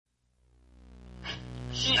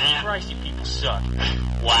Jesus Christ, you people suck.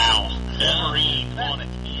 Wow. Wolverine on it.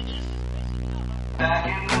 Back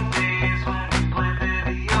in the days when we played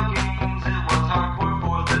video games, it was hardcore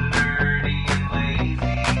for the nerdy and lazy.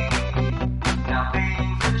 Now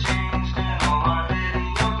things have changed and all our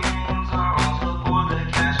video games are also for the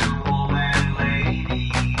casual and lady.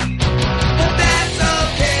 But that's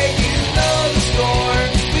okay, you know the score.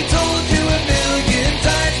 We told you a million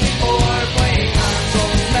times before. Playing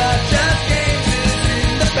consoles, not just games, is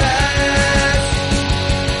in the past.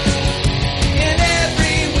 And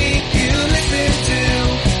every week you listen to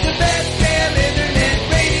the best damn internet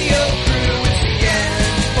radio crew. It's the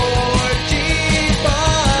N4G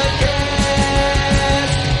podcast.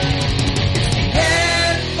 It's the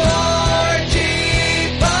N4G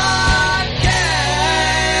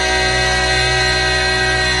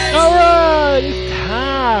podcast. All right, it's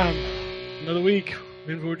time. Another week.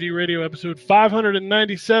 N4G Radio episode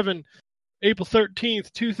 597, April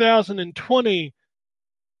 13th, 2020.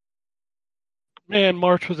 Man,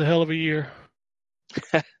 March was a hell of a year.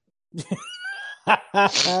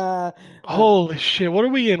 Holy shit. What are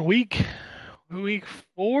we in? Week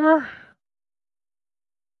 4?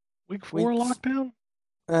 Week 4 Weeks- lockdown?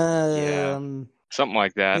 Something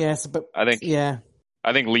like that. Yes, but I think yeah.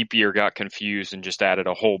 I think leap year got confused and just added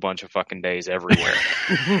a whole bunch of fucking days everywhere.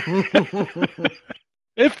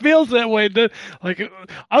 It feels that way. Like,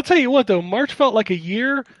 I'll tell you what, though. March felt like a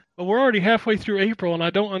year, but we're already halfway through April, and I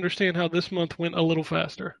don't understand how this month went a little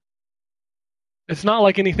faster. It's not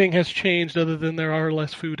like anything has changed other than there are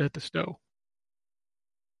less food at the stove.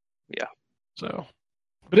 Yeah. So,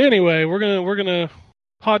 but anyway, we're gonna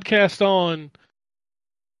podcast on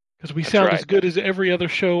because we That's sound right. as good as every other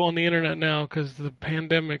show on the internet now because the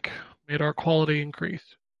pandemic made our quality increase.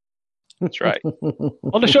 That's right.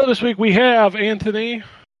 On the show this week, we have Anthony,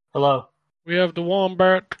 Hello. we have the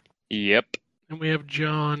Wombat, Yep. and we have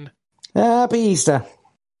John. Happy Easter.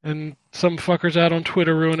 And some fuckers out on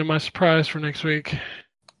Twitter ruining my surprise for next week.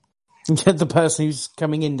 The person who's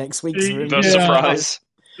coming in next week's The room. The Yeah. surprise.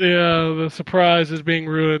 Yeah, the surprise is being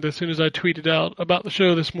ruined. As soon as I tweeted out about the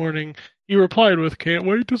show this morning, he replied with, "Can't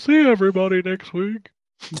wait to see everybody next week."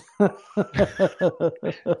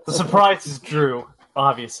 The surprise is Drew,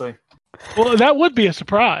 obviously. Well, that would be a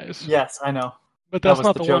surprise. Yes, I know. But That that's was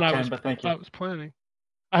not the the one joke, I Ken, was, but thank you. I was planning.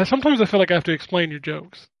 Sometimes I feel like I have to explain your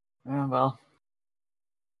jokes. Yeah, well,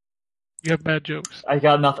 You have bad jokes. I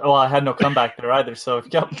got nothing. Well, I had no comeback there either, so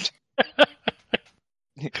yep.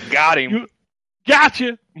 Got him. You-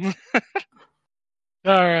 Gotcha! All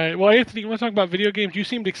right. Well, Anthony, you want to talk about video games? You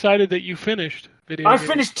seemed excited that you finished video I games.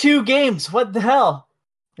 finished 2 games. What the hell?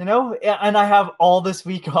 You know? And I have all this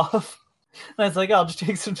week off. And I was like, I'll just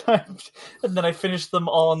take some time. And then I finished them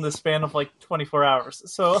all in the span of like 24 hours.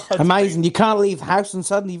 So that's Amazing. You can't leave the house and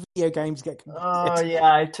suddenly video games get Oh, completed. yeah.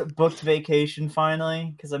 I booked vacation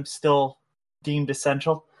finally because I'm still deemed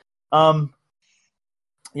essential.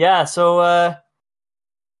 Yeah, so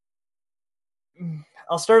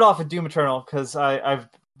I'll start off with Doom Eternal because I've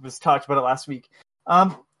was talked about it last week.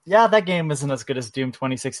 Yeah, that game isn't as good as Doom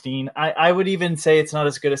 2016. I would even say it's not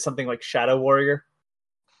as good as something like Shadow Warrior.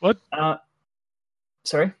 What?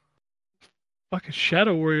 Sorry? Fucking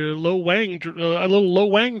Shadow Warrior, a little low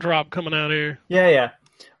wang drop coming out here. Yeah.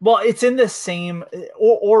 Well, it's in the same,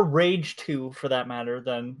 or Rage 2 for that matter.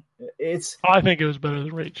 Then it's. I think it was better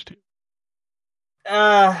than Rage 2.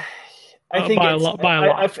 I think by a it's, lot. By a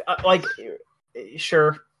lot. I like.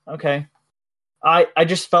 Sure. Okay. I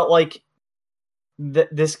just felt like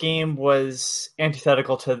this game was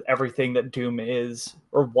antithetical to everything that Doom is,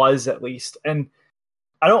 or was at least. And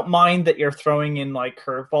I don't mind that you're throwing in like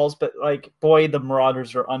curveballs, but like, boy, the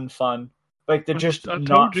Marauders are unfun. Like they're just I told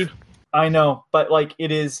not. you. I know, but like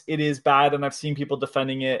it is bad, and I've seen people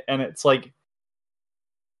defending it, and it's like,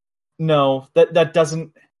 no, that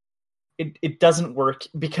doesn't. It doesn't work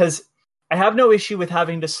because I have no issue with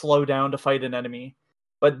having to slow down to fight an enemy,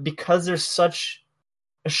 but because there's such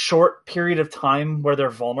a short period of time where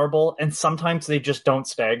they're vulnerable, and sometimes they just don't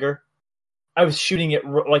stagger. I was shooting it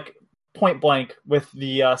like point blank with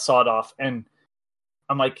the sawed off, and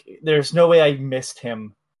I'm like, there's no way I missed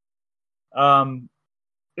him.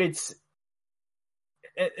 It's,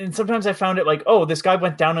 and sometimes I found it like, oh, this guy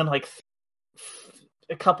went down in like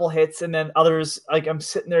a couple hits, and then others, like I'm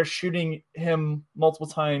sitting there shooting him multiple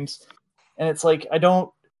times, and it's like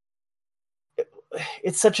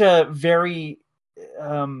it's such a very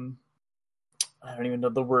I don't even know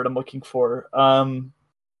the word I'm looking for.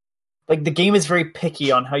 Like the game is very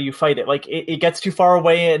picky on how you fight it. Like it gets too far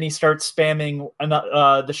away and he starts spamming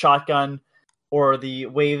the shotgun or the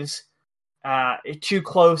waves. Too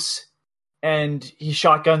close and he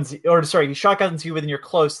shotguns you when you're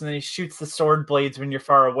close, and then he shoots the sword blades when you're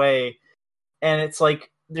far away. And it's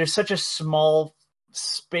like there's such a small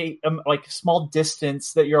space, like small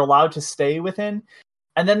distance that you're allowed to stay within,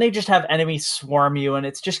 and then they just have enemies swarm you, and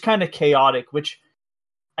it's just kind of chaotic. Which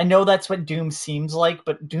I know that's what Doom seems like,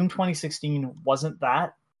 but Doom 2016 wasn't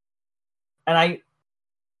that. And I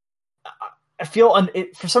feel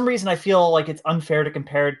for some reason I feel like it's unfair to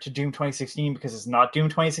compare it to Doom 2016 because it's not Doom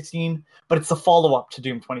 2016, but it's the follow-up to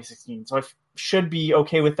Doom 2016, so I should be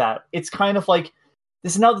okay with that. It's kind of like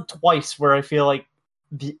this is now the twice where I feel like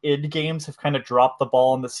the id Games have kind of dropped the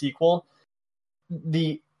ball on the sequel.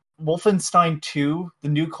 The Wolfenstein 2, the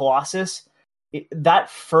New Colossus, that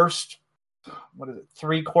first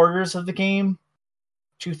 3/4 of the game,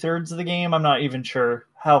 2/3 of the game, I'm not even sure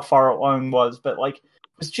how far along it was, but like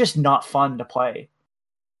it's just not fun to play.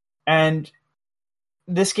 And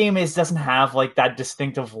this game doesn't have like that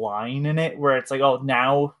distinctive line in it where it's like, oh,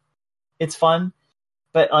 now it's fun.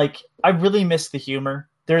 But like I really miss the humor.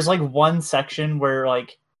 There's like one section where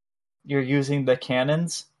like you're using the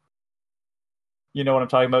cannons. You know what I'm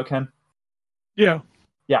talking about, Ken? Yeah.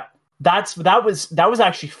 Yeah. That was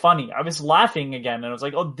actually funny. I was laughing again and I was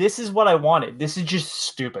like, oh, this is what I wanted. This is just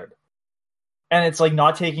stupid. And it's like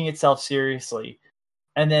not taking itself seriously.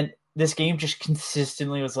 And then this game just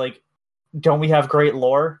consistently was like, don't we have great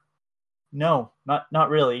lore? No, not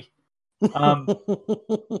really.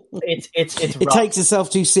 It's it rough. takes itself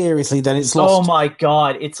too seriously, then it's Oh lost. my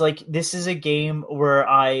god, it's like this is a game where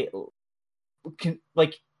I can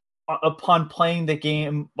like upon playing the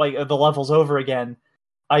game like the levels over again,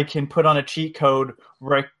 I can put on a cheat code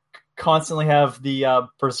where I constantly have the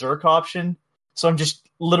berserk option. So I'm just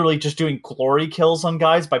literally just doing glory kills on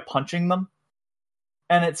guys by punching them.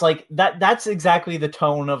 And it's like that's exactly the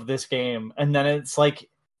tone of this game. And then it's like,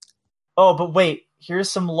 oh, but wait,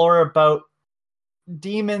 here's some lore about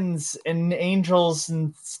demons and angels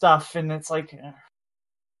and stuff, and it's like, and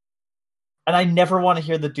I never want to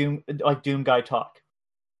hear the Doom guy talk.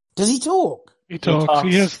 Does he talk? He talks. talks.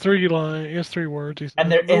 He has 3 lines. He has 3 words. He's And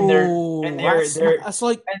not- That's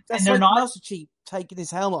like and they're not- Master Chief taking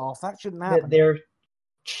his helmet off. That shouldn't happen. they're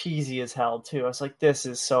cheesy as hell too. I was like, this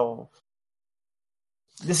is such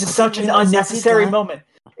an realize they did unnecessary that. moment.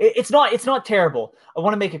 It's not terrible. I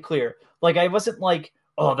want to make it clear. Like I wasn't like,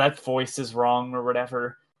 oh, that voice is wrong or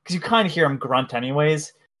whatever, because you kind of hear him grunt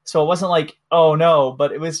anyways. So it wasn't like, oh no,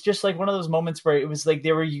 but it was just like one of those moments where it was like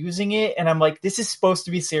they were using it, and I'm like, this is supposed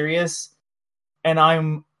to be serious, and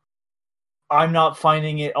I'm not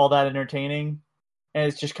finding it all that entertaining, and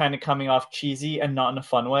it's just kind of coming off cheesy and not in a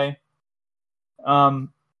fun way.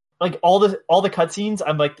 Like all the cutscenes,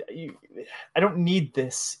 I'm like, I don't need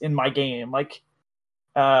this in my game. Like,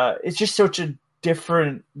 it's just such a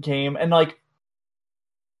different game, and like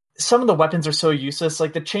some of the weapons are so useless.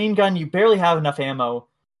 Like the chain gun, you barely have enough ammo,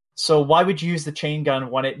 so why would you use the chain gun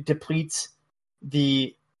when it depletes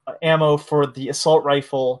the ammo for the assault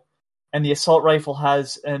rifle? And the assault rifle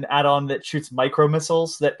has an add-on that shoots micro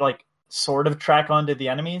missiles that like sort of track onto the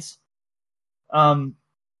enemies.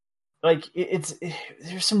 Like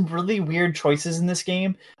there's some really weird choices in this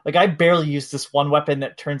game. Like I barely use this one weapon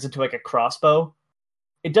that turns into like a crossbow.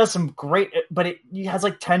 It does some great, but it has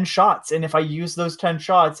like 10 shots, and if I use those 10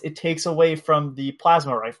 shots, it takes away from the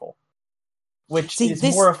plasma rifle, which is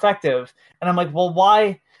more effective. And I'm like, well,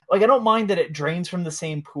 why? Like I don't mind that it drains from the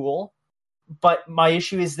same pool, but my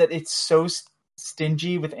issue is that it's so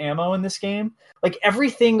stingy with ammo in this game. Like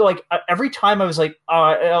everything, like every time I was like,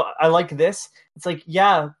 oh, I like this. It's like,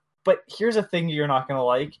 yeah, but here's a thing you're not gonna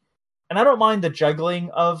like. And I don't mind the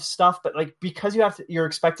juggling of stuff, but like because you're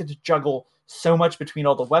expected to juggle so much between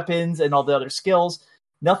all the weapons and all the other skills,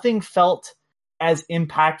 nothing felt as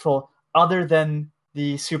impactful other than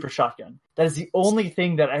the super shotgun. That is the only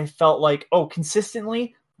thing that I felt like, oh,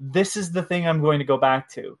 consistently, this is the thing I'm going to go back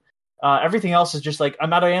to. Everything else is just like,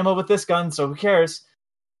 I'm out of ammo with this gun, so who cares?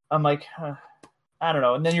 I'm like, I don't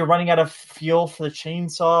know. And then you're running out of fuel for the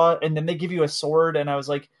chainsaw, and then they give you a sword, and I was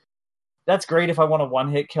like, that's great if I want to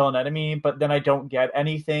one-hit kill an enemy, but then I don't get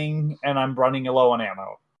anything, and I'm running low on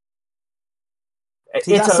ammo.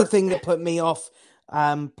 See, that's the thing that put me off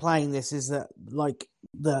playing this, is that like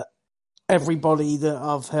everybody that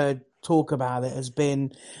I've heard talk about it has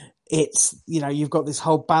been, it's, you know, you've got this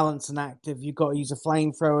whole balance and active. You've got to use a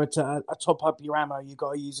flamethrower to top up your ammo. You've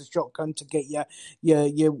got to use a shotgun to get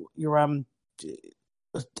your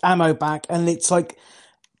ammo back, and it's like,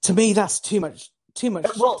 to me, that's too much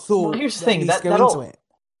thought. Well, here's the thing,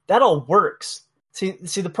 that all works. See,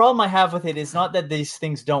 the problem I have with it is not that these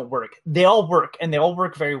things don't work. They all work, and they all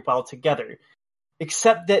work very well together.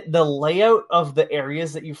 Except that the layout of the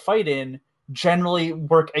areas that you fight in generally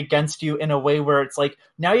work against you in a way where it's like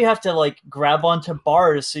now you have to like grab onto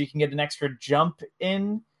bars so you can get an extra jump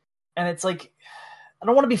in, and it's like I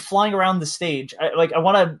don't want to be flying around the stage. I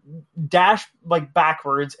want to dash like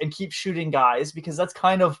backwards and keep shooting guys, because that's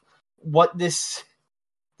kind of what this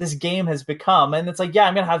game has become. And it's like, yeah,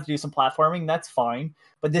 I'm gonna have to do some platforming, that's fine,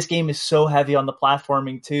 but this game is so heavy on the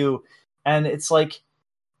platforming too, and it's like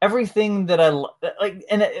everything that I like,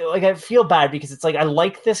 and like I feel bad because it's like I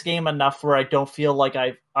like this game enough where I don't feel like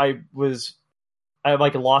I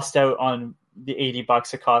like lost out on the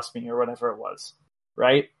 $80 it cost me or whatever it was,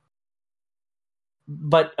 right?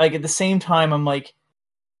 But like at the same time, I'm like,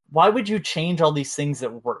 why would you change all these things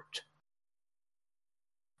that worked?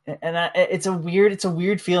 And it's a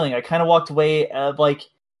weird feeling. I kind of walked away like,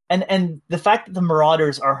 and the fact that the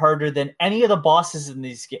Marauders are harder than any of the bosses in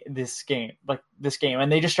this game,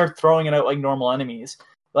 and they just start throwing it out like normal enemies.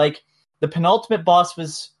 Like the penultimate boss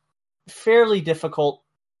was fairly difficult,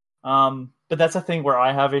 but that's a thing where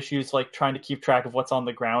I have issues like trying to keep track of what's on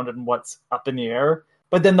the ground and what's up in the air.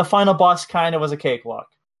 But then the final boss kind of was a cakewalk,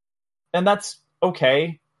 and that's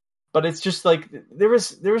okay. But it's just like there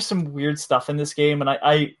was some weird stuff in this game, and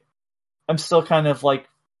I'm still kind of like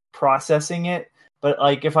processing it. But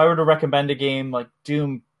like if I were to recommend a game, like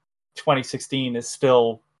Doom 2016 is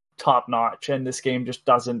still top notch, and this game just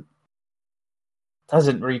doesn't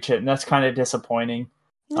reach it, and that's kind of disappointing.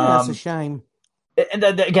 Yeah, that's a shame. And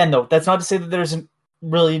again, though, that's not to say that there's some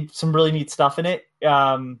really neat stuff in it.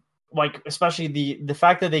 Like especially the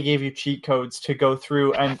fact that they gave you cheat codes to go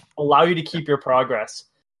through and allow you to keep your progress.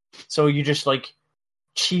 So you just like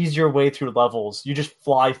cheese your way through levels. You just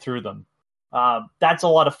fly through them. That's a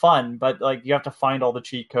lot of fun, but like you have to find all the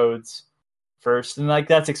cheat codes first, and like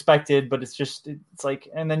that's expected. But it's like,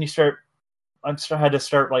 and then I had to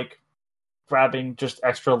start like grabbing just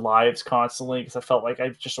extra lives constantly because I felt like I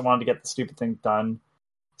just wanted to get the stupid thing done.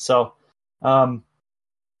 So,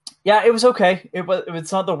 yeah, it was okay.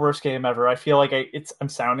 It's not the worst game ever. I feel like I'm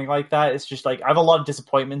sounding like that. It's just like I have a lot of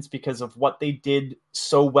disappointments because of what they did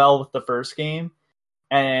so well with the first game,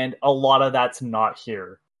 and a lot of that's not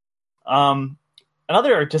here.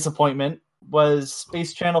 Another disappointment was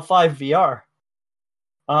Space Channel 5 VR.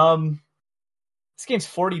 This game's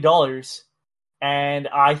 $40, and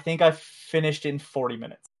I think I finished in 40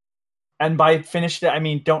 minutes. And by finished it, I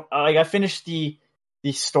mean I finished the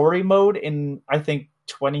story mode in I think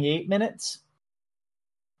 28 minutes,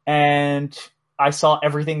 and I saw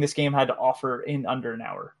everything this game had to offer in under an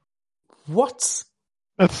hour. What?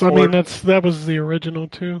 That was the original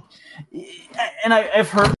too. And I've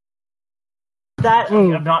heard that.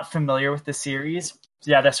 I'm not familiar with the series.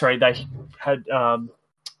 Yeah, that's right. I had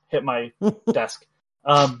hit my desk.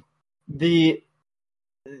 The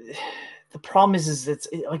problem is it's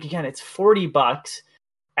like, again, it's $40.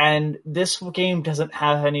 And this game doesn't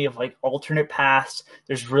have any of like alternate paths.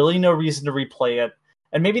 There's really no reason to replay it.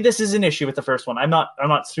 And maybe this is an issue with the first one. I'm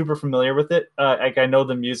not super familiar with it. Like I know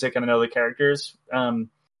the music and I know the characters.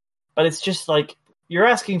 But it's just like you're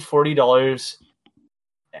asking $40.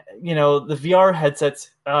 You know, the VR headset's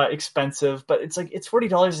expensive, but it's like it's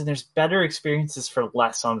 $40 and there's better experiences for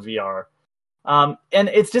less on VR. And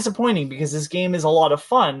it's disappointing because this game is a lot of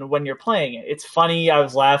fun when you're playing it. It's funny. I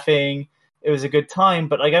was laughing. It was a good time,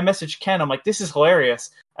 but like I messaged Ken, I'm like, this is hilarious.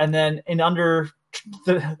 And then in under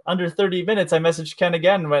 30 minutes, I messaged Ken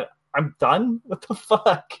again and went, I'm done? What the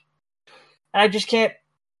fuck? And I just can't,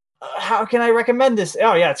 how can I recommend this?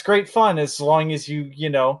 Oh yeah, it's great fun as long as you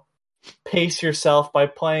pace yourself by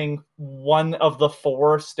playing one of the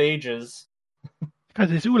 4 stages.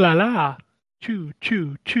 Because it's ooh la la, choo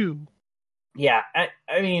choo choo. Yeah,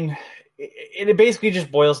 I mean, it basically just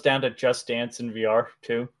boils down to Just Dance in VR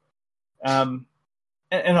too. And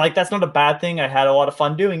like that's not a bad thing. I had a lot of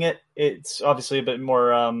fun doing it. It's obviously a bit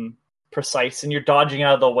more precise, and you're dodging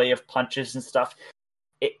out of the way of punches and stuff.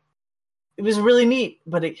 It was really neat,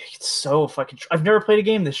 but it's so fucking. I've never played a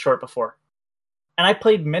game this short before, and I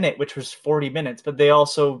played Minute, which was 40 minutes, but they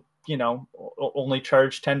also only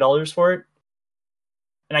charge $10 for it.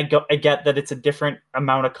 And I get that it's a different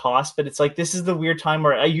amount of cost, but it's like this is the weird time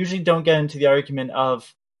where I usually don't get into the argument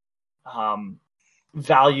of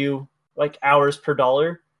value. Like hours per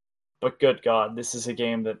dollar, but good God, this is a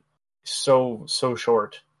game that is so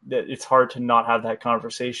short that it's hard to not have that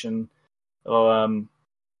conversation. Goddamn,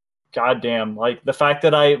 like the fact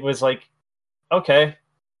that I was like, okay,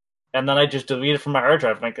 and then I just deleted from my hard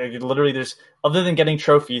drive. Like literally, there's other than getting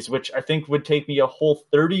trophies, which I think would take me a whole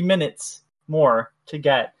 30 minutes more to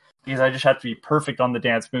get because I just had to be perfect on the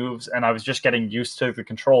dance moves, and I was just getting used to the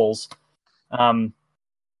controls.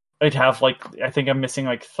 I'd have like I think I'm missing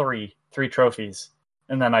like three trophies,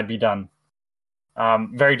 and then I'd be done.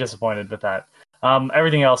 Very disappointed with that.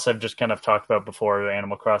 Everything else I've just kind of talked about before,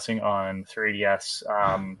 Animal Crossing on 3DS,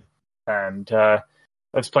 and I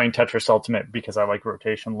was playing Tetris Ultimate because I like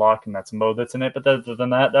Rotation Lock, and that's a mode that's in it. But other than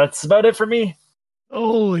that, that's about it for me.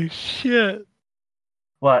 Holy shit!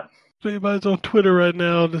 What? So anybody's on Twitter right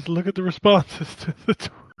now, just look at the responses to the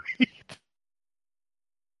tweet.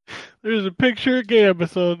 There's a picture of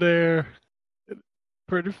Gambus on there.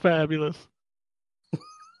 Pretty fabulous.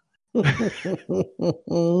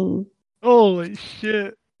 Holy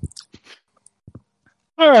shit.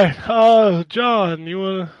 Alright, John, you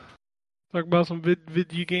want to talk about some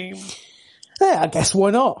video games? Yeah, I guess why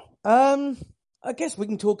not? I guess we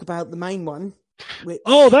can talk about the main one. Which,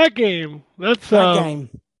 that game. That's that game.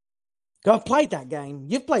 I've played that game.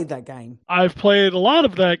 You've played that game. I've played a lot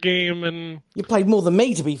of that game, and you played more than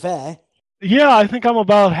me, to be fair. Yeah, I think I'm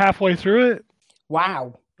about halfway through it.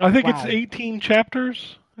 Wow. I think it's 18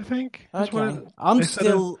 chapters, I think. Okay.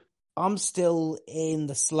 I'm still in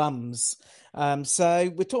the slums.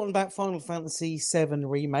 So we're talking about Final Fantasy VII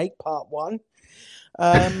Remake, Part 1.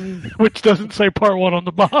 Which doesn't say Part 1 on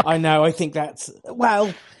the box. I know, I think that's...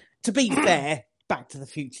 Well, to be fair, Back to the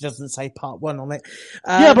Future doesn't say Part 1 on it.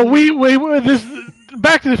 Yeah, but this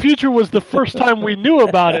Back to the Future was the first time we knew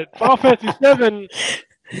about it. Final Fantasy VII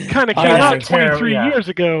kind of came out 23 years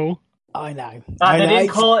ago. I know. They didn't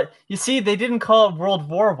call it... You see, they didn't call it World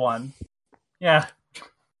War One. Yeah.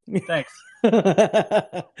 Thanks.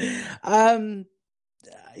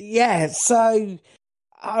 Yeah, so...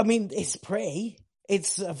 I mean, it's pretty.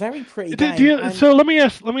 It's a very pretty game. So let me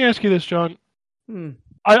ask you this, John.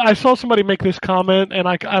 I saw somebody make this comment, and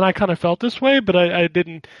I kind of felt this way, but I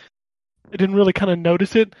didn't really kind of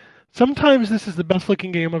notice it. Sometimes this is the best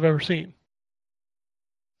looking game I've ever seen.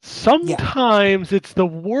 Sometimes it's the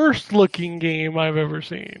worst looking game I've ever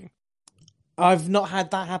seen. I've not had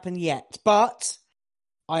that happen yet, but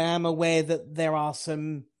I am aware that there are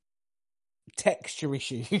some texture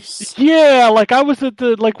issues. Yeah, like I was at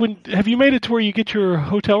have you made it to where you get your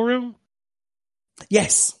hotel room?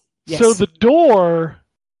 Yes. So the door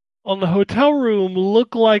on the hotel room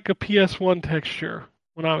looked like a PS1 texture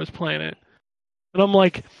when I was playing it. And I'm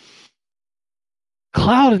like,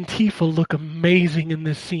 Cloud and Tifa look amazing in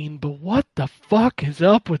this scene, but what the fuck is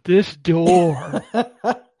up with this door?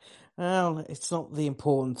 Well, it's not the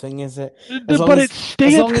important thing, is it? It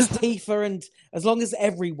stands. As long as Tifa and as long as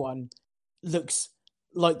everyone looks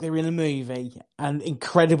like they're in a movie and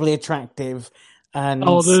incredibly attractive, and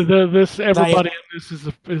everybody in this is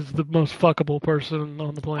the most fuckable person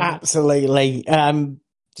on the planet. Absolutely.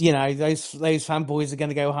 You know, those fanboys are going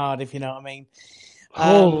to go hard, if you know what I mean.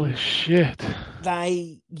 Holy shit!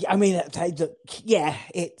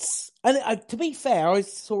 It's to be fair, I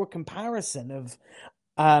saw a comparison of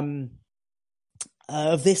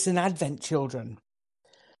this and Advent Children,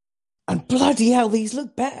 and bloody hell, these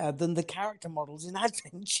look better than the character models in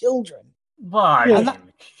Advent Children. Why? Yeah,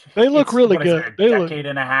 they look really good. They look a decade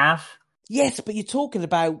and a half. Yes, but you're talking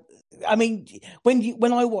about. I mean,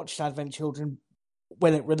 when I watched Advent Children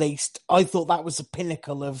when it released, I thought that was the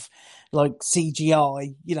pinnacle of like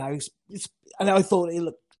CGI, you know, and I thought it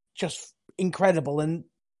looked just incredible, and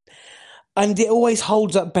it always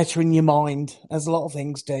holds up better in your mind, as a lot of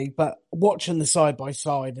things do. But watching the side by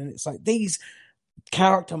side, and it's like these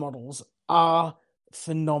character models are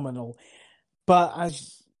phenomenal. But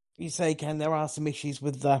as you say, Ken, there are some issues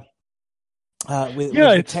with the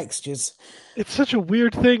textures. It's such a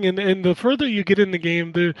weird thing, and the further you get in the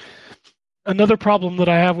game, another problem that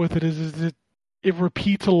I have with it is that it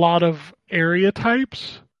repeats a lot of area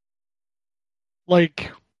types.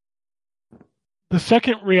 Like the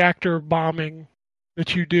second reactor bombing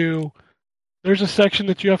that you do, there's a section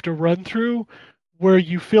that you have to run through where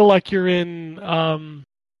you feel like you're in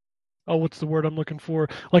what's the word I'm looking for?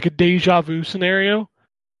 Like a deja vu scenario.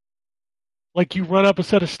 Like you run up a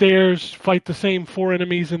set of stairs, fight the same 4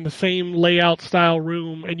 enemies in the same layout style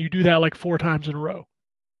room, and you do that like 4 times in a row.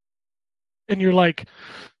 And you're like,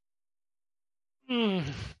 And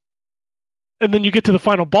then you get to the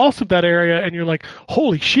final boss of that area, and you're like,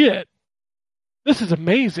 holy shit, this is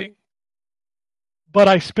amazing. But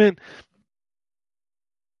I spent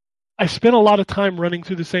a lot of time running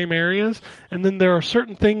through the same areas, and then there are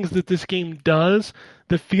certain things that this game does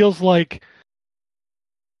that feels like...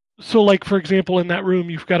 So, like, for example, in that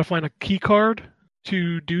room, you've got to find a key card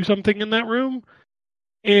to do something in that room.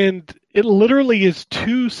 And it literally is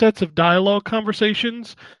 2 sets of dialogue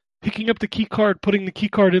conversations, picking up the key card, putting the key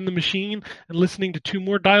card in the machine, and listening to 2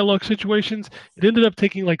 more dialogue situations. It ended up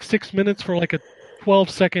taking like 6 minutes for like a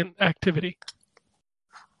 12-second activity.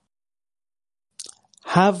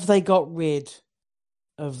 Have they got rid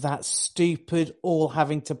of that stupid all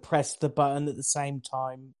having to press the button at the same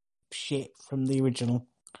time shit from the original.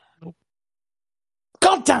 Nope.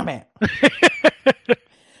 God damn it!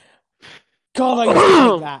 God, I used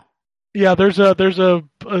to hate that. Yeah, there's a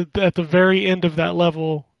at the very end of that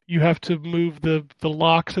level, you have to move the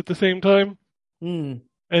locks at the same time, and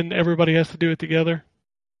everybody has to do it together.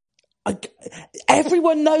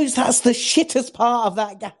 Everyone knows that's the shittest part of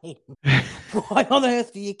that game. Why on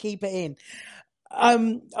earth do you keep it in?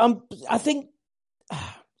 I think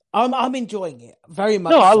I'm enjoying it very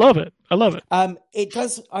much. No, I love it. I love it. It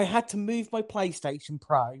does. I had to move my PlayStation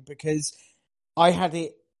Pro because I had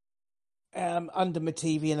it under my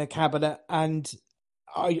TV in a cabinet, and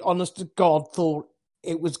I, honest to God, thought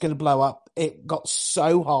it was going to blow up. It got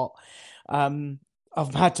so hot.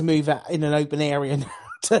 I've had to move it in an open area now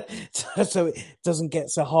so it doesn't get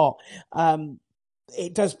so hot.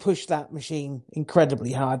 It does push that machine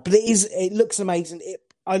incredibly hard, but it looks amazing.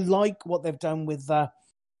 I like what they've done with the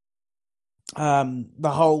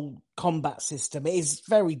whole combat system. It is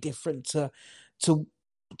very different to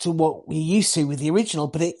what we used to with the original,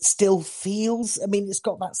 but it still feels, I mean, it's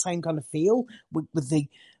got that same kind of feel with the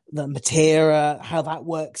materia. How that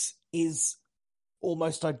works is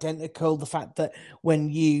almost identical. The fact that when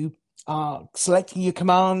you are selecting your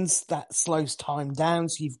commands, that slows time down,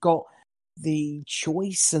 so you've got the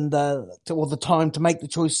choice and the time to make the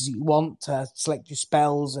choices that you want to select your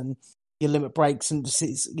spells and your limit breaks and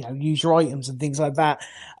use your items and things like that.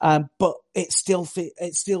 But it still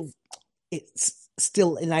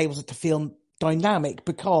enables it to feel dynamic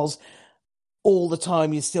because all the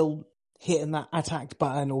time you're still hitting that attack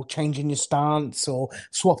button or changing your stance or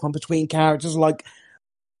swapping between characters, like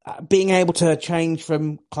being able to change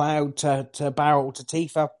from Cloud to Barrel to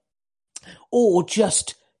Tifa, or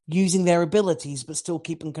just using their abilities but still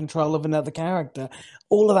keeping control of another character.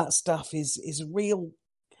 All of that stuff is real,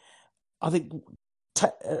 I think,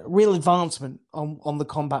 real advancement on the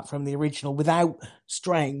combat from the original without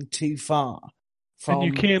straying too far. And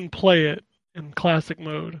you can play it in classic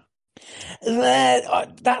mode.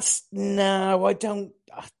 That's no, I don't.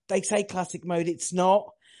 They say classic mode. It's not,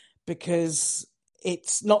 because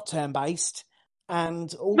it's not turn-based.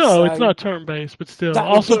 And also, no, it's not turn-based, but still. That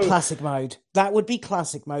also, would be classic mode. That would be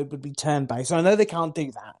classic mode, would be turn-based. I know they can't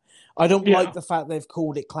do that. I don't like the fact they've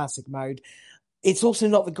called it classic mode. It's also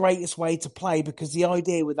not the greatest way to play, because the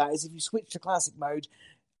idea with that is if you switch to classic mode,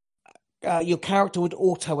 your character would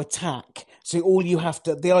auto-attack. So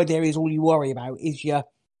the idea is all you worry about is your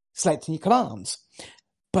selecting your commands.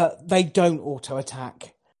 But they don't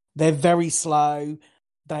auto-attack. They're very slow.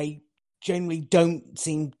 They generally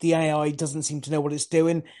the AI doesn't seem to know what it's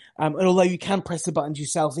doing. And although you can press the buttons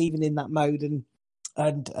yourself, even in that mode,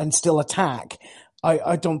 and still attack,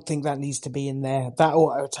 I don't think that needs to be in there. That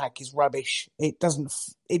auto attack is rubbish. It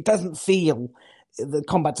doesn't feel, the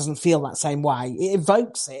combat doesn't feel that same way. It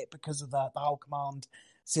evokes it because of the whole command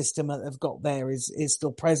system that they've got there is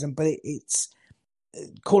still present, but it's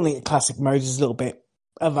calling it classic mode is a little bit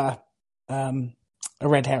of a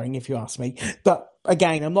red herring, if you ask me. But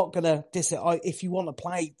again, I'm not going to diss it. If you want to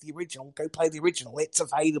play the original, go play the original. It's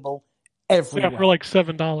available everywhere. Yeah, for like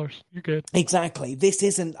 $7. You're good. Exactly. This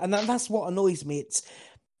isn't, and that's what annoys me. It's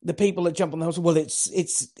the people that jump on the house. Well,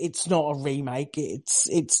 it's not a remake.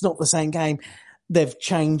 It's not the same game. They've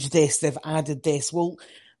changed this. They've added this. Well,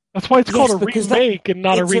 that's why it's called a remake and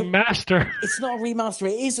not a remaster. It's not a remaster.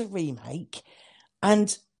 It is a remake,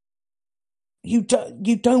 and you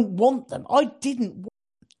don't want them. I didn't want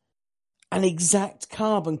an exact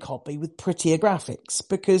carbon copy with prettier graphics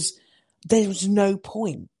because there's no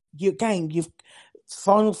point.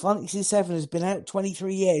 Final Fantasy VII has been out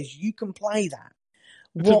 23 years. You can play that.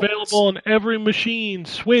 It's available on every machine.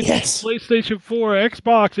 Switch, PlayStation 4,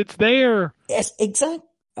 Xbox. It's there. Yes, exactly.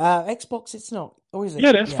 Xbox, it's not. Or is it? Yeah,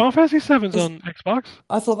 it is. Final Fantasy VII's on Xbox.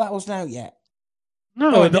 I thought that wasn't out yet.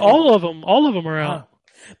 No, all of them are out.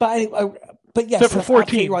 But anyway, yes, except for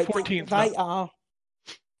 14. Right. 14's they are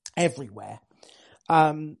everywhere.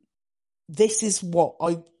 This is what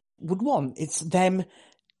I would want. It's them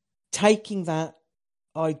taking that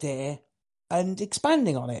idea and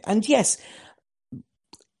expanding on it. And yes,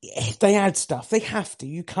 if they add stuff, they have to.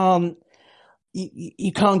 You can't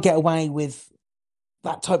get away with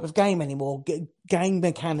that type of game anymore. Game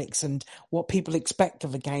mechanics and what people expect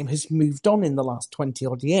of a game has moved on in the last 20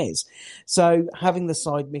 odd years. So having the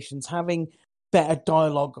side missions, having better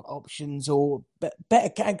dialogue options, or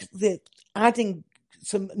better adding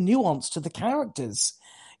some nuance to the characters,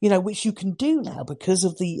 which you can do now because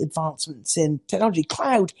of the advancements in technology.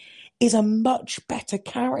 Cloud is a much better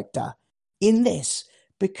character in this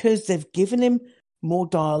because they've given him more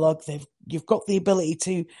dialogue. They've you've got the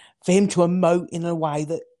ability for him to emote in a way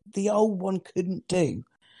that the old one couldn't do.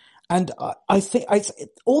 And I think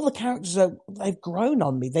all the characters they've grown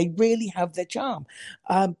on me. They really have their charm,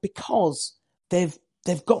 because they've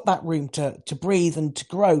got that room to breathe and to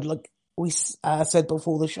grow. Like we said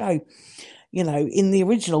before the show, in the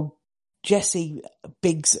original, Jesse,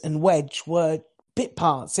 Biggs, and Wedge were bit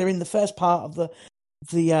parts. They're in the first part of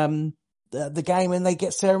the game, and they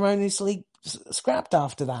get ceremoniously scrapped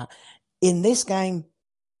after that. In this game,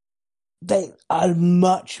 they are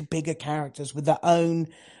much bigger characters with their own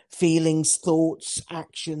feelings, thoughts,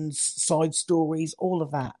 actions, side stories, all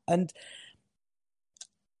of that. And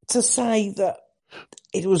to say that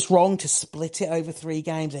it was wrong to split it over 3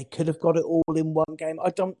 games, they could have got it all in one game. I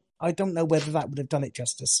don't know whether that would have done it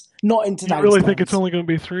justice. Not in today's You really times. think it's only going to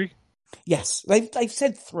be 3? Yes, they've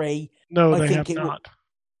said 3. No, I they think have not.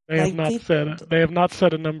 They they have not did- said it. They have not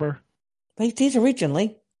said a number. They did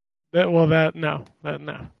originally. No.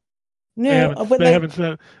 No, but They haven't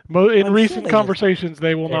said. In I'm recent sure they conversations,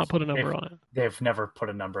 they will They've- not put a number on it. They've never put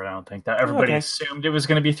a number. I don't think that everybody Okay. assumed it was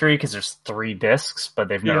going to be 3 because there's 3 discs, but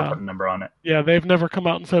they've never Yeah. put a number on it. Yeah, they've never come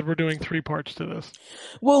out and said we're doing 3 parts to this.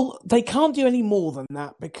 Well, they can't do any more than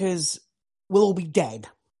that because we'll all be dead.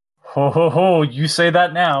 Ho ho ho! You say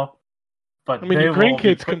that now, but I mean, they your will be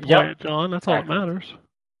grandkids can put- play Yep. it, John. That's all that Exactly. matters.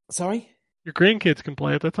 Sorry? Your grandkids can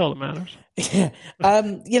play it. That's all that matters.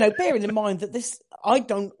 Bearing in mind that this, I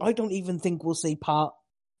don't even think we'll see part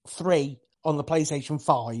 3 on the PlayStation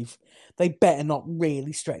 5. They better not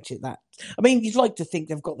really stretch it that. I mean, you'd like to think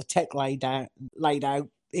they've got the tech laid out.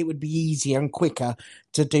 It would be easier and quicker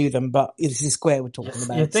to do them, but this is Square we're talking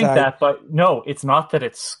about. You think so- that, but no, it's not that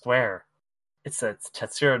it's Square. It's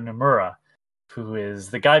Tetsuya Nomura, who is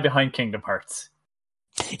the guy behind Kingdom Hearts.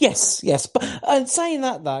 Yes. But saying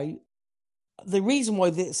that though, the reason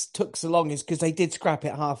why this took so long is because they did scrap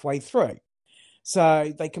it halfway through.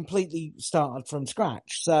 So they completely started from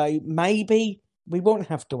scratch. So maybe we won't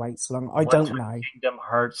have to wait so long. I What don't took know. Kingdom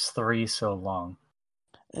Hearts 3 so long.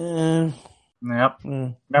 Uh, Yep.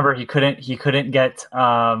 mm. Remember, he couldn't get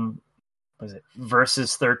was it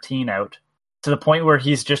Versus 13 out to the point where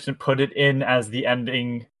he's just put it in as the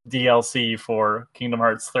ending DLC for Kingdom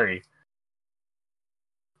Hearts 3.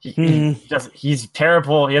 He's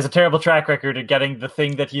terrible. He has a terrible track record of getting the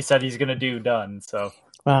thing that he said he's going to do done. So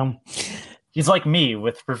he's like me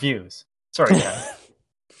with reviews. Sorry, Dad.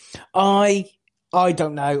 I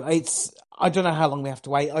don't know. I don't know how long we have to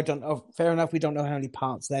wait. I don't know. Fair enough. We don't know how many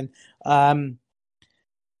parts then. But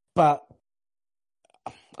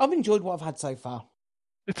I've enjoyed what I've had so far.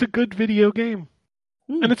 It's a good video game.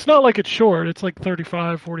 Hmm. And it's not like it's short. It's like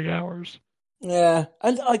 35, 40 hours. Yeah,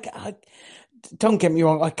 and I don't get me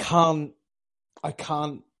wrong. I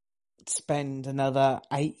can't spend another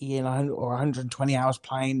 80 or 120 hours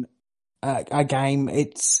playing a game.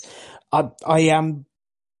 I am,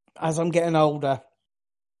 as I'm getting older,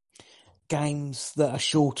 games that are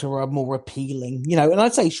shorter are more appealing. And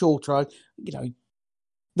I'd say shorter,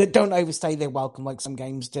 that don't overstay their welcome like some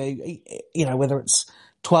games do. Whether it's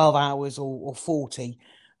 12 hours or 40,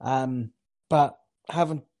 but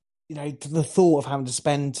having. The thought of having to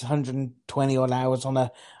spend 120 odd hours on a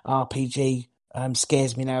RPG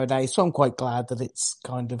scares me nowadays. So I'm quite glad that it's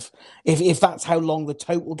kind of, if that's how long the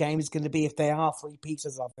total game is going to be, if they are 3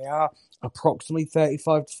 pieces, like they are approximately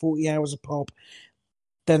 35 to 40 hours a pop,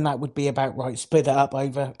 then that would be about right. Split it up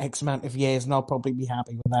over X amount of years, and I'll probably be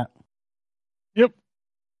happy with that. Yep.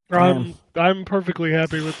 I'm perfectly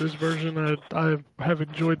happy with this version. I have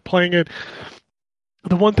enjoyed playing it.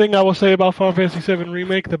 The one thing I will say about Final Fantasy VII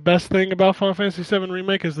Remake, the best thing about Final Fantasy VII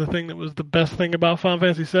Remake is the thing that was the best thing about Final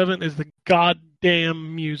Fantasy VII is the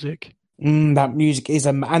goddamn music. That music is,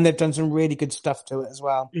 and they've done some really good stuff to it as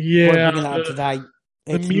well. Yeah, Bringing that up to date.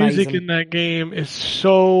 the It's music amazing. in that game is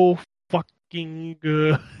so fucking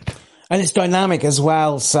good. And it's dynamic as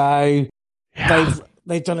well, so Yeah.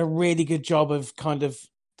 they've done a really good job of kind of.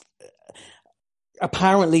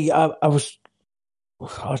 Apparently, I was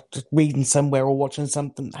just reading somewhere or watching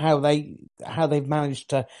something how they've managed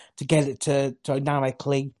to get it to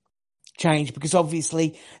dynamically change, because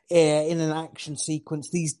obviously in an action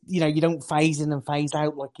sequence these you don't phase in and phase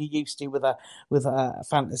out like you used to with a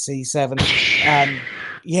Fantasy 7.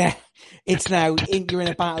 It's now you're in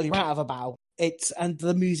a battle, you're out of a battle. And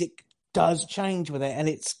the music does change with it, and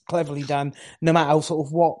it's cleverly done. No matter sort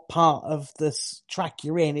of what part of this track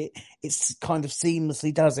you're in, it's kind of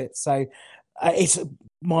seamlessly does it. So it's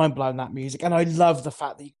mind blowing, that music, and I love the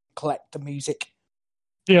fact that you collect the music.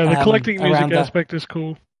 Yeah, the collecting music around aspect is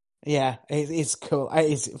cool. Yeah, it's cool.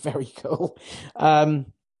 It is very cool. So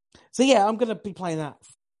yeah, I'm going to be playing that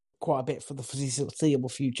quite a bit for the foreseeable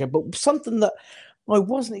future. But something that I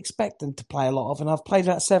wasn't expecting to play a lot of, and I've played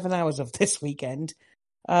about 7 hours of this weekend.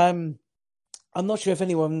 I'm not sure if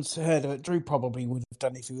anyone's heard of it. Drew probably would have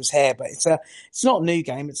done if he was here, but it's not a new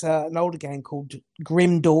game. It's an older game called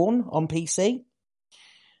Grim Dawn on PC,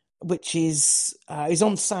 which is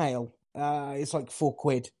on sale. It's like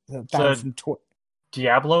 £4 down from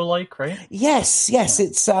Diablo-like, right? Yes.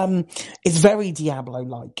 It's very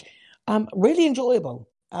Diablo-like. Really enjoyable.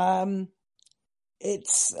 It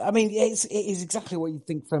is exactly what you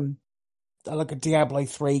think from like a Diablo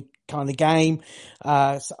 3 kind of game.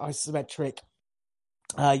 It's isometric.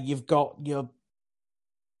 You've got your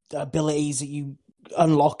abilities that you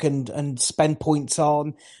unlock and spend points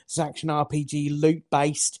on. It's action RPG, loot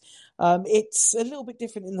based. It's a little bit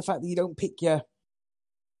different in the fact that you don't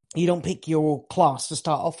pick your class to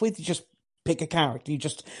start off with. You just pick a character. You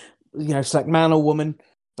just select man or woman.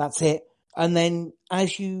 That's it. And then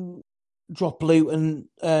as you drop loot and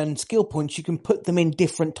earn skill points, you can put them in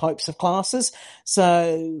different types of classes.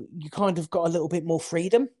 So you kind of got a little bit more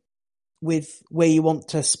freedom with where you want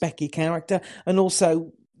to spec your character. And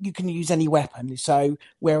also you can use any weapon. So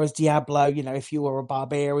whereas Diablo, if you were a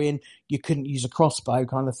barbarian, you couldn't use a crossbow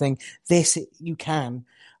kind of thing. This, you can.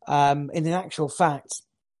 And in actual fact,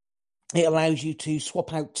 it allows you to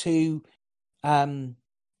swap out two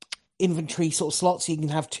inventory sort of slots. So you can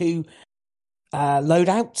have two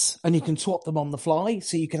loadouts, and you can swap them on the fly.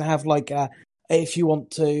 So you can have if you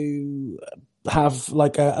want to have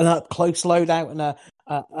like an up close loadout and a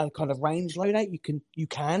kind of range loadout, you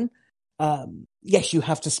can. Yes, you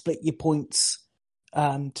have to split your points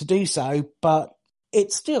to do so, but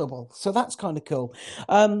it's doable. So that's kind of cool.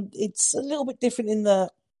 It's a little bit different in the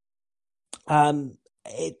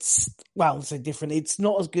it's different. It's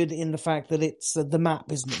not as good in the fact that it's the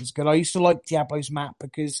map isn't as good. I used to like Diablo's map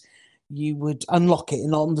because you would unlock it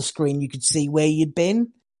and on the screen you could see where you'd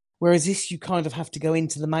been. Whereas this, you kind of have to go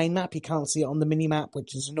into the main map. You can't see it on the mini map,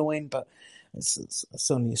 which is annoying, but it's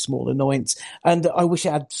only a small annoyance. And I wish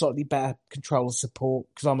it had slightly better controller support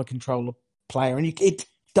because I'm a controller player, and it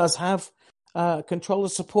does have controller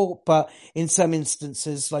support, but in some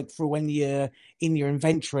instances, like for when you're in your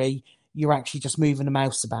inventory, you're actually just moving a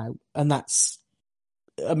mouse about, and that's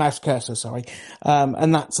a mouse cursor, sorry,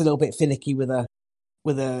 and that's a little bit finicky with a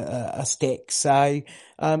stick. So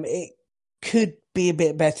it could be a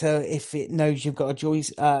bit better if it knows you've got a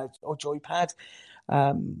joypad.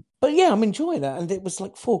 But yeah, I'm enjoying it, and it was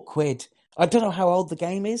like £4. I don't know how old the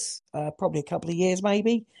game is. Probably a couple of years,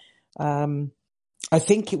 maybe. I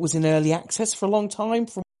think it was in early access for a long time,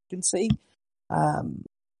 from what you can see.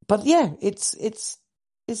 But yeah, it's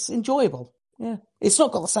enjoyable. Yeah, it's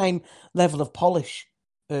not got the same level of polish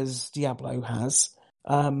as Diablo has.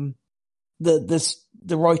 The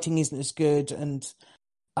writing isn't as good, and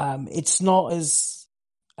it's not as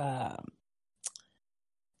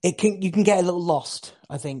you can get a little lost,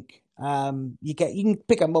 I think. You can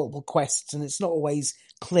pick up multiple quests, and it's not always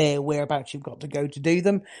clear whereabouts you've got to go to do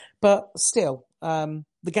them. But still, the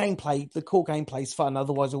core gameplay is fun.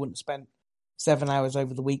 Otherwise, I wouldn't have spent 7 hours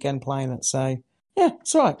over the weekend playing it. So yeah,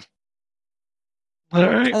 it's all right. All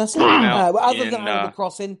right. And that's it. Other than Animal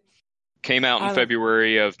Crossing, came out in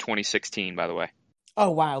February of 2016, by the way. Oh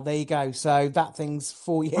wow, there you go. So that thing's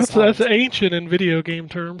 4 years. That's ancient in video game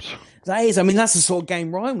terms. That is. I mean, that's the sort of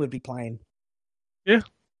game Ryan would be playing. Yeah.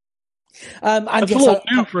 That's a little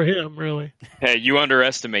new for him, really. Hey, you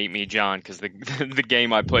underestimate me, John, because the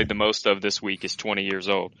game I played the most of this week is 20 years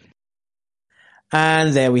old.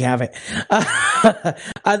 And there we have it.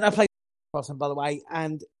 And I played Crossing, by the way,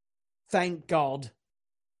 and thank God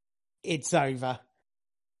it's over.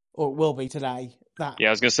 Or it will be today. Yeah, I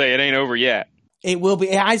was going to say, it ain't over yet. It will be.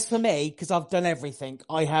 It has for me, because I've done everything.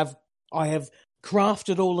 I have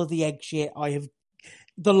crafted all of the egg shit. I have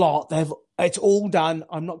the lot. It's all done.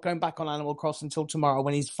 I'm not going back on Animal Crossing until tomorrow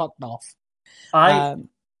when he's fucked off. I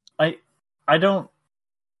don't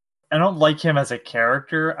like him as a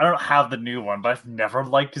character. I don't have the new one, but I've never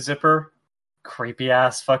liked Zipper. Creepy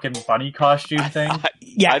ass fucking bunny costume thing.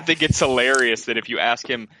 I think it's hilarious that if you ask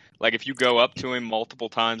him, like if you go up to him multiple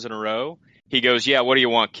times in a row, he goes, "Yeah, what do you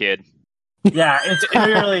want, kid?" Yeah, it's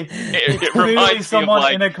clearly it reminds someone me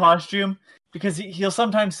of, in a costume, because he'll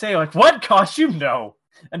sometimes say like, "What costume? No,"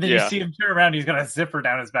 and then you see him turn around, he's got a zipper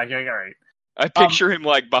down his back. You're like, all right. I picture him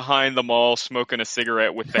like behind the mall smoking a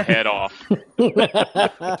cigarette with the head off.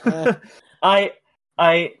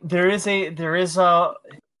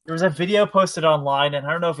 There was a video posted online, and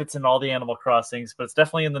I don't know if it's in all the Animal Crossings, but it's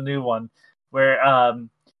definitely in the new one, where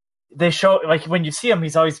they show, like, when you see him,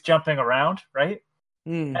 he's always jumping around, right?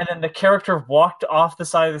 And then the character walked off the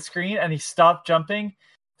side of the screen, and he stopped jumping,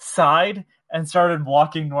 sighed, and started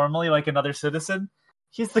walking normally like another citizen.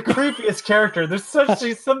 He's the creepiest character. There's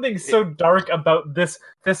something so dark about this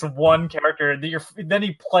one character. Then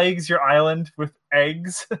he plagues your island with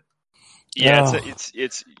eggs. Yeah,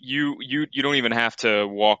 it's you don't even have to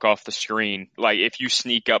walk off the screen. Like if you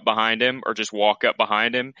sneak up behind him or just walk up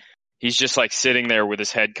behind him, he's just like sitting there with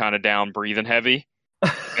his head kind of down, breathing heavy.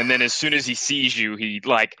 And then as soon as he sees you, he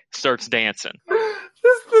like starts dancing. This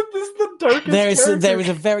is the darkest There is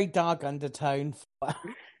a very dark undertone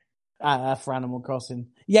for Animal Crossing.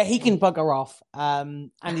 Yeah, he can bugger off.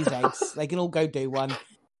 And his eggs. They can all go do one.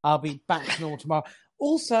 I'll be back to normal tomorrow.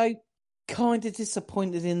 Also, kind of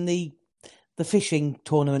disappointed in the fishing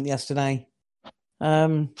tournament yesterday. I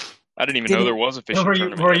didn't even know there was a fishing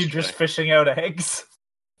tournament. Were you just fishing out eggs?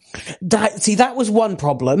 That was one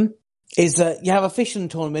problem. Is that you have a fishing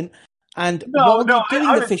tournament, and while you're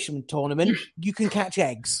doing the fishing tournament, you can catch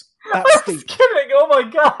eggs. That's stupid. Kidding! Oh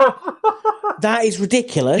my god, that is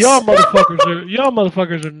ridiculous. Y'all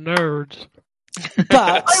motherfuckers are nerds. But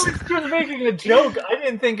I was just making a joke. I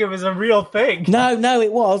didn't think it was a real thing. No,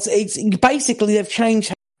 it was. It's basically they've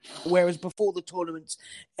changed. Whereas before the tournaments,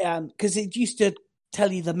 because it used to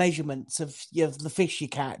tell you the measurements of the fish you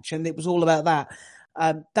catch, and it was all about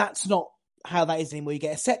that. That's not how that is anymore. You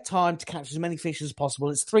get a set time to catch as many fish as possible.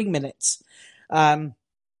 It's 3 minutes. And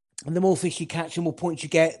the more fish you catch, the more points you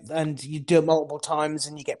get, and you do it multiple times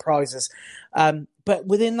and you get prizes. But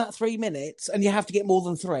within that 3 minutes, and you have to get more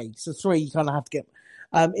than 3. So 3 you kind of have to get.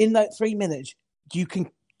 In that 3 minutes, you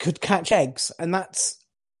could catch eggs, and that's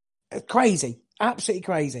crazy. Absolutely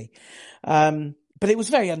crazy. But it was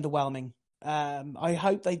very underwhelming. I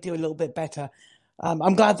hope they do a little bit better.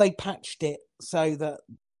 I'm glad they patched it so that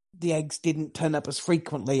the eggs didn't turn up as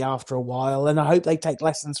frequently after a while, and I hope they take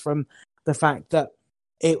lessons from the fact that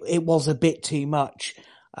it was a bit too much.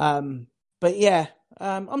 But yeah,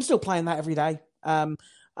 I'm still playing that every day. I'm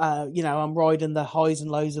riding the highs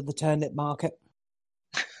and lows of the turnip market.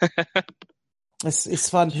 It's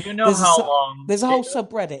fun. Do you know how long? There's a whole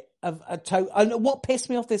subreddit of what pissed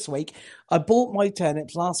me off this week. I bought my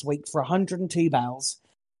turnips last week for 102 bells.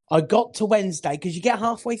 I got to Wednesday because you get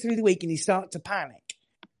halfway through the week and you start to panic.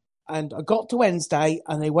 And I got to Wednesday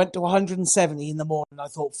and they went to 170 in the morning. I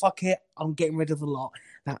thought, fuck it, I'm getting rid of the lot.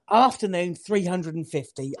 Now, afternoon,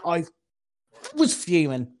 350. I was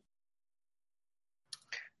fuming.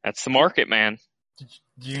 That's the market, man.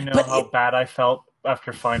 Do you know how bad I felt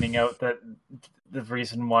after finding out that the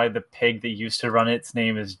reason why the pig that used to run its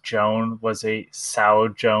name is Joan was a Dow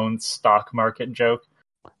Jones stock market joke?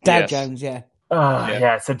 Dow Jones, yeah.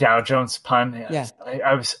 Yeah, it's a Dow Jones pun. Yeah.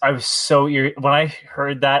 I was so irritated. When I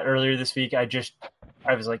heard that earlier this week, I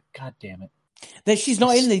was like, God damn it. She's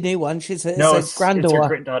not in the new one. She's it's granddaughter. It's her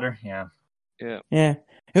granddaughter, yeah. Yeah.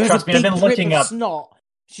 Trust me, I've been looking up. Snot.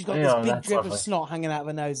 She's got this big drip of snot hanging out of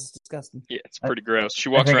her nose. It's disgusting. Yeah, it's pretty gross. She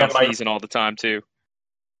walks around sneezing all the time, too.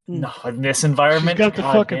 No, in this environment. She's got the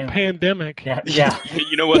fucking pandemic. Yeah.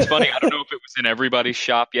 You know what's funny? I don't know if it was in everybody's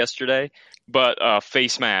shop yesterday, but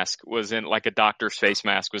face mask was in, like a doctor's face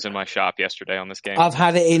mask was in my shop yesterday on this game. I've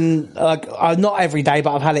had it in, not every day,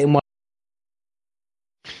 but I've had it in one.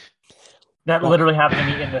 That literally happened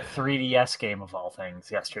to me in the 3DS game of all things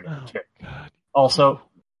yesterday, too. Also,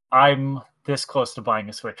 I'm this close to buying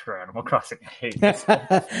a Switch for Animal Crossing. I hate this.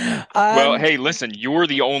 Well, hey, listen, you're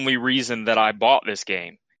the only reason that I bought this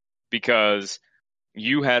game. Because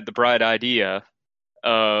you had the bright idea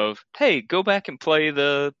of, hey, go back and play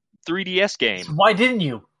the 3DS game. So why didn't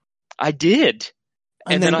you? I did.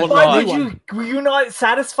 And then I why thought, were you not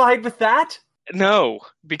satisfied with that? No,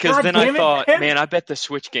 because God then I damn it, thought, man. I bet the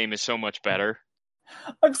Switch game is so much better.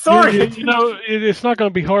 I'm sorry. It's not going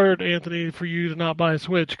to be hard, Anthony, for you to not buy a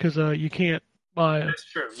Switch because you can't buy a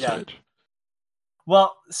Switch.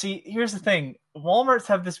 Well, see, here's the thing. Walmarts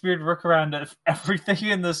have this weird workaround of everything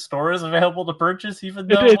in the store is available to purchase, even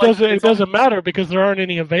though it doesn't matter because there aren't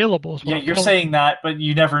any available. Yeah, you're saying that, but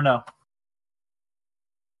you never know.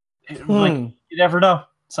 You never know.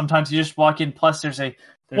 Sometimes you just walk in. Plus, why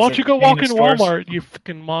don't you go walk in Walmart, you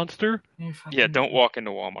fucking monster? Yeah, don't walk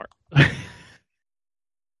into Walmart. But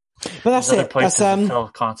that's other it. places that sell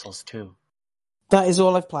consoles too. That is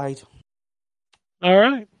all I've played. All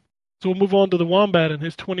right. So we'll move on to the Wombat and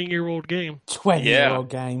his 20-year-old game. 20-year-old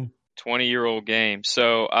game. 20-year-old game.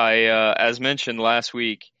 So I, as mentioned last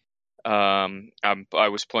week, I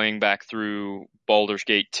was playing back through Baldur's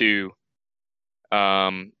Gate 2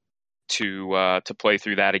 to play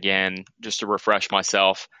through that again, just to refresh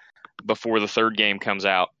myself before the third game comes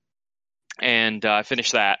out. And I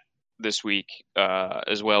finished that this week,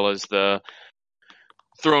 as well as the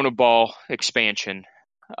Throne of Ball expansion.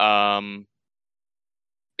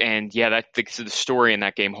 yeah, the story in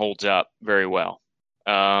that game holds up very well.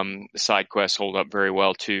 The side quests hold up very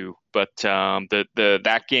well too. But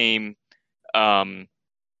that game,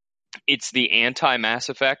 it's the anti-Mass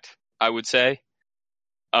Effect, I would say,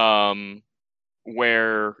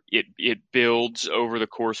 where it builds over the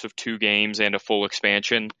course of 2 games and a full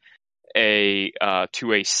expansion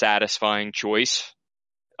to a satisfying choice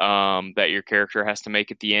that your character has to make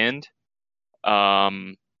at the end.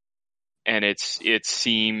 And it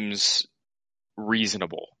seems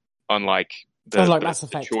reasonable, unlike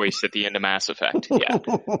the choice at the end of Mass Effect. Yeah.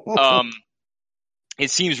 It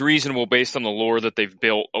seems reasonable based on the lore that they've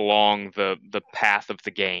built along the path of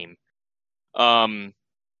the game.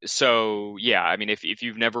 So yeah, I mean, if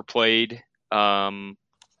you've never played those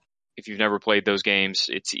games,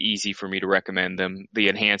 it's easy for me to recommend them. The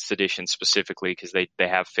enhanced edition specifically, because they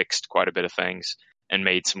have fixed quite a bit of things and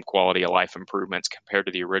made some quality of life improvements compared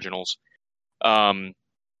to the originals.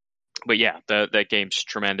 But yeah, that game's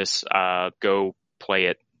tremendous. Go play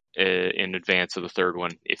it in advance of the 3rd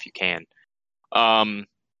one if you can. So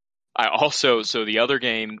the other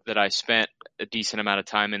game that I spent a decent amount of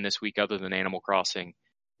time in this week, other than Animal Crossing,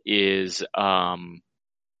 is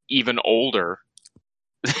even older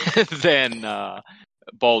than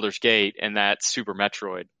Baldur's Gate, and that's Super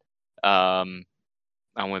Metroid.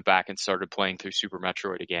 I went back and started playing through Super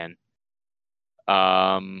Metroid again.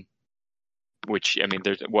 Which, I mean,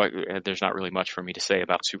 there's not really much for me to say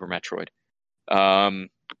about Super Metroid.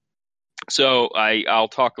 So I'll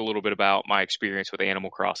talk a little bit about my experience with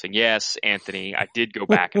Animal Crossing. Yes, Anthony, I did go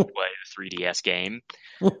back and play the 3DS game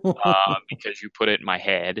because you put it in my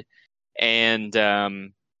head. And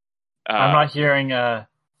I'm not hearing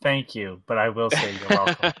thank you, but I will say you're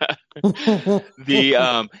welcome.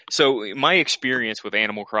 So my experience with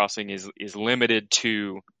Animal Crossing is limited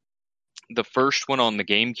to the first one on the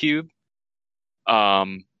GameCube,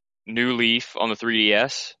 New Leaf on the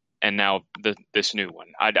 3DS, and now this new one.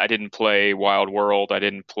 I didn't play Wild World. I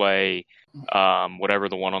didn't play whatever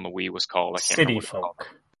the one on the Wii was called. City Folk.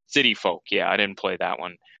 City Folk. Yeah, I didn't play that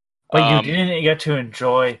one. But you didn't get to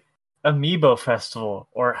enjoy Amiibo Festival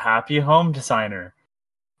or Happy Home Designer.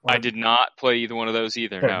 I did not play either one of those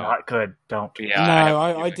either. They're no, not good. Don't. Yeah,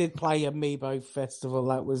 I did play Amiibo Festival.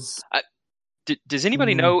 That was. Does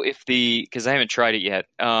anybody know if because I haven't tried it yet.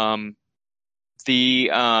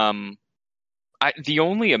 The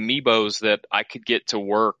only Amiibos that I could get to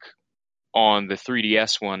work on the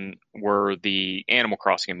 3DS one were the Animal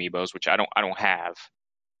Crossing Amiibos, which I don't have.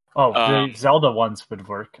 Oh, the Zelda ones would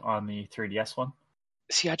work on the 3DS one.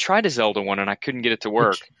 See, I tried a Zelda one and I couldn't get it to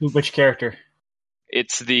work. Which character?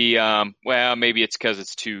 It's the well, maybe it's because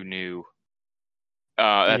it's too new.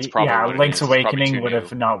 That's probably Link's Awakening would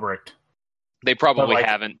have not worked. They probably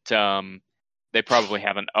haven't. They probably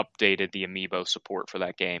haven't updated the Amiibo support for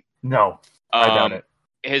that game. No, I doubt it.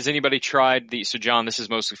 Has anybody tried the? So, John, this is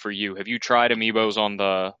mostly for you. Have you tried Amiibos on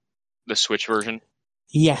the Switch version?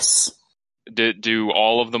 Yes. Do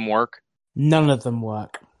all of them work? None of them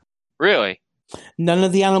work. Really? None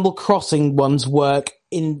of the Animal Crossing ones work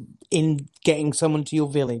in getting someone to your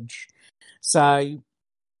village. So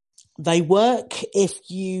they work if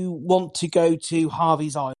you want to go to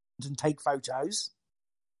Harvey's Island and take photos.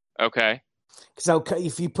 Okay. Because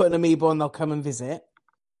if you put an Amiibo on, they'll come and visit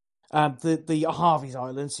the Harvey's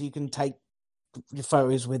Island, so you can take your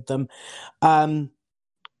photos with them. And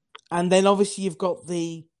then obviously you've got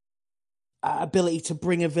the ability to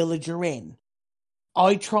bring a villager in.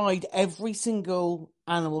 I tried every single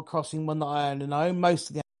Animal Crossing one that I own, and I own most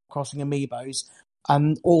of the Animal Crossing Amiibos,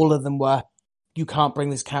 and all of them were, you can't bring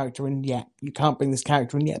this character in yet. You can't bring this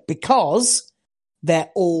character in yet, because they're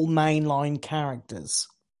all mainline characters.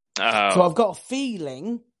 Oh. So I've got a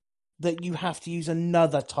feeling that you have to use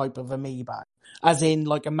another type of Amiibo, as in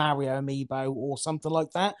like a Mario Amiibo or something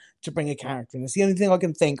like that, to bring a character in. It's the only thing I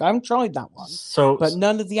can think. I haven't tried that one. But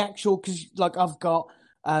none of the actual, because like I've got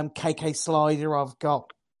KK Slider, I've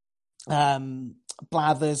got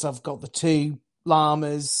Blathers, I've got the 2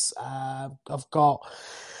 llamas, I've got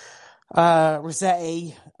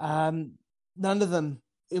Rossetti. None of them,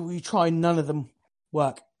 if we try, none of them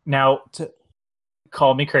work. Now,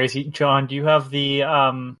 call me crazy, John, do you have the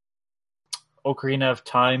Ocarina of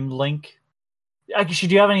Time link? Actually,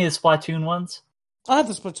 do you have any of the Splatoon ones? I have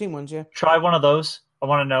the Splatoon ones, yeah. Try one of those. I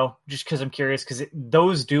want to know, just because I'm curious, because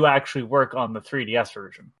those do actually work on the 3DS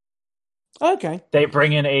version. Okay. They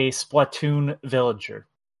bring in a Splatoon villager.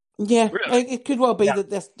 Yeah, really? It could well be that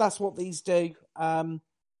that's what these do. I'll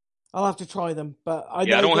have to try them, but I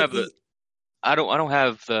don't have I don't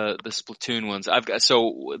have the Splatoon ones. I've got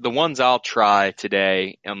the ones I'll try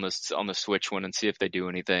today on the Switch one and see if they do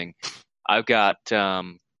anything. I've got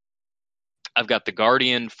I've got the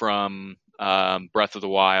Guardian from Breath of the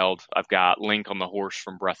Wild. I've got Link on the horse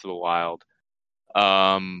from Breath of the Wild.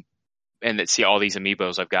 And see all these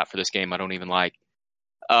amiibos I've got for this game I don't even like.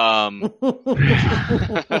 And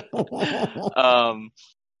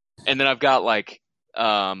then I've got like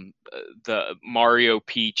the Mario,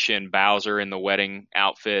 Peach, and Bowser in the wedding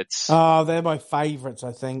outfits. Oh, they're my favorites,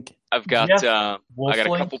 I think. I've got Do you have I got a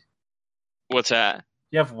Wolf couple. Link? What's that?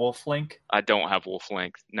 You have Wolf Link? I don't have Wolf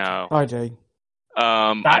Link. No. I do.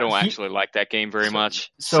 I don't actually like that game very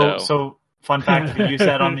much. So fun fact: if you use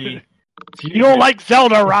that on the, You don't like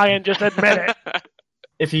Zelda, Ryan. Just admit it.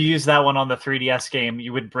 if you use that one on the 3DS game,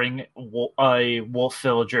 you would bring a wolf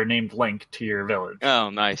villager named Link to your village.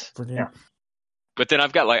 Oh, nice. Brilliant. But then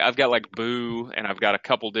I've got like Boo, and I've got a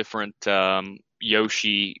couple different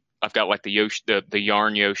Yoshi. I've got like the Yoshi, the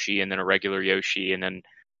Yarn Yoshi, and then a regular Yoshi, and then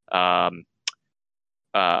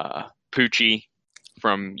Poochie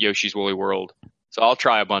from Yoshi's Woolly World. So I'll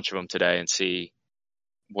try a bunch of them today and see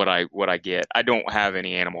what I get. I don't have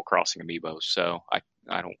any Animal Crossing amiibos, so I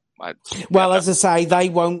don't. Well, as I say, they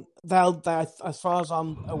won't. They'll as far as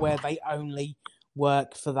I'm aware, they only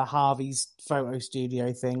work for the Harvey's photo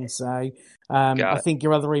studio thing. So I think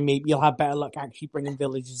your other you'll have better luck actually bringing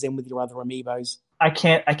villagers in with your other amiibos. I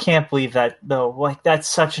can't believe that though. Like that's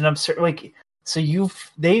such an absurd. Like so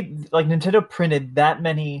Nintendo printed that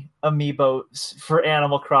many amiibos for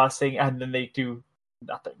Animal Crossing, and then they do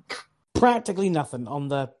nothing. Practically nothing on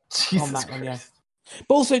that one. Yeah.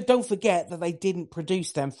 But also, don't forget that they didn't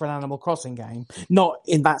produce them for an Animal Crossing game. Not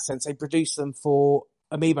in that sense. They produced them for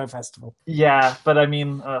Amiibo Festival. Yeah, but I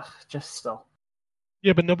mean, just still.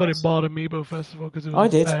 Yeah, but nobody bought Amiibo Festival because it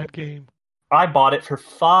was a bad game. I bought it for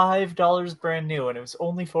 $5 brand new, and it was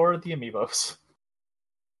only for the Amiibos.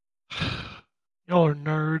 Y'all are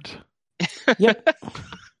nerds. Yep.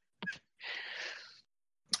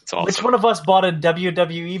 Awesome. Which one of us bought a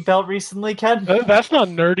WWE belt recently, Ken? That's not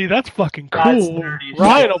nerdy. That's fucking cool. That's nerdy.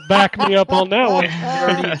 Ryan will back me up on that one.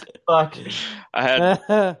 Nerdy as fuck. I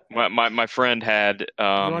had my friend had You're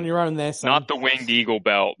on your own there, son. not the Winged Eagle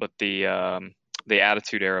belt, but the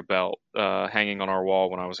Attitude Era belt hanging on our wall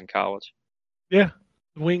when I was in college. Yeah,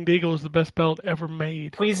 the Winged Eagle is the best belt ever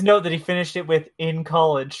made. Please note that he finished it with "in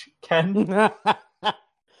college." Ken,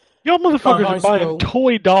 Y'all motherfuckers high are buying school.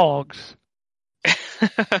 toy dogs.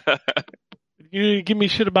 You give me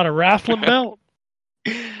shit about a wrestling belt?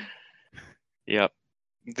 Yep.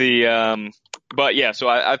 But yeah, so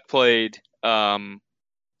I've played. I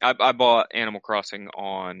bought Animal Crossing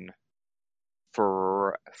on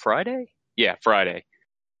Friday. Yeah, Friday.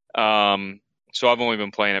 So I've only been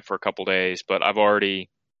playing it for a couple days, but I've already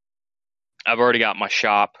got my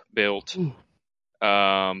shop built. Ooh.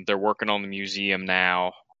 They're working on the museum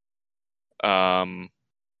now.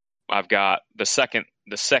 I've got the second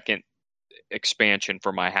expansion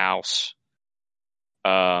for my house.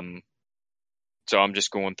 So I'm just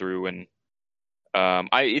going through and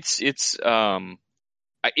it's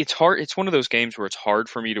hard. It's one of those games where it's hard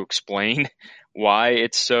for me to explain why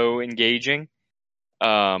it's so engaging.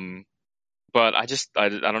 But I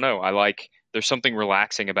don't know. There's something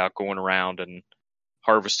relaxing about going around and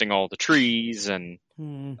harvesting all the trees and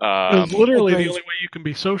It's literally the only way you can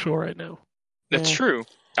be social right now. That's true.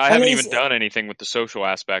 I haven't even done anything with the social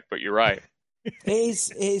aspect, but you're right.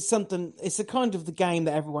 It is something. It's a kind of the game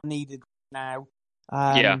that everyone needed now.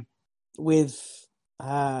 With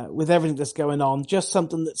everything that's going on, just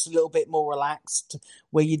something that's a little bit more relaxed,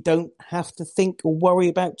 where you don't have to think or worry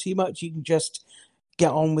about too much. You can just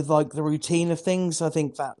get on with like the routine of things. I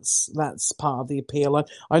think that's part of the appeal.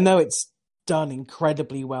 I know it's done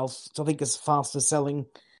incredibly well. So I think it's fastest selling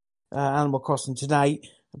Animal Crossing to date,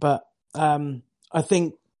 but I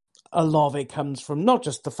think a lot of it comes from not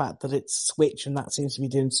just the fact that it's Switch and that seems to be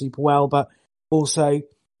doing super well, but also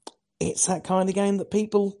it's that kind of game that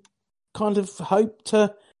people kind of hope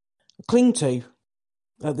to cling to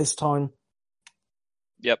at this time.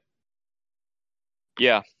 Yep.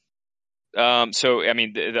 Yeah. So I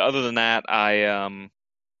mean, other than that, I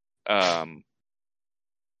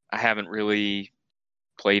haven't really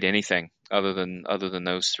played anything other than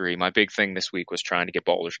those three. My big thing this week was trying to get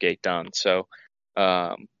Baldur's Gate done. So,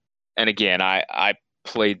 and again, I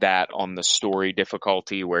played that on the story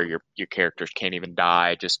difficulty where your characters can't even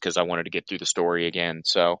die just because I wanted to get through the story again.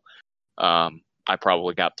 So, I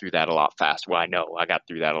probably got through that a lot faster. Well, I know I got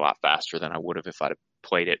through that a lot faster than I would have if I'd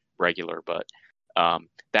played it regular, but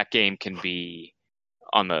that game can be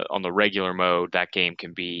on the regular mode. That game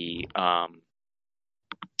can be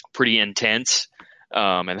pretty intense,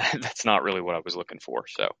 and that's not really what I was looking for.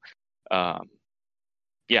 So,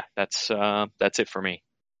 yeah, that's it for me.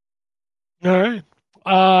 All right.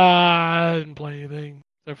 I didn't play anything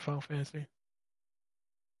except Final Fantasy.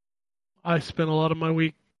 I spent a lot of my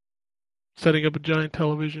week setting up a giant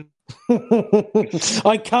television.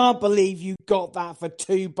 I can't believe you got that for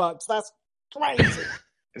 $2. That's crazy.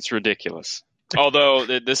 It's ridiculous. Although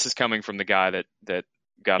this is coming from the guy that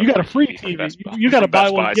got You got a free from TV. Best Buy- You got to from buy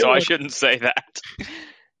Best one. Buy, Get so one. I shouldn't say that.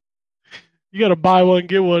 You got to buy one,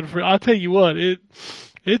 get one free. I'll tell you what, it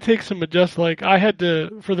takes some adjust. Like I had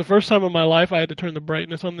to, for the first time in my life, I had to turn the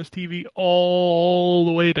brightness on this TV all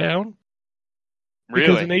the way down.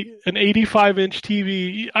 Because Really? an 85-inch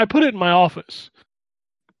TV, I put it in my office,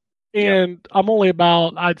 and I'm only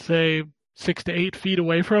about, I'd say, 6 to 8 feet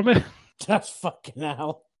away from it. That's fucking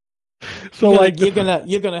hell. So you're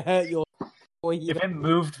gonna hurt your. If it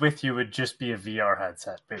moved with you, it'd just be a VR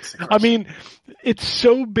headset, basically. I mean, it's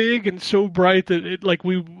so big and so bright that it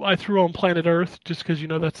I threw on Planet Earth just because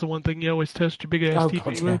that's the one thing you always test your big ass TV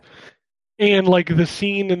God, with. And like the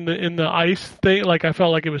scene in the ice thing, like I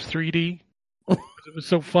felt like it was 3D. It was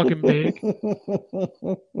so fucking big. I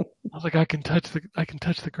was like, I can touch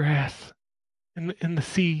the grass in the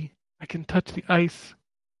sea. I can touch the ice.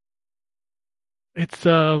 It's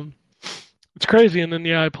crazy. And then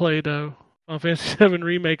I played Final Fantasy VII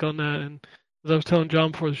Remake on that, and as I was telling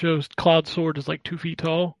John before the show, Cloud Sword is like 2 feet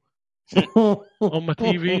tall on my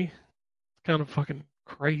TV. It's kind of fucking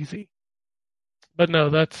crazy. But no,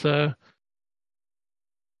 that's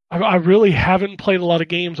I really haven't played a lot of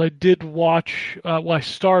games. I did watch. I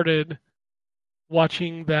started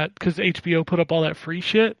watching that because HBO put up all that free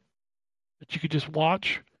shit that you could just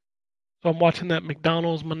watch. So I'm watching that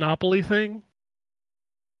McDonald's Monopoly thing.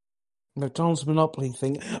 McDonald's Monopoly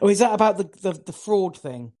thing. Oh, is that about the fraud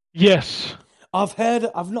thing? Yes. I've heard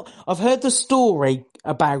the story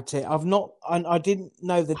about it. I didn't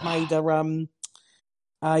know they'd made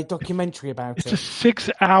a documentary about it. It's a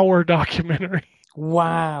 6-hour documentary.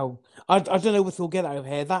 Wow. I don't know if we'll get over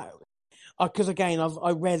here. That because again,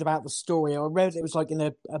 I read about the story. I read it was like in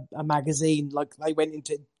a magazine. Like they went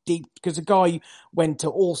into deep because the guy went to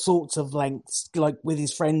all sorts of lengths, like with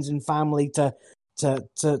his friends and family to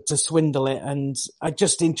swindle it, and it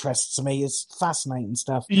just interests me. It's fascinating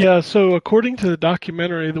stuff. Yeah. So according to the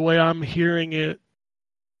documentary, the way I'm hearing it,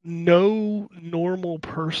 no normal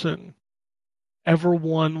person ever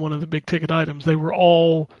won one of the big ticket items. They were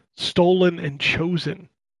all stolen and chosen.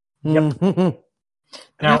 Yep.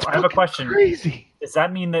 Now, I have a question. Crazy. Does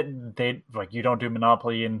that mean that you don't do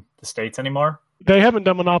Monopoly in the States anymore? They haven't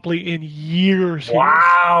done Monopoly in years.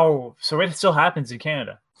 Wow. So it still happens in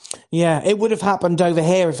Canada. Yeah, it would have happened over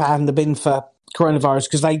here if it hadn't been for coronavirus,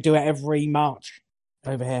 because they do it every March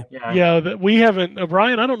over here. Yeah, we haven't.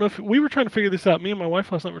 Brian, I don't know if we were trying to figure this out. Me and my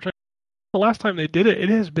wife last night were trying. The last time they did it, it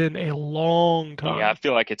has been a long time. Yeah, I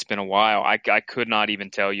feel like it's been a while. I could not even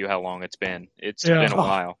tell you how long it's been. It's been a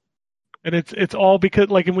while. And it's all because,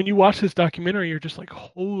 like, and when you watch this documentary, you're just like,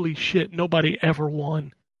 holy shit, nobody ever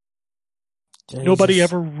won. Jesus. Nobody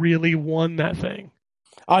ever really won that thing.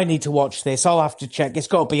 I need to watch this. I'll have to check. It's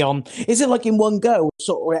got to be on. Is it like in one go,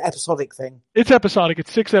 sort of episodic thing? It's episodic.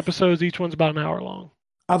 It's 6 episodes. Each one's about an hour long.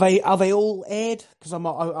 Are they all aired? Because I've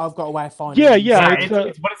got a way of finding. Yeah.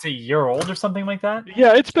 It's a year old or something like that.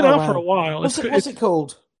 Yeah, it's been out for a while. What's it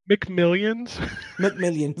called? McMillions.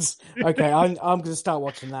 McMillions. Okay, I'm going to start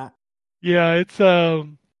watching that. Yeah,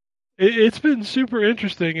 it's been super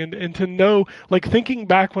interesting, and to know, like, thinking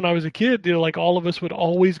back when I was a kid, like all of us would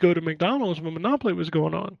always go to McDonald's when Monopoly was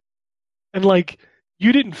going on, and like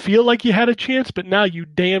you didn't feel like you had a chance, but now you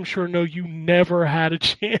damn sure know you never had a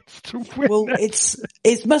chance to win. Well,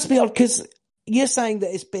 it must be odd because you're saying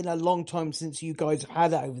that it's been a long time since you guys have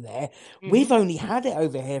had it over there. Mm-hmm. We've only had it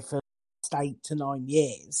over here for 8 to 9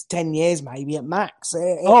 years, 10 years maybe at max.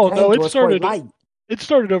 It started late. It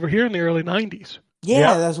started over here in the early 90s.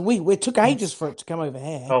 Yeah. It took ages for it to come over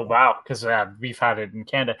here. Oh, wow, because we've had it in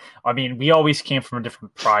Canada. I mean, we always came from a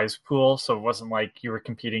different prize pool, so it wasn't like you were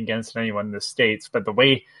competing against anyone in the States. But the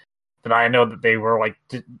way that I know that they were, like,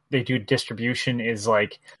 they do distribution is,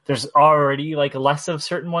 like, there's already, like, less of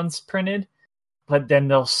certain ones printed, but then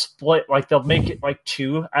they'll split, like, they'll make it, like,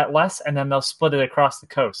 2 at less, and then they'll split it across the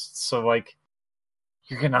coast. So, like,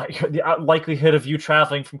 the likelihood of you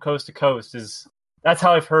traveling from coast to coast is... That's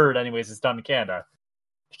how I've heard, anyways, it's done in Canada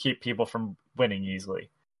to keep people from winning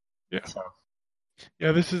easily. Yeah. So.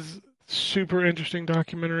 Yeah, this is super interesting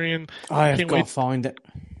documentary, and I've got to find it.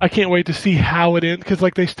 I can't wait to see how it ends, because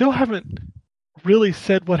like they still haven't really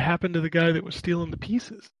said what happened to the guy that was stealing the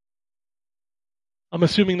pieces. I'm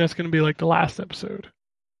assuming that's going to be like the last episode.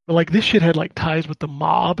 But like this shit had like ties with the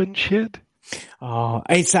mob and shit. Oh,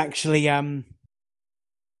 it's actually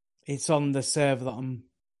it's on the server that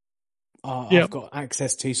I've got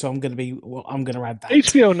access to, so I'm going to add that.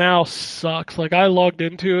 HBO Now sucks. Like, I logged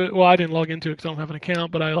into it. Well, I didn't log into it because I don't have an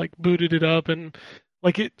account, but I like booted it up and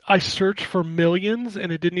I searched for Millions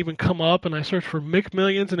and it didn't even come up, and I searched for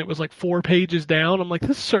McMillions and it was like 4 pages down. I'm like,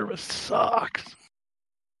 this service sucks.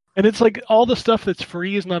 And it's like all the stuff that's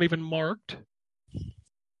free is not even marked.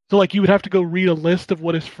 So like you would have to go read a list of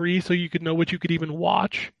what is free so you could know what you could even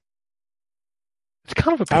watch. It's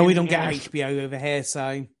kind of a pain we in don't the get ass. HBO over here,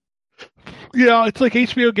 so Yeah, it's like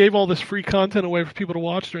HBO gave all this free content away for people to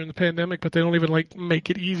watch during the pandemic, but they don't even like make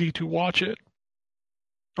it easy to watch it.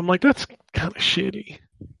 I'm like, that's kind of shitty.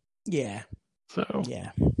 yeah. So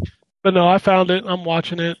Yeah. But no, I found it. I'm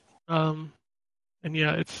watching it. And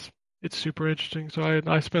yeah, it's super interesting. So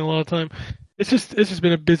I spent a lot of time. It's just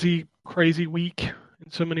been a busy, crazy week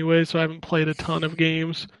in so many ways. So I haven't played a ton of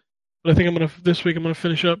games. But I think this week I'm gonna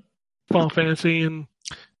finish up Final Fantasy, and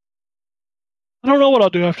I don't know what I'll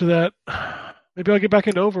do after that. Maybe I'll get back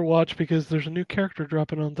into Overwatch because there's a new character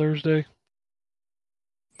dropping on Thursday.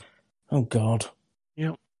 Oh God.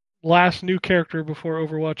 Yep. Last new character before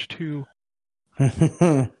Overwatch 2.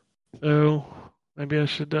 So maybe I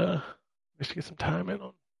should get some time in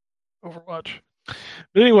on Overwatch.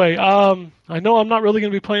 But anyway, I know I'm not really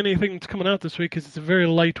going to be playing anything that's coming out this week because it's a very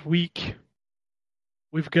light week.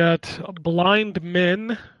 We've got Blind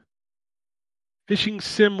Men, Fishing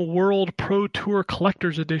Sim World Pro Tour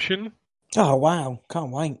Collector's Edition. Oh wow!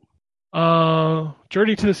 Can't wait.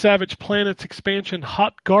 Journey to the Savage Planets expansion,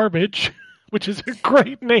 Hot Garbage, which is a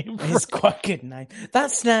great name. It's quite a good name.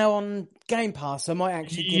 That's now on Game Pass. I might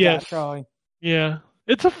actually give that a try. Yeah,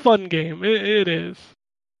 it's a fun game. It is.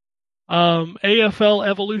 AFL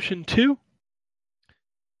Evolution 2,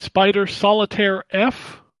 Spider Solitaire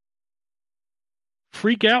F,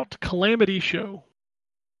 Freak Out Calamity Show.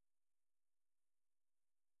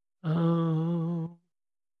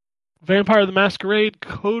 Vampire the Masquerade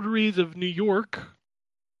Coteries of New York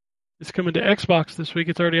is coming to Xbox this week.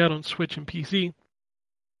 It's already out on Switch and PC.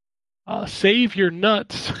 Save Your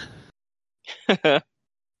Nuts. Where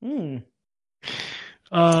you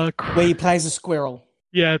play as a squirrel.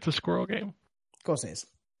 Yeah, it's a squirrel game. Of course it is.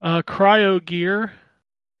 Cryo Gear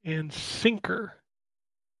and Sinker.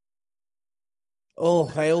 Oh,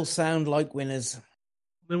 they all sound like winners.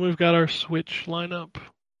 Then we've got our Switch lineup,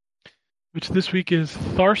 which this week is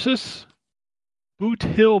Tharsis, Boot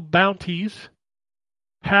Hill Bounties,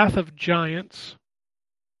 Path of Giants,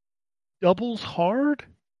 Doubles Hard?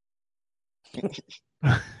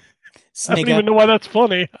 I don't even know why that's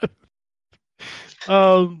funny.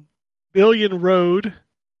 Billion Road,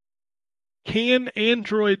 Can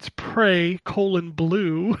Androids Pray,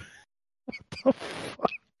 Blue. What the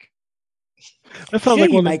fuck? That sounds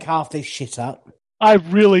like you make half this shit up. I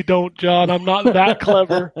really don't, John. I'm not that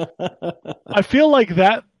clever. I feel like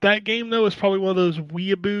that game, though, is probably one of those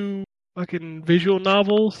weeaboo fucking visual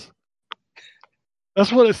novels.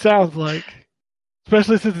 That's what it sounds like.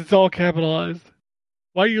 Especially since it's all capitalized.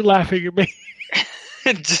 Why are you laughing at me?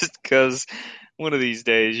 Just because one of these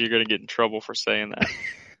days you're going to get in trouble for saying that.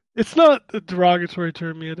 It's not a derogatory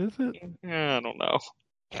term yet, is it? I don't know.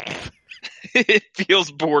 It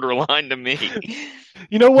feels borderline to me.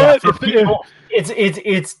 You know what? Yeah,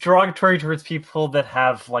 it's derogatory towards people that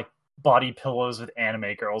have like body pillows with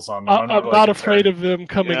anime girls on them. I'm not afraid of them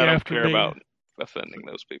coming after me. I don't care me. about offending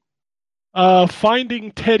those people.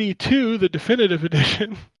 Finding Teddy 2, the definitive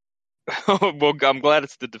edition. Well, I'm glad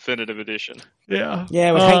it's the definitive edition. Yeah.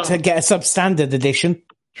 Yeah, we'd hate to get a substandard edition.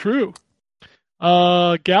 True.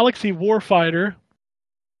 Galaxy Warfighter.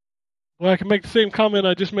 Well, I can make the same comment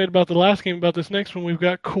I just made about the last game about this next one. We've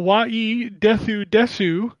got Kawaii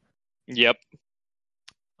Desu. Yep.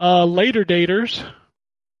 Later Daters.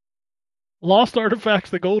 Lost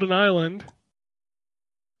Artifacts, The Golden Island.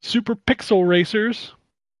 Super Pixel Racers.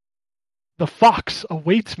 The Fox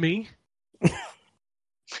Awaits Me.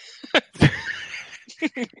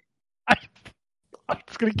 I'm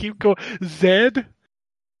just going to keep going. Zed.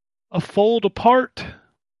 A Fold Apart.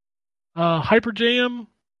 Hyper Jam.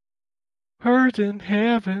 Birds in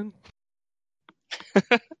Heaven.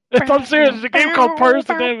 I'm serious. It's a game called Birds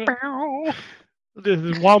in Heaven. This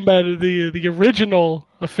is Wombat, the original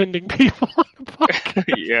offending people on the podcast.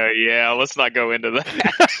 Yeah. Let's not go into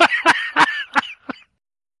that.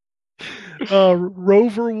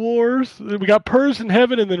 Rover Wars. We got Purrs in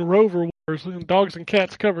Heaven and then Rover Wars. Dogs and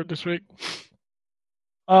cats covered this week.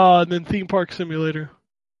 And then Theme Park Simulator,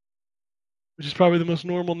 which is probably the most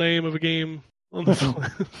normal name of a game on this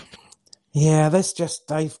list. Yeah,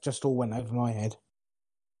 they've just all went over my head.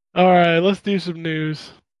 All right, let's do some news.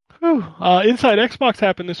 Whew. Inside Xbox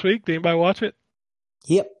happened this week. Did anybody watch it?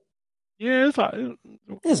 Yep. Yeah, it's all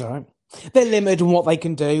right. They're limited in what they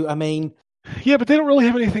can do. I mean, Yeah, but they don't really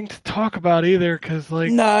have anything to talk about either, because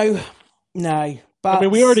like, no. But I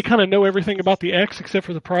mean, we already kind of know everything about the X except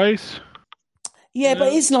for the price. yeah,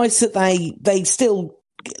 but it's nice that they still,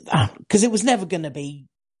 because it was never going to be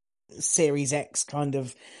Series X kind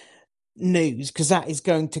of news, because that is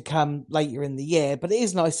going to come later in the year. But it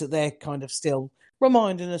is nice that they're kind of still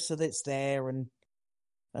reminding us that it's there and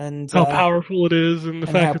How powerful it is, and the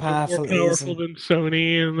and how fact that they're powerful more it is, powerful than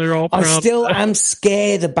Sony, and they're all proud. I still of that. am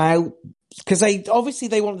scared about, because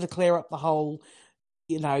they wanted to clear up the whole,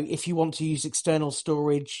 you know, if you want to use external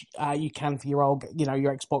storage, you can for your old, you know,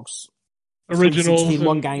 your Xbox Originals 360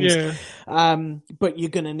 One and- games. yeah. But you're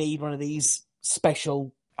going to need one of these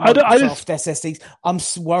special I Microsoft just- SSDs. I'm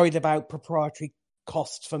worried about proprietary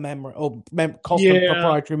cost for memory or cost Yeah. of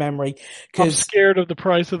proprietary memory, I'm because scared of the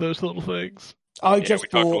price of those little things. I Yeah, just we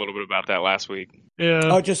talked a bought. little bit about that last week.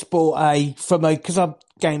 Yeah. I just bought because I'm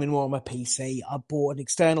gaming more on my PC. I bought an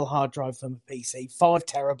external hard drive for my PC, 5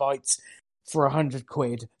 terabytes for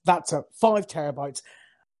 £100. That's 5 terabytes.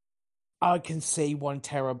 I can see 1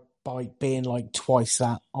 terabyte being like twice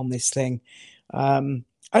that on this thing. And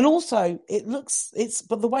also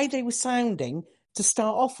but the way they were sounding to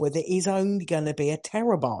start off with, it is only going to be a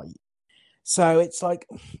terabyte. So it's like,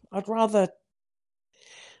 I'd rather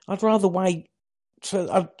wait.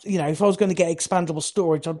 If I was going to get expandable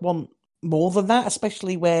storage, I'd want more than that,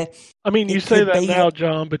 especially where. I mean, you it say could that be- now,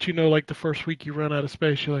 John, but you know, like the first week you run out of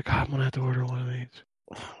space, you're like, I'm going to have to order one of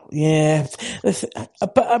these. Yeah,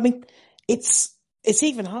 but I mean, it's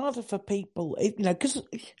even harder for people, because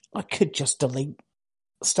I could just delete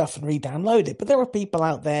stuff and re-download it, but there are people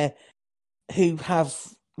out there who have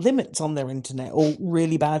limits on their internet or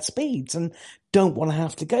really bad speeds and don't want to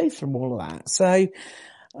have to go through all of that. So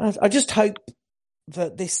I just hope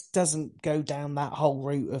that this doesn't go down that whole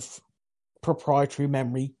route of proprietary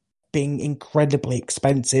memory being incredibly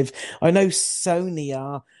expensive. I know Sony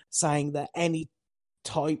are saying that any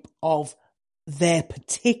type of their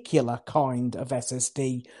particular kind of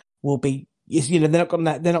SSD will be, they're not going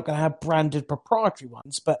to have branded proprietary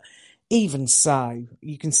ones, but even so,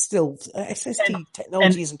 you can still SSD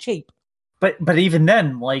technology isn't cheap. But even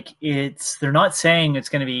then, like, they're not saying it's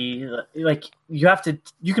going to be like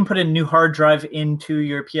you can put a new hard drive into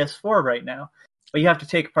your PS4 right now, but you have to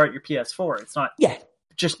take apart your PS4. It's not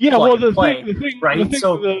just plug and play, right?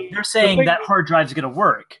 So they're saying that hard drive is going to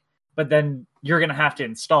work, but then you're going to have to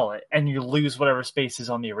install it, and you lose whatever space is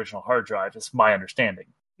on the original hard drive. Is my understanding.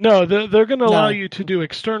 No, they're going to allow you to do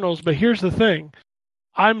externals, but here's the thing.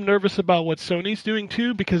 I'm nervous about what Sony's doing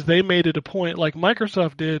too, because they made it a point, like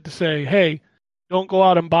Microsoft did, to say, hey, don't go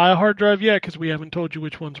out and buy a hard drive yet because we haven't told you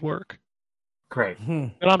which ones work. Great.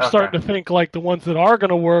 And I'm starting to think like the ones that are going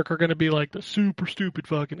to work are going to be like the super stupid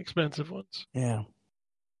fucking expensive ones. Yeah.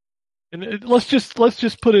 And let's just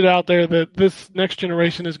put it out there that this next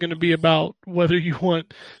generation is going to be about whether you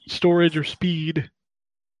want storage or speed.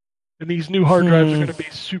 And these new hard drives are going to be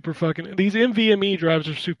super fucking. These NVMe drives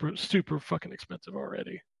are super fucking expensive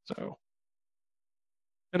already. So,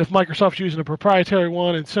 and if Microsoft's using a proprietary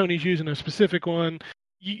one and Sony's using a specific one,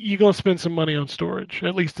 you're going to spend some money on storage,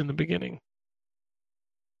 at least in the beginning.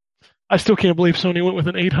 I still can't believe Sony went with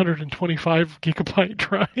an 825 gigabyte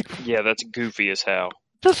drive. Yeah, that's goofy as hell.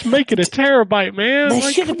 Just make it a terabyte, man. There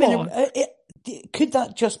Like, should have come been. on. Could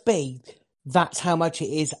that just be? That's how much it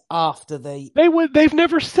is after the. They've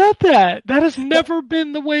never said that. That has never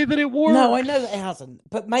been the way that it works. No, I know that it hasn't,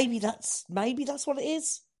 but maybe that's what it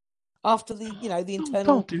is after the the internal.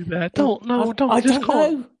 Don't do that. Don't I just don't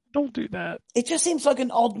know. Don't do that. It just seems like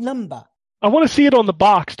an odd number. I want to see it on the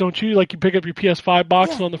box, don't you? Like you pick up your PS5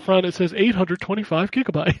 box and on the front it says 825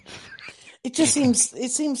 gigabytes. It just seems. It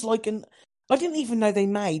seems like an. I didn't even know they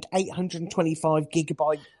made 825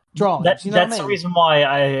 gigabyte drives. That's what I mean? the reason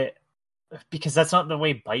why because that's not the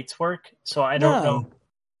way bytes work. So I don't know.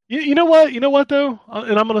 You know what? You know what though?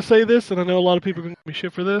 And I'm going to say this, and I know a lot of people are going to give me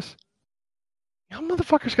shit for this. Y'all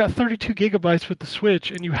motherfuckers got 32 gigabytes with the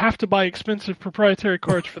Switch, and you have to buy expensive proprietary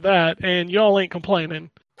cards for that, and y'all ain't complaining.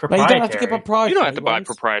 But you don't have to get proprietary. You don't have to buy ones.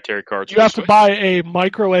 proprietary cards. You have to buy a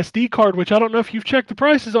micro SD card, which I don't know if you've checked the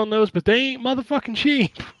prices on those, but they ain't motherfucking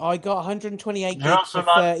cheap. I got 128 They're gigs also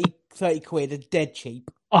for 30 quid, a dead cheap.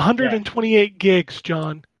 128 gigs,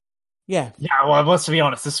 John. Yeah. Yeah, well, let's be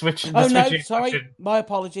honest. The Switch. Oh no, Switch sorry, my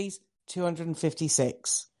apologies.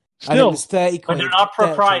 256. Still, and it was 30 quid. But they're not dirt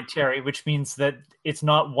cheap. proprietary, which means that it's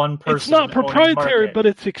not one person. it's not owning the proprietary, market. but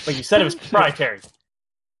it's expensive. But you said it was proprietary.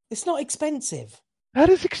 It's not expensive. That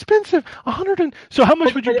is expensive. So how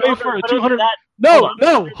much would you pay for a 200?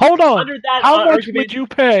 Hold Hold on. Under that How much argument- would you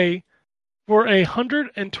pay for a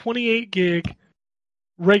 128 gig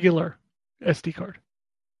regular? SD card.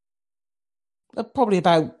 Probably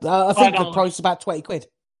about. I think the $5. price is about £20.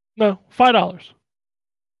 No, $5.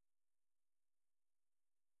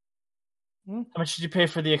 How much did you pay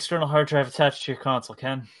for the external hard drive attached to your console,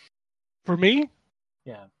 Ken? For me,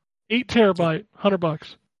 Yeah. 8 terabyte,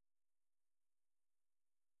 $100.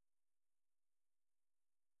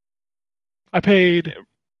 I paid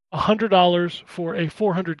 $100 for a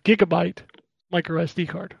 400 gigabyte micro SD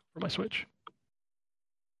card for my Switch.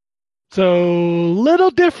 So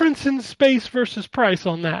little difference in space versus price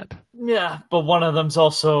on that. Yeah, but one of them's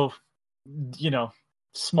also,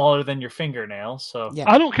 smaller than your fingernail. So Yeah.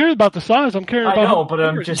 I don't care about the size. I'm caring I about. know, but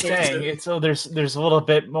I'm just saying it's there's a little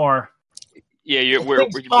bit more. Yeah,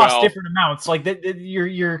 Things cost different amounts. Like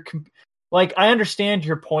you're like I understand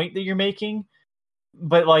your point that you're making,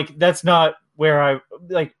 but like that's not where I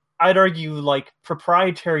like. I'd argue like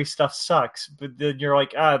proprietary stuff sucks, but then you're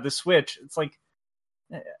like the Switch. It's like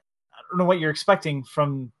I don't know what you're expecting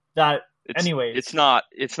from that. Anyways,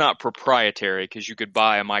 it's not proprietary because you could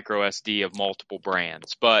buy a micro SD of multiple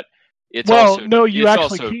brands, but it's also no, you it's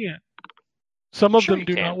actually also, can't. Some of Sure them you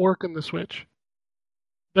do can. not work in the Switch.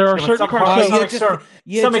 There are Yeah, but certain some cards. hard-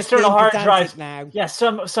 You're some just external being hard pedantic drives now. Yeah,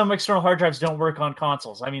 some external hard drives don't work on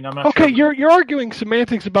consoles. I mean, I'm not Okay, sure. you're arguing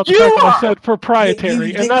semantics about the You fact that I are! said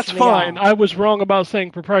proprietary, You and that's literally fine. are. I was wrong about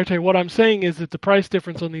saying proprietary. What I'm saying is that the price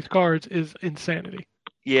difference on these cards is insanity.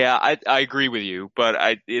 Yeah, I agree with you,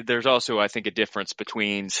 but there's also, I think, a difference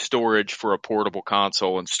between storage for a portable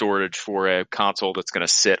console and storage for a console that's going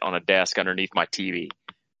to sit on a desk underneath my TV.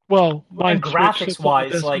 Well, my And Switch graphics sits on the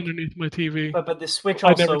wise, desk like- underneath my TV. But the Switch I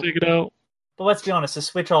also. never take it out. But let's be honest, the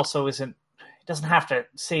Switch also isn't. It doesn't have to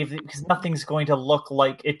save because nothing's going to look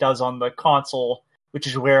like it does on the console, which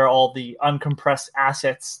is where all the uncompressed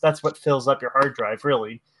assets. That's what fills up your hard drive,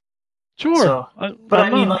 really. Sure, So, But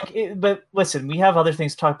I'm I mean, not. but listen, we have other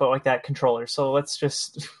things to talk about, like that controller. So let's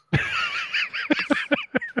just.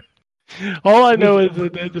 All I know is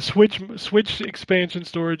that the Switch expansion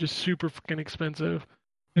storage is super fucking expensive.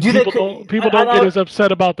 And Do they people don't I- get as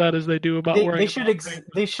upset about that as they do about They, wearing.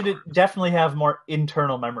 they should definitely have more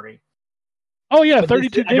internal memory. Oh yeah, But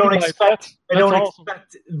 32 I don't gigabytes. expect. I That's don't awesome.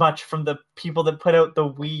 expect much from the people that put out the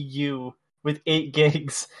Wii U with 8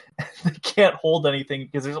 gigs. They can't hold anything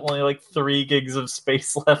because there's only like 3 gigs of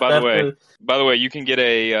space left. By the way, you can get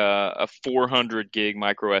a 400 gig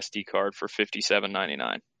micro SD card for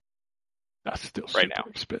 $57.99. That's still right super now.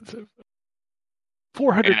 expensive.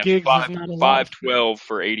 400 And gigs is not a lot. 512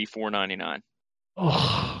 for $84.99.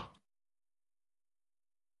 Oh,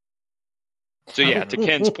 So yeah, to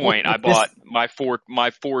Ken's point, I bought my 4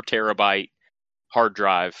 terabyte hard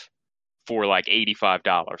drive for like $85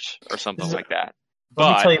 or something like that. Let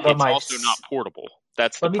me But tell you about it's my also not portable.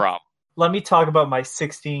 That's the Let me- problem. Let me talk about my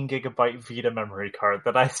 16 gigabyte Vita memory card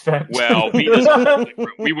that I spent. Well, Vita's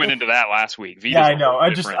we went into that last week. Vita's yeah, I a know. whole I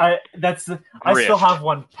different still grift. have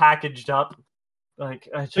one packaged up. Like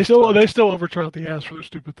I just, they still overcharge the ass for their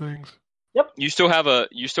stupid things. You still have a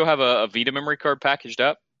Vita memory card packaged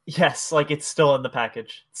up? yes, like it's still in the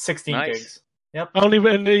package. 16 Nice. gigs. Yep. I don't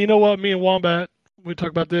even. And you know what? Me and Wombat, we talk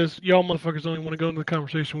about this. Y'all motherfuckers don't even want to go into the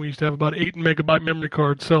conversation. We used to have about 8 megabyte memory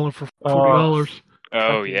cards selling for $40.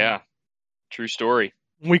 Oh Fucking- yeah. True story.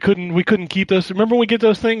 We couldn't keep those. Remember when we get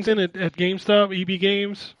those things in at GameStop, EB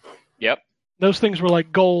Games? Yep. Those things were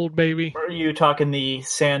like gold, baby. Are you talking the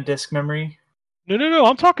SanDisk memory? No.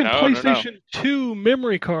 I'm talking No. PlayStation 2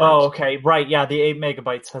 memory cards. Oh, okay. Right. Yeah, the 8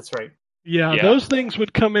 megabytes. That's right. Yeah, Yeah. those things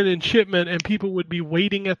would come in shipment, and people would be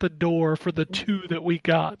waiting at the door for the 2 that we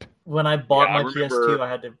got. When I bought Yeah, I my remember- PS2, I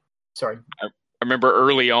had to. Sorry. I remember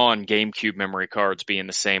early on GameCube memory cards being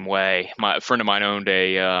the same way. A friend of mine owned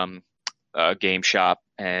a game shop,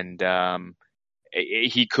 and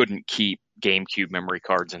he couldn't keep GameCube memory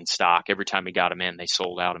cards in stock. Every time he got them in, they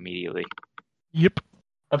sold out immediately. Yep.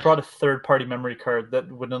 I brought a third-party memory card that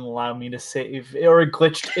wouldn't allow me to save, or it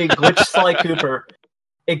glitched Sly Cooper.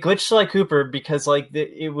 It glitched Sly Cooper because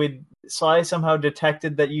Sly somehow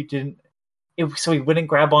detected that you didn't. So he wouldn't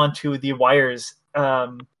grab onto the wires.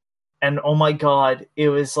 And oh my god, it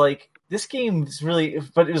was like this game is really.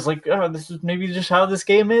 But it was like, oh, this is maybe just how this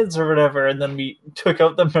game is or whatever. And then we took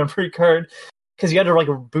out the memory card because you had to like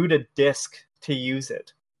boot a disc to use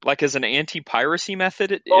it. Like as an anti-piracy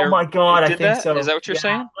method? Oh my god, I did think that? so. Is that what you're Yeah.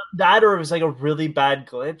 saying? That, or it was like a really bad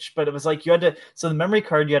glitch, but it was like you had to. So the memory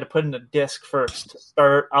card you had to put in a disc first to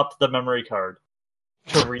start up the memory card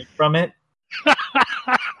to read from it.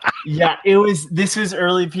 Yeah, it was. This was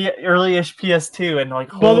early-ish PS2, and like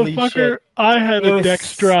holy Motherfucker, shit, I had It a was-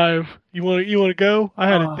 Dex drive. You want to go? I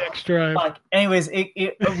had Oh, a Dex drive. fuck. Anyways,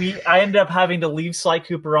 I ended up having to leave Sly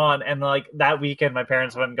Cooper on, and like that weekend, my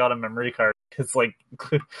parents went and got a memory card because like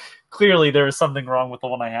clearly there was something wrong with the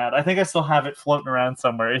one I had. I think I still have it floating around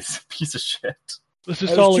somewhere. It's a piece of shit. Let's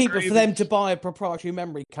just It all was cheaper agree for them to buy a proprietary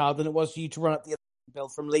memory card than it was for you to run up the bill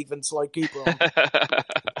from leaving Sly Cooper on.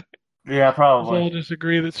 Yeah, Let's probably. all just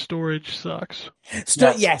agree that storage sucks.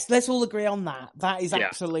 Yes, let's all agree on that. That is Yeah.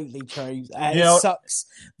 absolutely true. You It know- sucks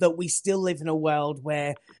that we still live in a world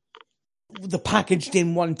where the packaged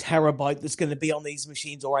in 1 terabyte that's going to be on these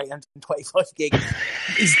machines, or 825 gig,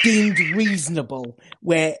 is deemed reasonable,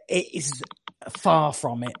 where it is far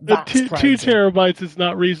from it. That's Two crazy. terabytes is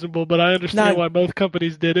not reasonable, but I understand No. why both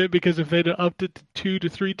companies did it, because if they'd upped it to 2 to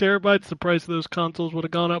 3 terabytes, the price of those consoles would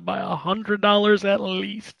have gone up by $100 at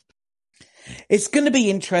least. It's going to be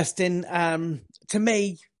interesting to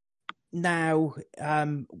me now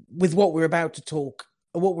with what we're about to talk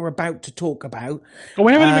about. Oh,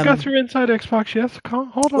 we haven't even Um, got through Inside Xbox yet.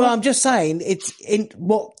 Hold on. Well, I'm just saying it's in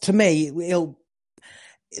what to me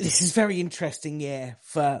this is very interesting year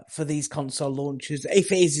for these console launches.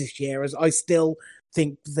 If it is this year, as I still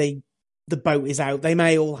think the boat is out. They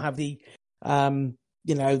may all have the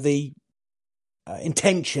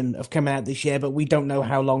intention of coming out this year, but we don't know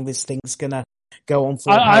how long this thing's gonna go on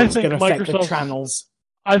for. I How it's think gonna affect the Microsoft's- channels.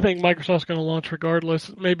 I think Microsoft's going to launch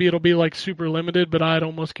regardless. Maybe it'll be like super limited, but I'd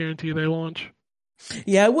almost guarantee they launch.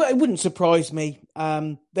 Yeah, well, it wouldn't surprise me.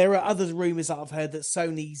 There are other rumors that I've heard that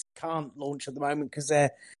Sony's can't launch at the moment because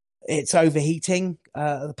it's overheating,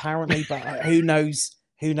 apparently. But who knows?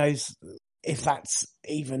 Who knows if that's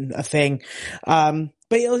even a thing? But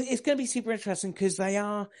it's going to be super interesting because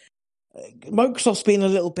Microsoft's been a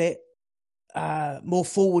little bit more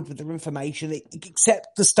forward with their information,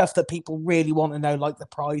 except the stuff that people really want to know, like the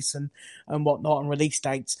price and whatnot and release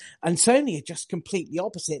dates. And Sony are just completely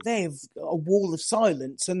opposite. They have a wall of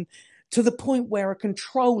silence, and to the point where a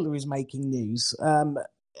controller is making news.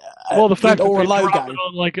 Well, the fact that or they a logo. drop it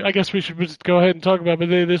on, I guess we should just go ahead and talk about it, but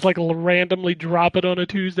they just randomly drop it on a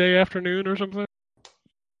Tuesday afternoon or something.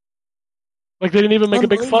 Like, they didn't even make a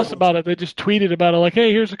big fuss Unbelievable. about it. They just tweeted about it, like,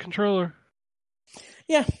 hey, here's a controller.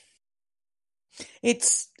 Yeah.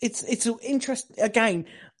 It's interesting. Again,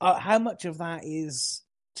 how much of that is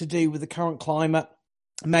to do with the current climate?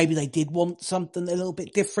 Maybe they did want something a little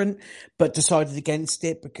bit different, but decided against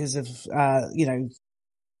it because of,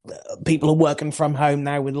 people are working from home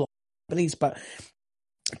now with a lot of companies. But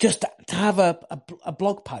just to have a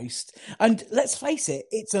blog post, and let's face it,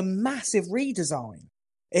 it's a massive redesign.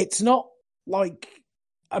 It's not like,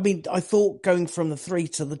 I thought going from the 3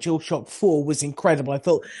 to the DualShock 4 was incredible.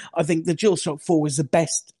 I think the DualShock 4 was the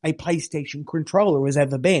best a PlayStation controller has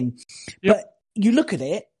ever been. Yep. But you look at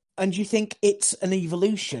it and you think it's an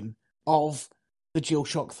evolution of the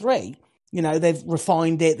DualShock 3. They've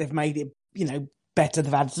refined it, they've made it, better,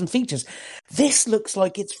 they've added some features. This looks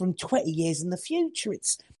like it's from 20 years in the future.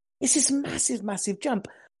 It's this massive, massive jump.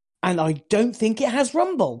 And I don't think it has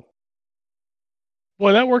Rumble.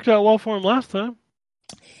 Boy, that worked out well for him last time.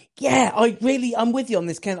 Yeah, I'm with you on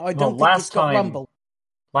this, Ken. I don't think last it's got time- Rumble.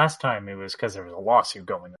 Last time it was because there was a lawsuit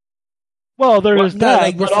going on. Well, there is No, that,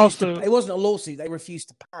 they but refused also... to. It wasn't a lawsuit. They refused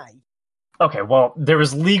to pay. Okay, well, there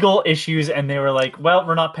was legal issues, and they were like, well,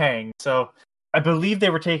 we're not paying. So I believe they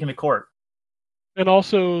were taken to court. And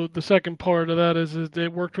also, the second part of that is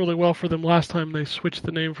it worked really well for them last time they switched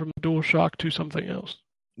the name from DualShock to something else.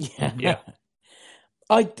 Yeah. Yeah.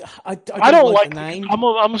 I I don't like the name.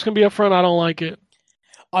 I'm just going to be upfront. I don't like it.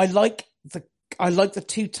 I like the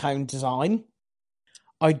two-tone design.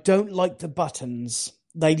 I don't like the buttons.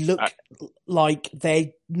 They look like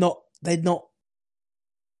they don't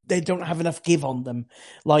have enough give on them.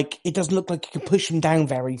 Like, it doesn't look like you can push them down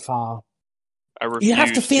very far. I refuse You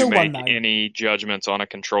have to feel make one, though. any judgments on a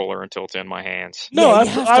controller until it's in my hands. No, Yeah, you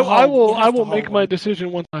have to I hold- will. you have I to will hold make my one.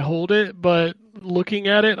 decision once I hold it. But looking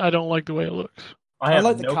at it, I don't like the way it looks. I have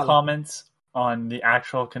like the no color. comments on the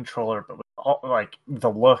actual controller, but with like the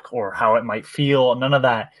look or how it might feel, none of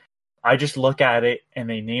that. I just look at it and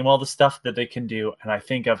they name all the stuff that they can do, and I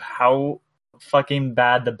think of how fucking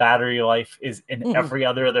bad the battery life is in Mhm. every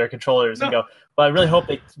other of their controllers, and No. go, well, I really hope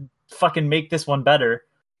they fucking make this one better.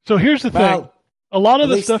 So here's the thing: Well, a lot of at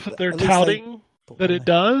the least- stuff that they're at least touting that it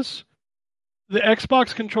does, the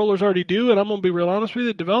Xbox controllers already do. And I'm gonna be real honest with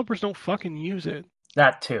you: developers don't fucking use it.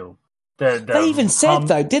 That too. They even said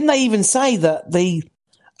though, didn't they even say that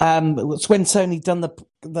it's when Sony done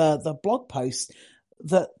the blog post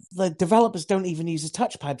that the developers don't even use a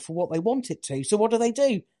touchpad for what they want it to. So what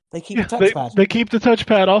do? They keep Yeah, the touchpad. they keep the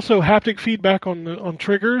touchpad. Also, haptic feedback on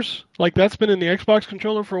triggers. Like that's been in the Xbox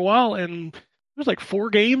controller for a while, and there's like 4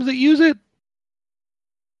 games that use it.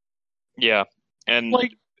 Yeah, and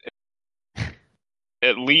Like,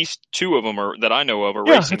 at least 2 of them are that I know of are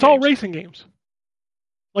yeah, racing it's all games. racing games.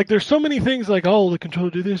 Like, there's so many things like, oh, the controller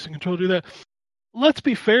do this and controller do that. Let's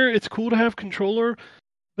be fair, it's cool to have controller,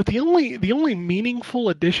 but the only meaningful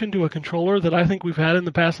addition to a controller that I think we've had in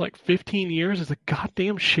the past like 15 years is a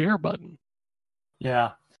goddamn share button.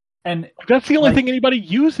 Yeah, and That's the only like- thing anybody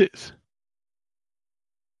uses.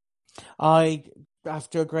 I have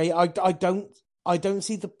to agree. I don't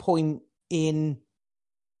see the point in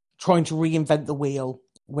trying to reinvent the wheel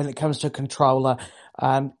when it comes to a controller,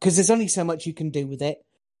 because there's only so much you can do with it.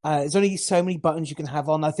 There's only so many buttons you can have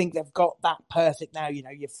on. I think they've got that perfect now. You know,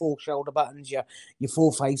 your 4 shoulder buttons, your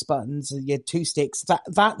 4 face buttons, your 2 sticks.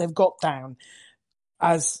 That they've got down.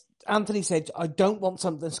 As Anthony said, I don't want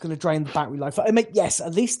something that's going to drain the battery life. I mean, yes,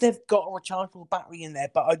 at least they've got a rechargeable battery in there,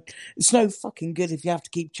 but it's no fucking good if you have to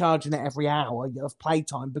keep charging it every hour of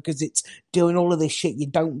playtime because it's doing all of this shit you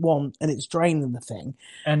don't want and it's draining the thing.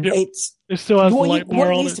 and It still has the What light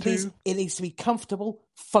bar it on needs it to be is too. it needs to be comfortable,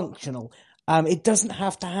 functional. It doesn't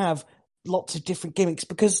have to have lots of different gimmicks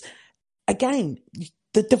because, again,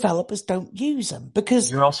 the developers don't use them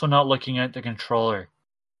because you're also not looking at the controller.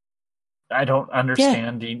 I don't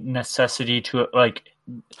understand the necessity to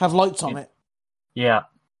have lights on it. Yeah,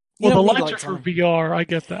 You Well, the don't need lights are lights for on it. VR. I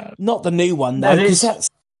get that. Not the new one though, That because is- that's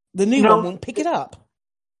the new No. one won't pick it up.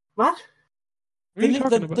 What? What are you The,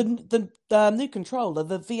 talking new, about? the new controller,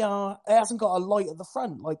 the VR, it hasn't got a light at the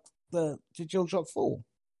front like the DualShock 4.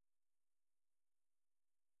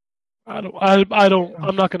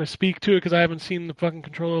 I'm not going to speak to it because I haven't seen the fucking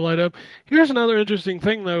controller light up. Here's another interesting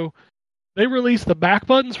thing, though. They released the back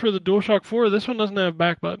buttons for the DualShock 4. This one doesn't have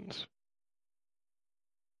back buttons.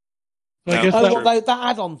 So I No. guess Oh, that, well, that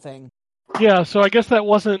add-on thing. yeah. So I guess that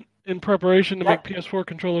wasn't in preparation to That- make PS4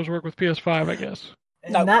 controllers work with PS5. I guess.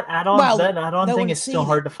 And No. that add-on, Well, that add-on no thing one's is still seen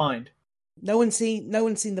hard it. to find. No one's seen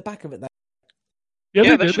the back of it though. Yeah, Yeah,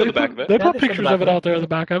 they they did. showed They the back put, of it. they Yeah, put they showed the pictures back of it of it. out there. The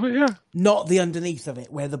back of it, yeah. Not the underneath of it,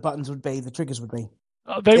 where the buttons would be, the triggers would be.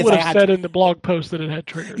 They If would they have had- said in the blog post that it had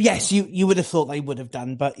triggers. Yes, you would have thought they would have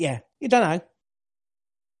done, but yeah, you don't know.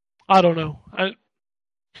 I don't know.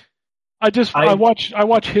 I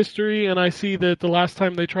watch history and I see that the last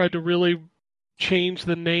time they tried to really change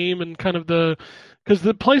the name and kind of because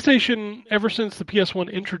the PlayStation ever since the PS1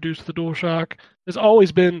 introduced the DualShock has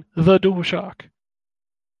always been the DualShock.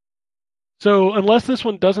 So unless this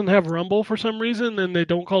one doesn't have Rumble for some reason, then they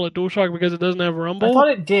don't call it DualShock because it doesn't have I Rumble. thought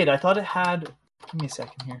it did. I thought it had. Give me a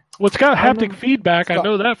second here. Well, it's got I haptic remember- feedback. It's got- I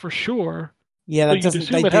know that for sure. Yeah, So that you'd doesn't.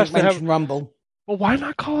 assume They it has don't to have- mention Rumble. Well, why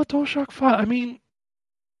not call it DualShock 5? I mean,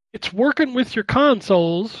 it's working with your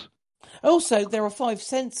consoles. Also, there are 5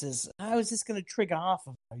 sensors. How is this going to trigger half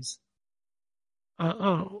of those?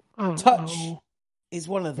 Touch. know. Is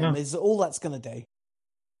one of them. Yeah. Is all that's going to do.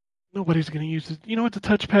 Nobody's going to use it. You know what the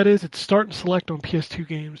touchpad is? It's start and select on PS2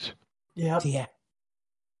 games. Yeah. Yeah.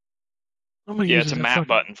 Nobody Yeah, uses it's a that map fucking-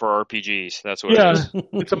 button for RPGs. That's what Yeah, it is.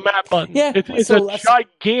 it's a map button. Yeah, it's so a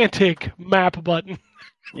gigantic map button.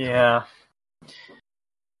 yeah.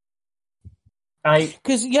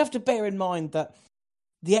 Because you have to bear in mind that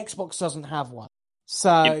the Xbox doesn't have one.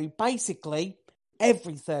 So basically,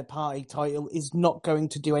 every third-party title is not going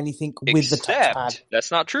to do anything with the touchpad. Except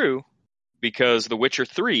that's not true because The Witcher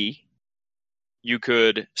 3, you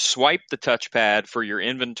could swipe the touchpad for your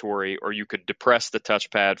inventory or you could depress the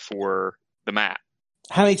touchpad for the map.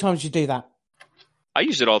 How many times do you do that? I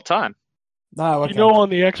use it all the time. Oh, okay. You know, on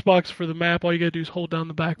the Xbox for the map, all you got to do is hold down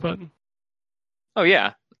the back button. Oh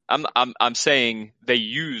yeah. I'm saying they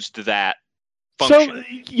used that function. So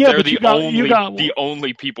yeah, They're but the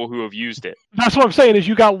only people who have used it. That's what I'm saying. Is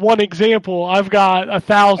you got one example. I've got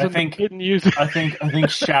 1,000 I think- that didn't use it. I think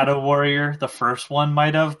Shadow Warrior, the first one,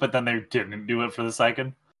 might have, but then they didn't do it for the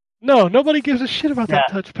second. No, nobody gives a shit about that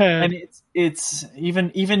Yeah, touchpad. And it's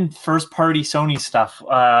even first party Sony stuff.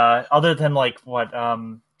 Other than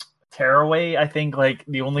Tearaway, I think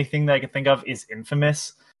the only thing that I can think of is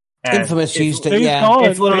Infamous. And Infamous it's- used it, Days yeah. Gone,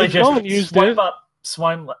 It's literally Days just Gone used swipe it. up,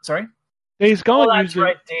 sorry. Days Gone Oh, used that's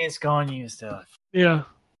right. it. Days Gone used it. Yeah,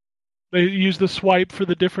 they use the swipe for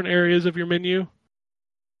the different areas of your menu.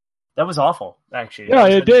 That was awful, actually. Yeah, That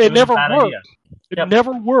was it did. It was a never bad worked. idea. It Yep.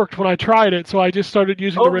 never worked when I tried it, so I just started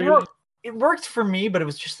using the regular. it worked for me, but it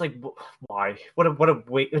was just like, why? What a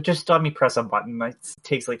wait! It just let me press a button. It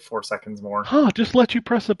takes like 4 seconds more. Just let you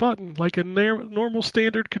press a button like a normal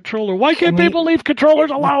standard controller. Why can't people leave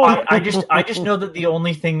controllers alone? I just know that the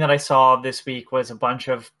only thing that I saw this week was a bunch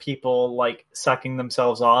of people like sucking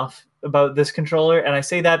themselves off about this controller, and I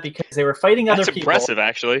say that because they were fighting other people. That's impressive,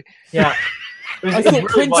 actually. Yeah. I thought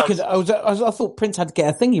Prince could. I thought Prince had to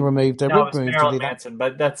get a thingy removed. No, it's Marilyn Manson,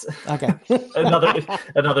 but that's okay.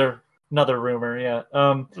 another rumor. Yeah.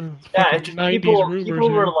 People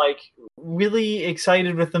were like really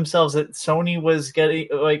excited with themselves that Sony was getting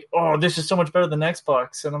like, oh, this is so much better than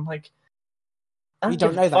Xbox, and I'm like, you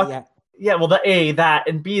don't know that yet. Yeah, well, that,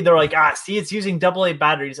 and B, they're like, see, it's using AA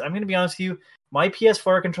batteries. I'm going to be honest with you, my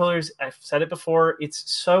PS4 controllers, I've said it before,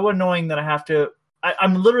 it's so annoying that I have to.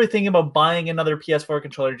 I'm literally thinking about buying another PS4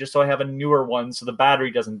 controller just so I have a newer one so the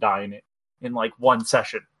battery doesn't die in like one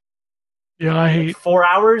session. Yeah, I hate 4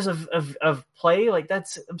 hours of play. Like,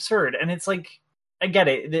 that's absurd. And it's like, I get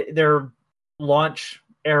it. Their launch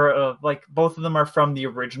era, like both of them are from the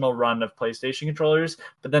original run of PlayStation controllers.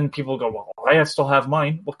 But then people go, well, I still have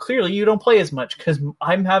mine. Well, clearly you don't play as much because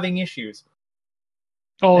I'm having issues.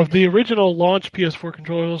 Oh, the original launch PS4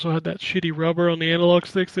 controller also had that shitty rubber on the analog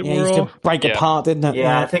sticks that wore off. Break apart, didn't it?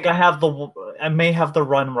 Yeah, I think I may have the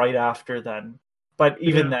run right after then. But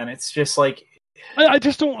even then, it's just like... I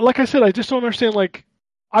just don't, like I said, I just don't understand, like,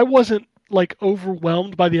 I wasn't, like,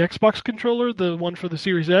 overwhelmed by the Xbox controller, the one for the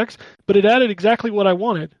Series X, but it added exactly what I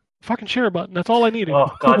wanted. Fucking share button, that's all I needed.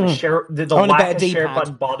 Oh, God, the lack of share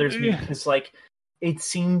button bothers me, because, like, it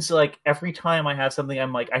seems like every time I have something,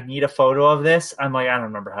 I'm like, I need a photo of this. I'm like, I don't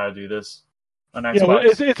remember how to do this on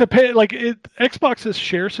Xbox. Yeah, it's a Xbox's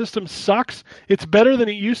share system sucks. It's better than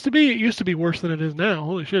it used to be. It used to be worse than it is now.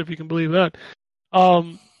 Holy shit, if you can believe that.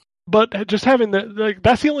 But just having that, like,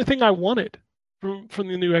 that's the only thing I wanted from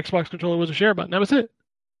the new Xbox controller was a share button. That was it.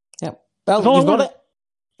 Yeah. Well, you've got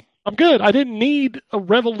it. I'm good. I didn't need a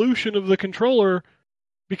revolution of the controller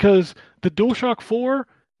because the DualShock 4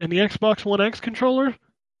 and the Xbox One X controller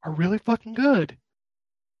are really fucking good.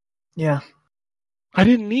 Yeah. I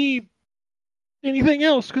didn't need anything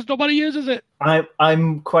else because nobody uses it. I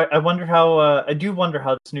wonder how I do wonder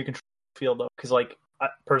how this new controller will feel though, because like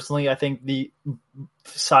personally, I think the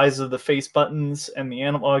size of the face buttons and the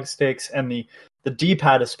analog sticks and the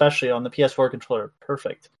D-pad, especially on the PS4 controller, are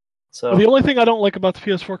perfect. So the only thing I don't like about the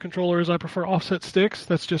PS4 controller is I prefer offset sticks.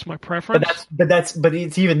 That's just my preference. But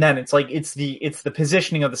it's even then. It's like it's the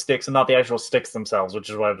positioning of the sticks and not the actual sticks themselves, which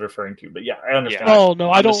is what I was referring to. But yeah, I understand. Yeah. Oh no,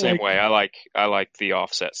 I don't. The same way. I like the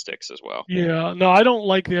offset sticks as well. Yeah, no, I don't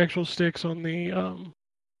like the actual sticks on the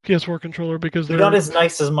PS4 controller because they're not as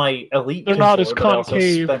nice as my Elite. They're not as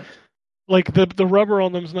concave. Like the rubber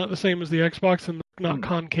on them is not the same as the Xbox and not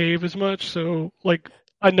concave as much. So like.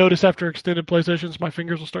 I notice after extended play sessions, my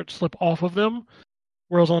fingers will start to slip off of them,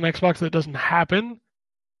 whereas on Xbox that doesn't happen.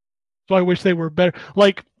 So I wish they were better.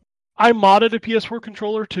 Like, I modded a PS4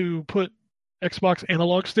 controller to put Xbox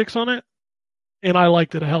analog sticks on it, and I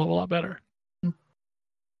liked it a hell of a lot better.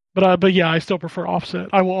 But yeah, I still prefer offset.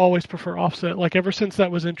 I will always prefer offset. Like, ever since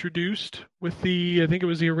that was introduced with I think it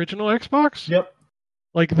was the original Xbox. Yep.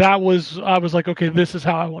 Like, I was like, okay, this is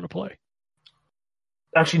how I want to play.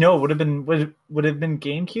 Actually, no. Would have been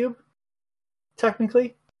GameCube,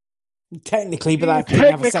 technically. Technically, but that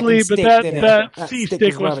that C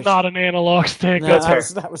stick was not an analog stick. No,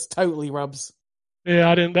 that was totally rubs. Yeah,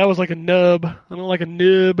 I didn't. That was like a nub. I don't like a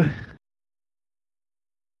nub.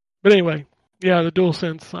 But anyway, yeah, the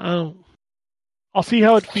DualSense. I'll see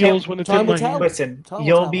how it feels when it's in my hand. Listen,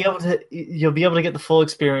 you'll be able to get the full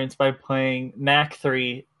experience by playing Knack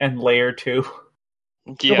 3 and Layer 2.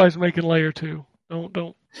 Yeah. Nobody's making Layer 2.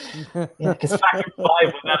 Don't. Yeah, because Factor 5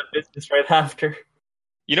 went out of business right after.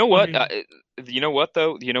 You know what? You know what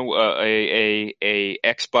though? You know, a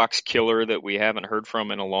Xbox killer that we haven't heard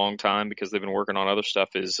from in a long time because they've been working on other stuff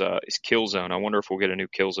is Killzone. I wonder if we'll get a new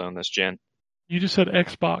Killzone this gen. You just said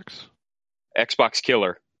Xbox. Xbox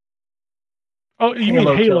killer. Oh, you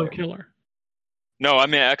mean Halo killer? No, I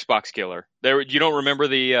mean Xbox killer. You don't remember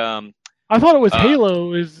the? I thought it was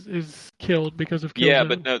Halo is killed because of Killzone. Yeah,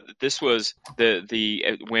 but no, this was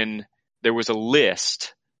the when there was a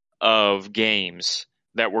list of games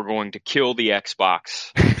that were going to kill the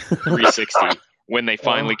Xbox 360 when they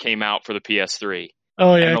finally came out for the PS3.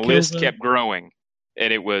 Oh yeah, and the list kept growing,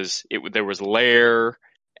 and there was Lair,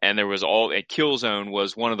 and there was Killzone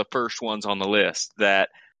was one of the first ones on the list that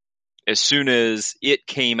as soon as it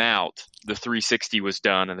came out, the 360 was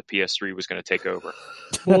done and the PS3 was going to take over.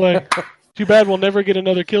 Boy, Too bad we'll never get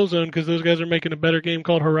another Killzone because those guys are making a better game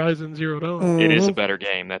called Horizon Zero Dawn. It is a better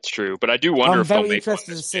game, that's true. But I do wonder I'm if they'll very make one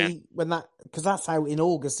interested to this see gen. when that, because that's out in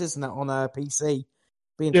August, isn't it, on PC?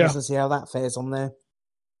 Be interested to see how that fares on there.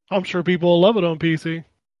 I'm sure people will love it on PC.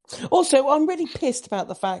 Also, I'm really pissed about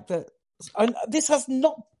the fact that this has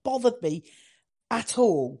not bothered me at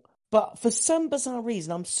all, but for some bizarre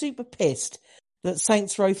reason, I'm super pissed that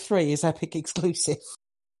Saints Row 3 is Epic exclusive.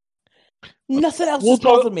 Nothing else has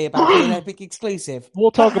bothered me about being Epic exclusive.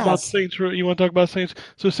 We'll talk about Saints Row. You want to talk about Saints?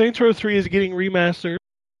 So Saints Row 3 is getting remastered,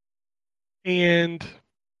 and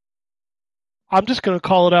I'm just going to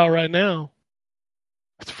call it out right now.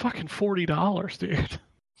 It's fucking $40, dude.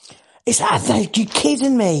 Are you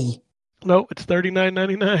kidding me? No, it's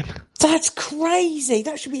 $39.99. That's crazy.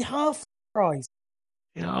 That should be half the price.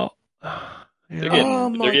 They're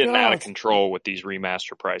getting out of control with these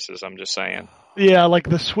remaster prices, I'm just saying. Yeah, like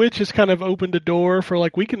the Switch has kind of opened a door for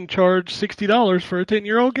like we can charge $60 for a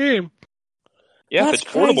 10-year-old game. Yeah, if it's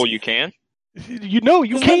portable, you can. You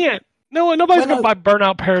can't. No, nobody's going to buy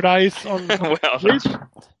Burnout Paradise on Switch.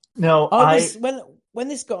 No, when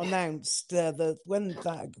this got announced, when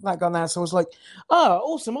that got announced, I was like, "Oh,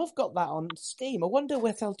 awesome! I've got that on Steam. I wonder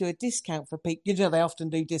if they'll do a discount for people. You know, they often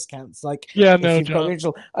do discounts, like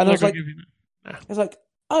original." And I was like,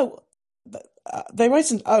 "Oh, there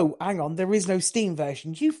isn't. Oh, hang on, there is no Steam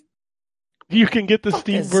version. You can get the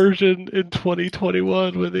Steam version in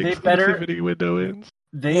 2021 when the exclusivity window ends.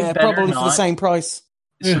 Probably for the same price."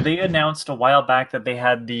 So they announced a while back that they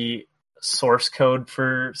had the source code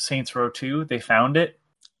for Saints Row 2. They found it.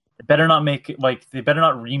 They better not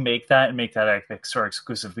remake that and make that Epic Store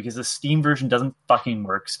exclusive, because the Steam version doesn't fucking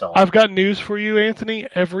work still. I've got news for you, Anthony.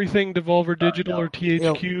 Everything Devolver Digital or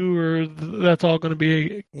THQ or that's all going to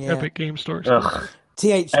be Epic Game Store exclusive.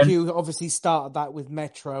 THQ obviously started that with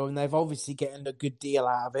Metro, and they've obviously getting a good deal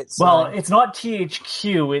out of it. So. Well, it's not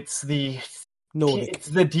THQ. It's the Nordic. It's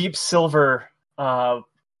the Deep Silver.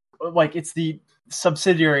 It's the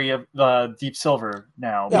subsidiary of Deep Silver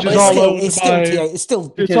now. Yeah, but it's still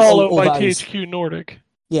owned by THQ Nordic.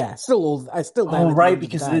 Yeah, still. Because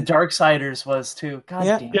the Darksiders was too. God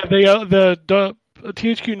damn. Yeah, the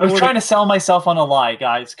THQ Nordic. I was trying to sell myself on a lie,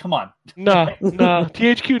 guys. Come on. Nah.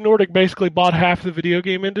 THQ Nordic basically bought half the video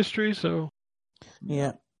game industry, so.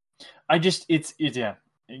 Yeah. I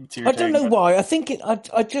don't know why. I think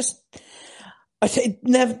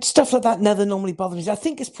stuff like that never normally bothers me. I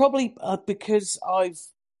think it's probably because I've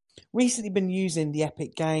recently been using the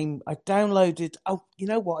Epic game. I downloaded. Oh, you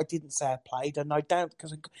know what? I didn't say I played, and I don't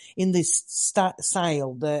because in this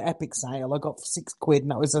sale, the Epic sale, I got for £6, and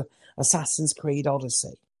that was Assassin's Creed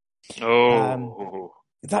Odyssey. Oh,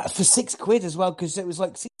 that for £6 as well, because it was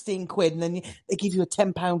like £16, and then they give you a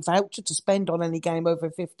 £10 voucher to spend on any game over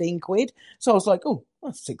 £15. So I was like, oh,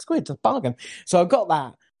 that's £6. That's a bargain. So I got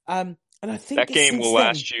that. And I think that game will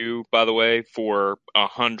last you, by the way, for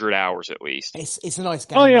 100 hours at least. It's a nice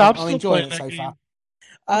game. Oh yeah, I'm enjoying it so far.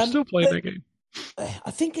 I'm still playing that game.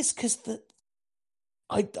 I think it's because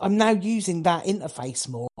I'm now using that interface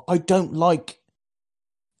more. I don't like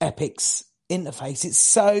Epic's interface.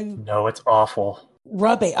 It's it's awful.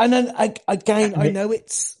 Rubbish. And then again, I know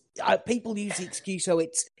it's people use the excuse, so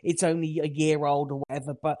it's only a year old or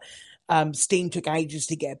whatever, but. Steam took ages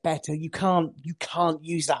to get better. You can't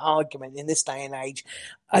use that argument in this day and age.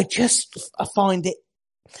 I find it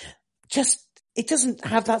doesn't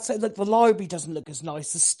have that. So like the library doesn't look as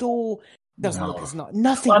nice. The store doesn't look as nice.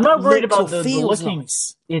 Nothing. I'm not worried about the looking.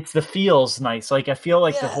 Nice. It's the feels nice. Like I feel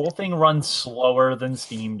like the whole thing runs slower than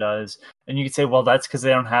Steam does, and you could say, well, that's because they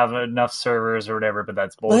don't have enough servers or whatever. But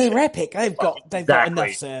that's bullshit. Well, they're Epic. They've got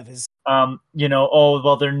enough servers.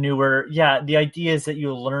 They're newer. Yeah, the idea is that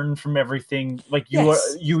you learn from everything. Like you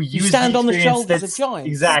stand on the shoulders of giants.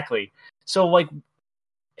 Exactly. So like,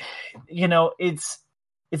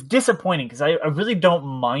 it's disappointing because I really don't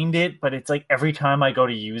mind it, but it's like every time I go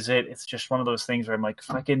to use it, it's just one of those things where I'm like,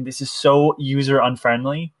 fucking, this is so user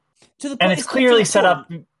unfriendly. And it's clearly set up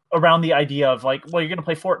around the idea of like, well, you're going to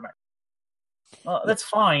play Fortnite. That's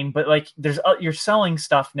fine, but like, you're selling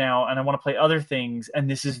stuff now, and I want to play other things, and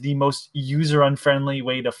this is the most user unfriendly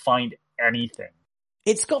way to find anything.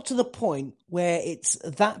 It's got to the point where it's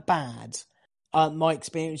that bad. My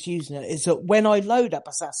experience using it is that when I load up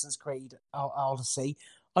Assassin's Creed Odyssey,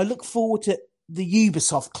 I look forward to the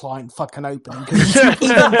Ubisoft client fucking opening,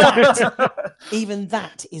 because even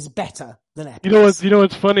that is better than Epic. You know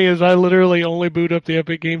what's funny is I literally only boot up the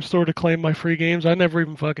Epic Game Store to claim my free games. I never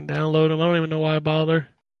even fucking download them. I don't even know why I bother.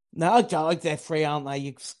 No, they're free, aren't they?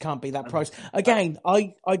 You can't be that price. Again,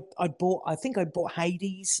 I think I bought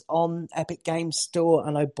Hades on Epic Games Store,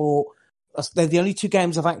 and I bought They're the only 2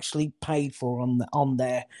 games I've actually paid for on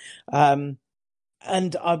there. And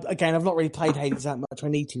I've not really played Hades that much. I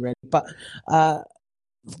need to really, but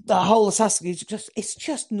the whole Assassin's Creed it's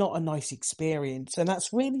just not a nice experience, and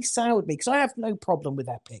that's really soured me because I have no problem with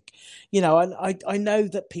Epic, and I know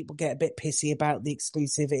that people get a bit pissy about the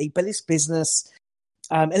exclusivity, but it's business.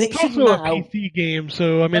 And it's also a PC game,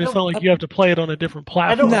 so it's not like you have to play it on a different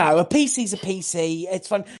platform. No, a PC's a PC. It's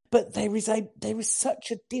fun, but there is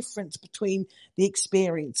such a difference between the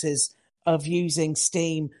experiences of using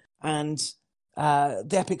Steam and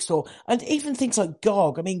the Epic Store, and even things like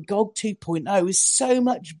GOG. GOG 2.0 is so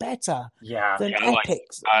much better than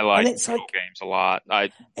Epic's. I like games a lot.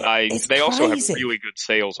 They also have really good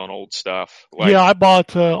sales on old stuff. I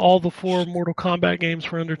bought all the 4 Mortal Kombat games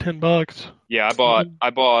for under $10. Yeah, I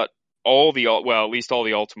bought all the at least all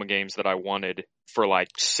the Ultima games that I wanted for like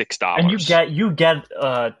 $6. And you get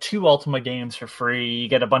 2 Ultima games for free. You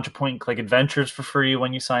get a bunch of point and click adventures for free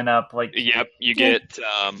when you sign up. Yep, you get.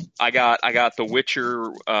 I got the Witcher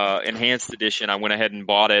Enhanced Edition. I went ahead and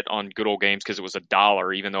bought it on Good Old Games because it was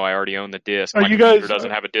 $1, even though I already own the disc. My computer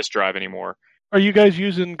doesn't have a disc drive anymore. Are you guys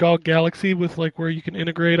using GOG Galaxy with where you can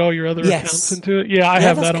integrate all your other accounts into it? Yeah, I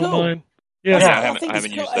have that on mine. Yeah, I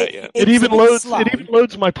haven't used that yet. It even loads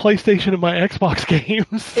my PlayStation and my Xbox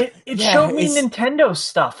games. It showed me Nintendo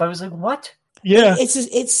stuff. I was like, what? Yeah,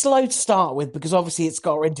 it's slow to start with because obviously it's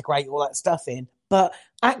got to integrate all that stuff in. But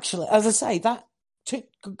actually, as I say, that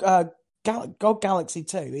GOG Galaxy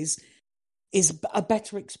 2 is a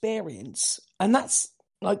better experience, and that's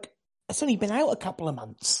it's only been out a couple of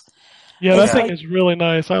months. Yeah, that thing is really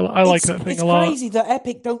nice. I like that thing a lot. It's crazy that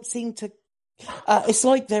Epic don't seem to. It's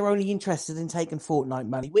like they're only interested in taking Fortnite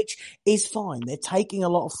money, which is fine. They're taking a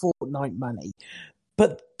lot of Fortnite money,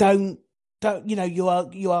 but don't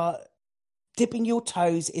you are dipping your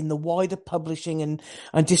toes in the wider publishing and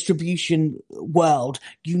distribution world.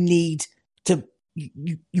 You need to.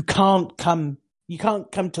 You can't come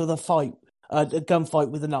to the fight, a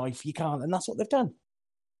gunfight with a knife. You can't, and that's what they've done.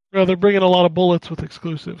 Well, they're bringing a lot of bullets with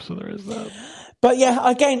exclusives, so there is that. But yeah,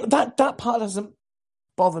 again, that part doesn't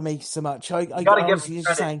bother me so much. I gotta give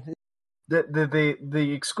saying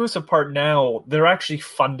the exclusive part now. They're actually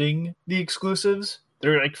funding the exclusives.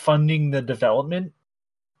 They're funding the development,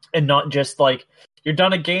 and not just you're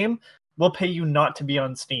done a game, we'll pay you not to be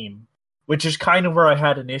on Steam. Which is kind of where I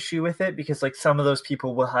had an issue with it, because some of those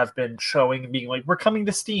people will have been showing and being like, "We're coming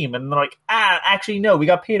to Steam," and they're like, actually no, we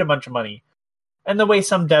got paid a bunch of money. And the way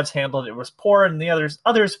some devs handled it was poor, and the others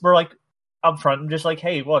were upfront and just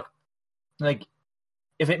hey, look,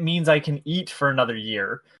 if it means I can eat for another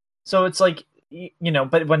year. So it's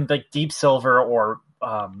but when Deep Silver or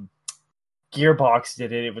Gearbox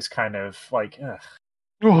did it, it was kind of ugh,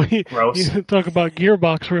 gross. Talk about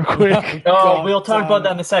Gearbox real quick. We'll talk about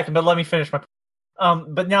that in a second, but let me finish my.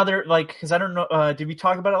 But now they're because I don't know. Did we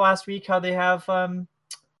talk about it last week? How they have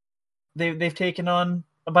they've taken on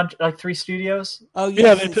a bunch 3 studios. Oh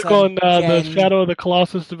yeah, they took on the Shadow of the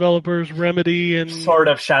Colossus developers, Remedy, and sort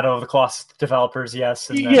of Shadow of the Colossus developers, yes.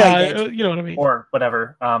 And you know what I mean, or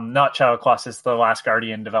whatever. Not Shadow of the Colossus, the Last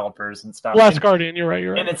Guardian developers and stuff. Guardian, you're right.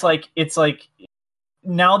 And it's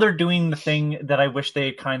now they're doing the thing that I wish they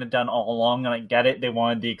had kind of done all along, and I get it. They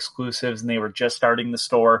wanted the exclusives, and they were just starting the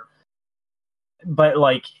store. But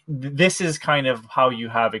this is kind of how you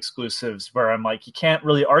have exclusives, where I'm you can't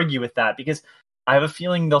really argue with that, because I have a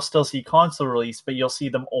feeling they'll still see console release, but you'll see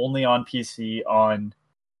them only on PC on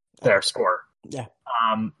their store. Yeah.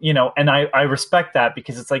 And I respect that,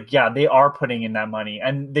 because it's they are putting in that money,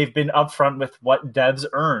 and they've been upfront with what devs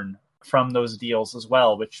earn from those deals as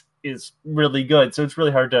well, which is really good. So it's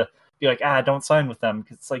really hard to be don't sign with them,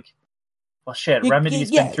 because it's well, shit, Remedy's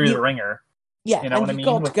been through the ringer. Yeah, you know and what I you've mean?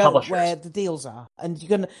 got With to go publishers. where the deals are, and you're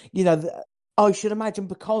gonna, I should imagine,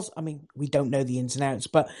 because we don't know the ins and outs,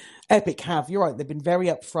 but Epic have. You're right; they've been very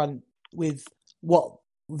upfront with what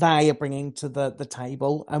they are bringing to the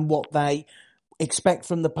table and what they expect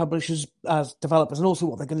from the publishers as developers, and also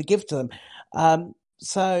what they're going to give to them.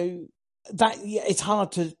 So that it's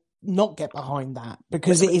hard to not get behind that,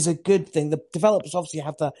 because it is a good thing. The developers obviously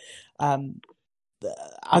have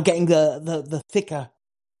are getting the thicker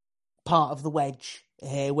part of the wedge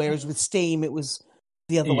here, whereas with Steam it was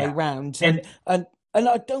the other way round. And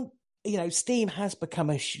I don't, Steam has become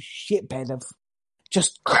a shitbed of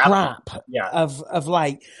just crap of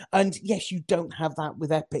late. And yes, you don't have that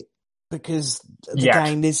with Epic, because the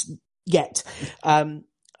game is yet. And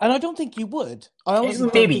I don't think you would. I honestly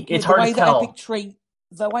maybe think it's hard to tell.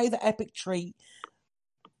 The way that Epic treat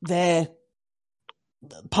their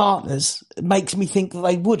partners makes me think that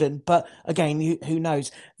they wouldn't. But again, who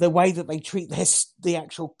knows? The way that they treat the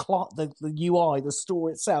actual the UI, the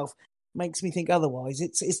store itself, makes me think otherwise.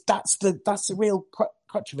 That's the real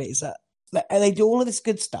crutch of it, is that they do all of this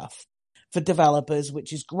good stuff for developers,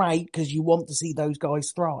 which is great because you want to see those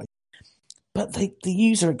guys thrive. But the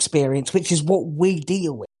user experience, which is what we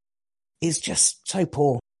deal with, is just so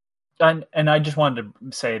poor. And I just wanted to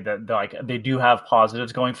say that like they do have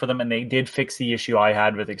positives going for them, and they did fix the issue I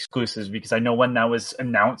had with exclusives, because I know when that was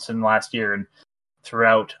announced in last year and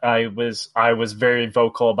throughout, I was very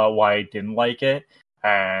vocal about why I didn't like it,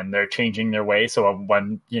 and they're changing their way. So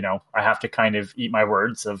when I have to kind of eat my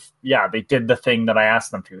words of they did the thing that I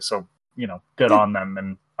asked them to. So good on them,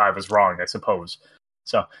 and I was wrong, I suppose.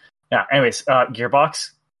 So yeah. Anyways,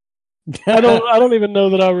 Gearbox. I don't even know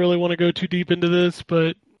that I really want to go too deep into this,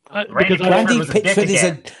 but Randy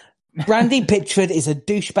Pitchford is a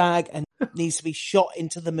douchebag and needs to be shot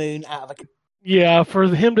into the moon out of a. Yeah, for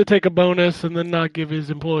him to take a bonus and then not give his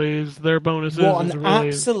employees their bonuses. What an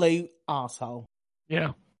absolute asshole.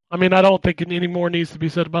 Yeah, I mean, I don't think any more needs to be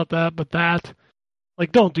said about that. But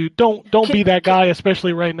don't be that guy,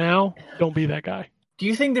 especially right now. Don't be that guy. Do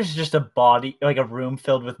you think there's just a room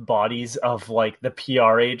filled with bodies of like the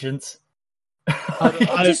PR agents?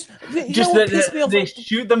 They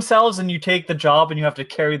shoot themselves and you take the job and you have to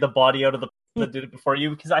carry the body out of the that did it before you,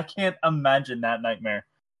 because I can't imagine that nightmare.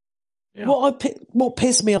 Yeah. What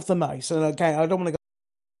pissed me off the most, and okay, I don't want to go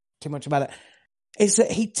too much about it, is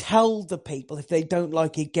that he told the people if they don't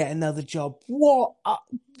like it, get another job. What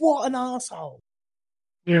an arsehole.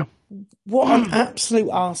 Yeah. What an absolute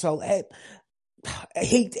arsehole.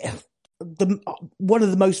 One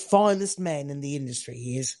of the most finest men in the industry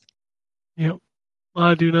he is. Yep.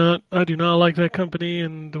 I do not like that company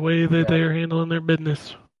and the way that they are handling their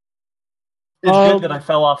business. It's good that I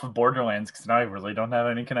fell off of Borderlands, because now I really don't have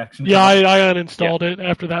any connection to I uninstalled it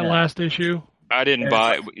after that last issue. I didn't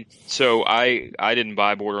buy I didn't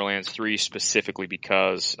buy Borderlands 3 specifically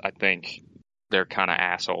because I think they're kind of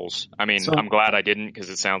assholes. I mean, I'm glad I didn't, because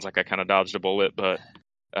it sounds like I kind of dodged a bullet, but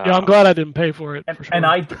I'm glad I didn't pay for it. And, for sure. and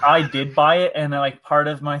I did buy it, and like part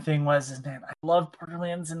of my thing was, man, I love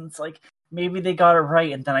Borderlands, and it's like maybe they got it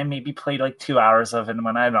right, and then I maybe played like 2 hours of it, and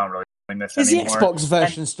when I'm not really doing this anymore. Is the Xbox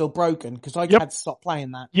version still broken? Because I had to stop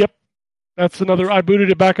playing that. Yep, that's another. I booted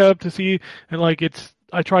it back up to see, and like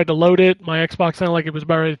I tried to load it. My Xbox sounded like it was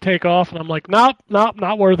about ready to take off, and I'm like, nope,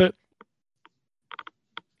 not worth it.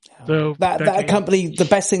 So that company, the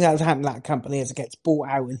best thing that has happened to that company is it gets bought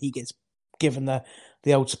out and he gets given the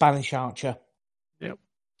old Spanish Archer. Yep.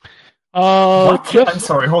 I'm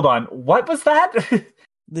sorry, hold on. What was that?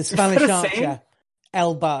 The Spanish Archer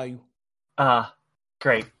elbow.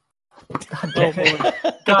 Great.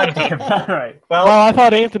 God damn. All right. Well, I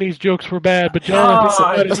thought Anthony's jokes were bad, but John,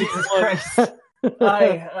 I think Jesus Christ.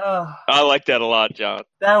 I like that a lot, John.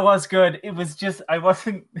 That was good. It was just I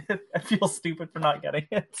feel stupid for not getting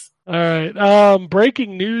it. All right.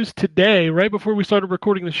 Breaking news today, right before we started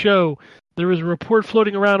recording the show, there was a report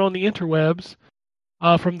floating around on the interwebs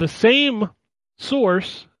from the same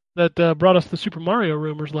source that brought us the Super Mario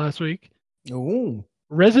rumors last week. Ooh.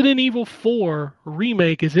 Resident Evil 4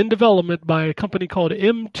 remake is in development by a company called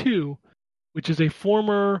M2, which is the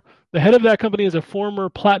head of that company is a former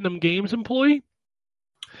Platinum Games employee.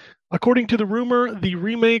 According to the rumor, the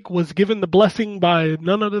remake was given the blessing by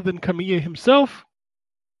none other than Kamiya himself.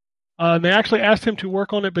 And they actually asked him to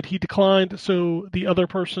work on it, but he declined, so the other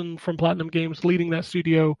person from Platinum Games leading that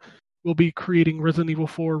studio will be creating Resident Evil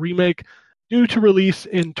 4 remake, due to release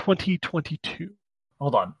in 2022.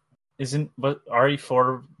 Hold on. But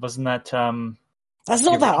RE4, wasn't that... That's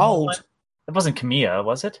not that old. It wasn't Kamiya,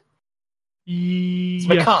 was it? It's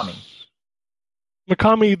Mikami.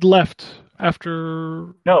 Mikami left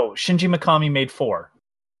after... No, Shinji Mikami made 4.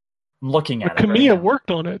 I'm looking at it. Kamiya worked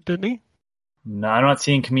on it, didn't he? No, I'm not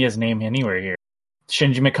seeing Kamiya's name anywhere here.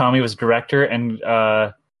 Shinji Mikami was director and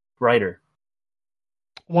writer.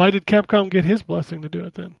 Why did Capcom get his blessing to do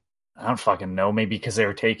it then? I don't fucking know. Maybe because they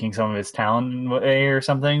were taking some of his talent away or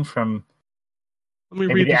something from...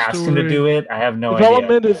 Maybe they asked him to do it. I have no idea.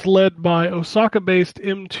 Development is led by Osaka-based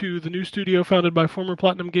M2, the new studio founded by former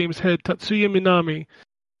Platinum Games head Tatsuya Minami,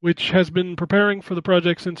 which has been preparing for the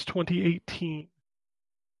project since 2018.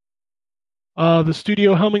 The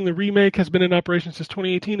studio helming the remake has been in operation since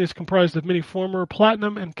 2018. Is comprised of many former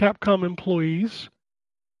Platinum and Capcom employees.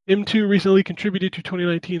 M2 recently contributed to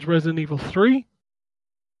 2019's Resident Evil 3.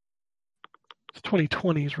 It's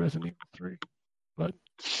 2020's Resident Evil 3, but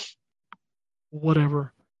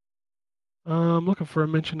whatever. I'm looking for a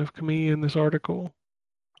mention of Kamiya in this article.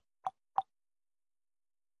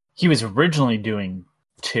 He was originally doing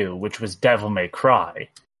 2, which was Devil May Cry.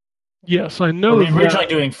 Yes, I know. Or originally that.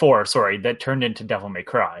 doing 4, sorry, that turned into Devil May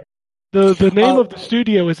Cry. The name of the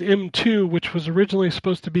studio is M2, which was originally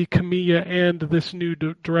supposed to be Kamiya and this new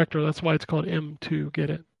director. That's why it's called M2. Get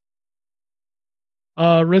it?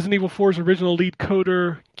 Resident Evil 4's original lead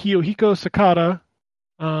coder, Kiyohiko Sakata,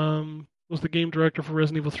 was the game director for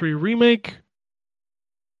Resident Evil 3 Remake.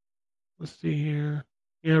 Let's see here.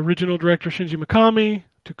 Yeah, original director Shinji Mikami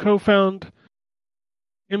to co-found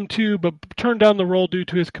M2, but turned down the role due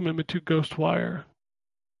to his commitment to Ghostwire.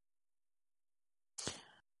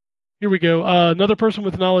 Here we go. Another person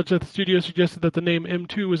with knowledge at the studio suggested that the name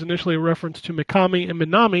M2 was initially a reference to Mikami and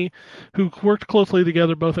Minami, who worked closely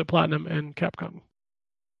together both at Platinum and Capcom.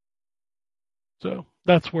 So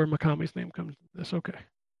that's where Mikami's name comes into this. Okay.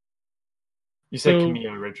 You said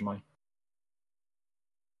Kamiya originally.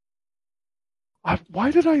 Why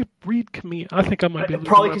did I read Kamiya? I think I might be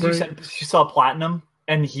probably because you saw Platinum,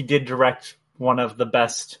 and he did direct one of the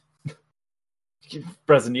best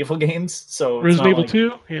Resident Evil games. So Resident Evil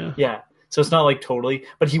 2? Yeah. Yeah. So it's not like totally,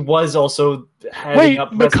 but he was also heading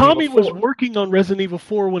up Mikami was working on Resident Evil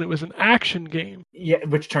 4 when it was an action game. Yeah,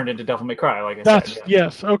 which turned into Devil May Cry, like I said. Yeah.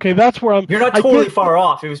 Yes, okay, that's where I'm... You're not totally far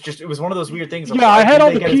off. It was one of those weird things. Yeah, I had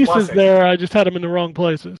all the pieces there, I just had them in the wrong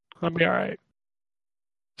places. I'll be alright.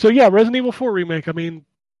 So yeah, Resident Evil 4 Remake, I mean...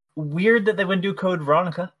 Weird that they wouldn't do Code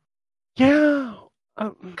Veronica. Yeah.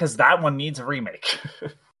 Because that one needs a remake.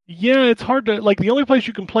 Yeah, it's hard to... Like, the only place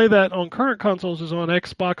you can play that on current consoles is on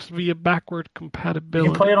Xbox via backward compatibility.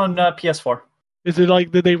 You can play it on PS4. Is it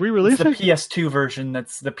like... Did they re-release it? It's the PS2 version.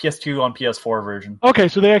 That's the PS2 on PS4 version. Okay,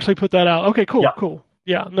 so they actually put that out. Okay, cool, Yeah. cool.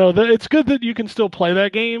 Yeah, no, it's good that you can still play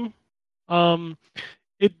that game.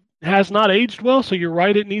 It has not aged well, so you're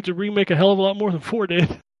right, it needs a remake a hell of a lot more than 4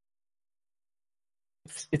 did.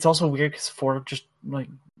 It's also weird because 4 just,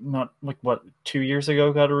 not 2 years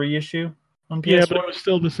ago got a reissue on PS4? Yeah, but it was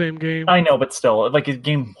still the same game. I know, but still, the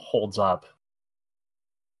game holds up.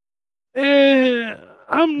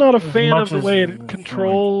 I'm not a fan of the way it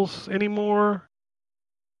controls anymore.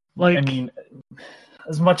 Like, I mean,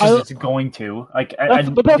 as much as it's going to.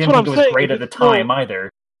 But that's what I'm saying. It was great at the time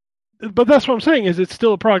either. But that's what I'm saying, is it's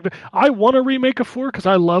still a product. I want to remake a 4 because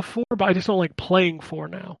I love 4, but I just don't like playing 4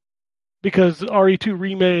 now. Because RE2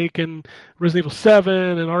 Remake and Resident Evil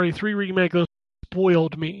 7 and RE3 Remake, those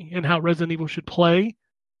spoiled me in how Resident Evil should play.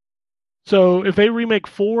 So if they remake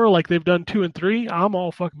 4 like they've done 2 and 3, I'm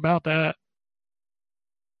all fucking about that.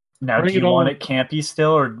 Now, do you want it campy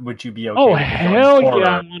still, or would you be okay? Oh, hell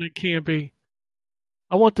yeah, I want it campy.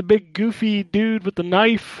 I want the big goofy dude with the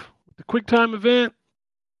knife, the QuickTime event.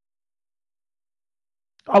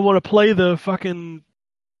 I want to play the fucking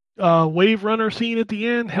Wave Runner scene at the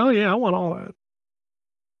end. Hell yeah, I want all that.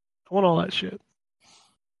 I want all that shit.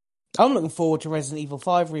 I'm looking forward to Resident Evil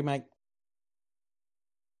 5 Remake.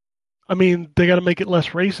 I mean, they got to make it less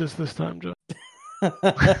racist this time, John.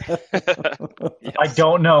 I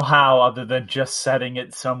don't know how, other than just setting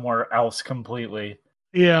it somewhere else completely.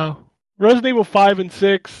 Yeah. Resident Evil 5 and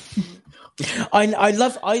 6. I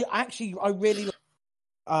really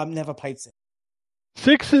never played 6.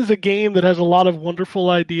 6 is a game that has a lot of wonderful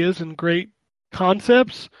ideas and great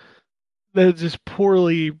concepts that is just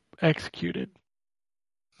poorly executed.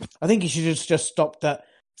 I think you should have just stopped at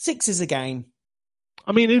 6 is a game.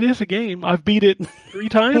 I mean, it is a game. I've beat it 3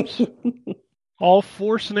 times. All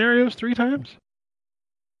 4 scenarios 3 times.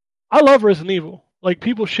 I love Resident Evil. Like,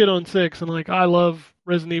 people shit on 6, and I love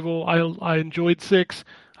Resident Evil. I enjoyed 6.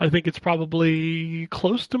 I think it's probably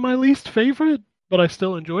close to my least favorite, but I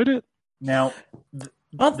still enjoyed it. Now,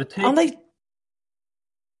 aren't they?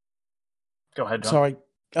 Go ahead, John. Sorry.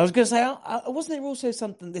 I was going to say, wasn't there also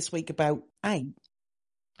something this week about 8?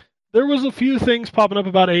 There was a few things popping up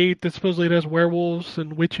about 8 that supposedly it has werewolves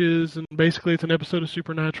and witches, and basically it's an episode of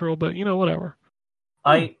Supernatural, but, whatever.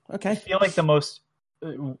 I feel like the most,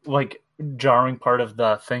 jarring part of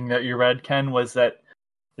the thing that you read, Ken, was that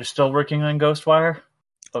they're still working on Ghostwire,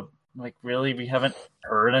 but, really, we haven't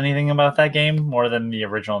heard anything about that game more than the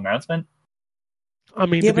original announcement? I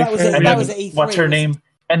mean, yeah, that was at E3. What's her name?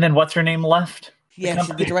 And then what's her name left? Yeah,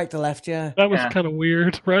 the director left, yeah. That was kind of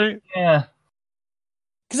weird, right? Yeah.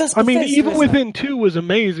 I mean, Evil Within 2 was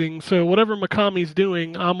amazing, so whatever Mikami's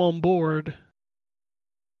doing, I'm on board.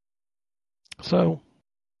 So,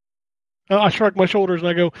 I shrug my shoulders and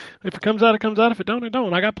I go, if it comes out, it comes out. If it don't, it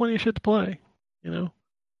don't. I got plenty of shit to play,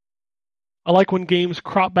 I like when games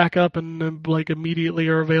crop back up and immediately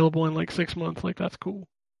are available in 6 months. That's cool.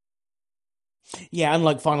 Yeah,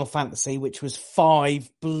 unlike Final Fantasy, which was 5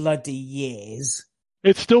 bloody years.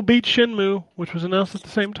 It still beats Shenmue, which was announced at the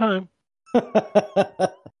same time.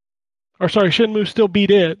 Or sorry, Shenmue still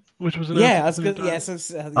beat it, which was announced. Yeah, at the same good. time. Yeah, so it's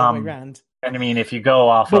the other way around. And I mean, if you go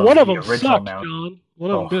off But of one of the them original sucked, now, John.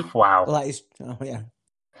 One of them did. wow. Well, that is. Oh yeah.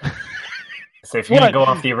 So if you're What? gonna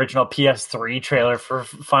go off the original PS3 trailer for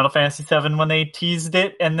Final Fantasy VII when they teased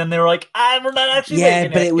it, and then they were like, we're not actually Yeah,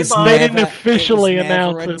 making but it. it was Goodbye." They never, didn't officially it was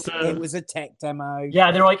never announce it, It was a tech demo.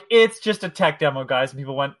 Yeah, they're like, it's just a tech demo, guys. And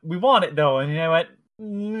people went, we want it though, and I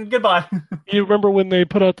went, goodbye. You remember when they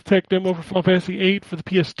put out the tech demo for Final Fantasy VIII for the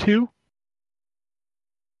PS2?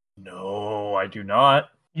 No, I do not.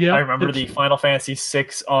 Yeah, I remember the Final Fantasy VI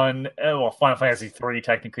on, Final Fantasy III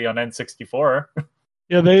technically on N64.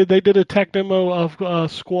 Yeah, they did a tech demo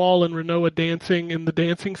of Squall and Renoa dancing in the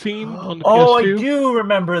dancing scene on the Oh, PS2. I do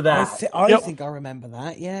remember that. I think I remember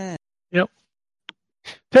that. Yeah. Yep.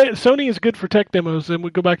 Sony is good for tech demos, and we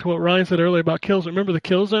go back to what Ryan said earlier about Killzone. Remember the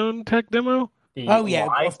Killzone tech demo? Oh yeah,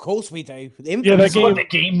 Why? of course we do. Yeah, that This is what game.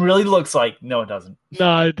 the game really looks like. No, it doesn't.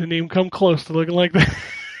 Nah, it didn't even come close to looking like that.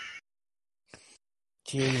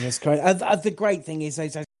 Jesus Christ! The great thing is,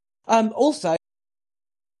 also,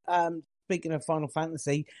 speaking of Final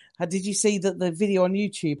Fantasy, did you see that the video on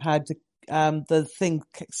YouTube had the thing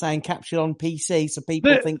saying captured on PC, so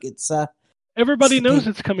people think it's. Everybody knows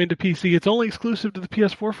it's coming to PC. It's only exclusive to the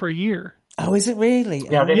PS4 for a year. Oh, is it really?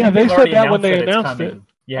 Yeah, they they've said already that when they it's announced coming. it.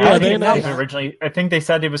 Yeah, they they announced it. originally. I think they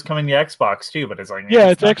said it was coming to Xbox too, but it's like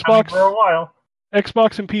it's not coming Xbox for a while.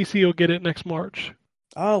 Xbox and PC will get it next March.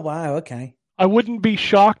 Oh wow! Okay. I wouldn't be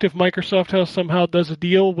shocked if Microsoft somehow does a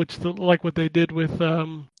deal, like what they did with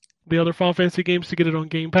the other Final Fantasy games, to get it on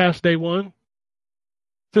Game Pass day one.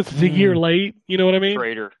 Since it's a year late, you know what I mean?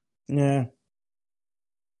 Traitor. Yeah.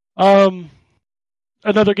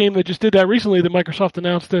 Another game that just did that recently that Microsoft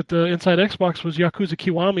announced at Inside Xbox was Yakuza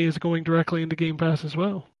Kiwami is going directly into Game Pass as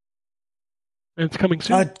well. And it's coming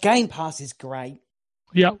soon. Game Pass is great.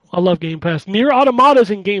 Yeah, I love Game Pass. Nier Automata's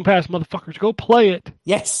in Game Pass, motherfuckers. Go play it.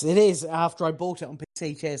 Yes, it is. After I bought it on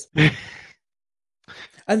PC, cheers.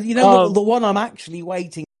 And you know what? The one I'm actually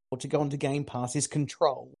waiting for to go onto Game Pass is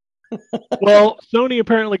Control. Well, Sony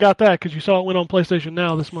apparently got that because you saw it went on PlayStation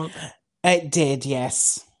Now this month. It did,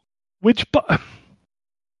 yes.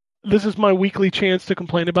 This is my weekly chance to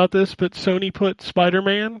complain about this, but Sony put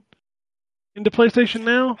Spider-Man into PlayStation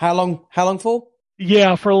Now. How long for?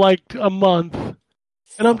 Yeah, for like a month.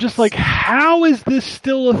 And I'm just like, how is this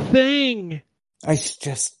still a thing? It's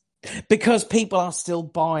just because people are still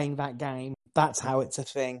buying that game. That's how it's a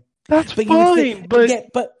thing. That's but fine,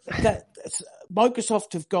 but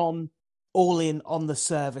Microsoft have gone all in on the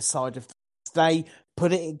service side of things. They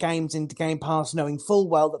put games into Game Pass knowing full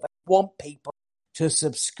well that they want people to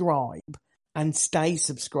subscribe and stay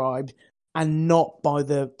subscribed and not buy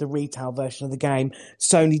the retail version of the game.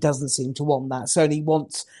 Sony doesn't seem to want that. Sony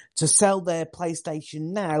wants to sell their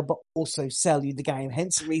PlayStation Now, but also sell you the game.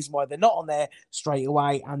 Hence the reason why they're not on there straight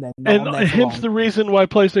away, and they're not on there for hence long. the reason why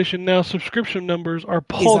PlayStation Now subscription numbers are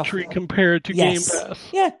paltry compared to Game Pass.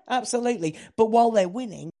 Yeah, absolutely. But while they're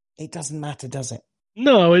winning, it doesn't matter, does it?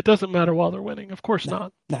 No, it doesn't matter while they're winning. Of course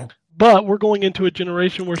not. No. But we're going into a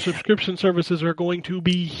generation where subscription services are going to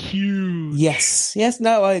be huge. Yes,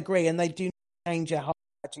 no, I agree, and they do change their whole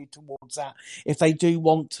attitude towards that if they do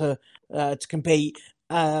want to compete.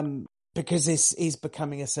 Because this is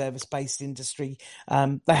becoming a service-based industry.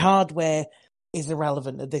 The hardware is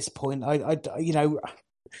irrelevant at this point.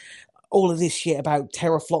 All of this shit about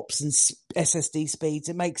teraflops and SSD speeds,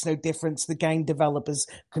 it makes no difference. The game developers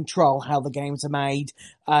control how the games are made,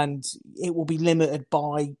 and it will be limited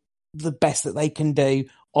by the best that they can do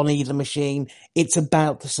on either machine. It's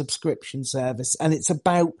about the subscription service, and it's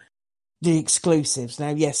about the exclusives. Now,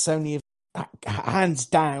 yes, Sony have hands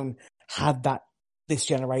down had that this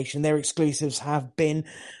generation. Their exclusives have been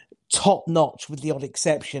top notch with the odd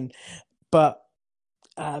exception, but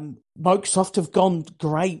Microsoft have gone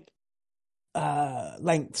great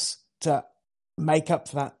lengths to make up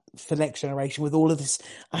for that for next generation with all of this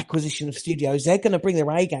acquisition of studios. They're going to bring their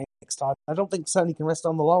A game next time. I don't think Sony can rest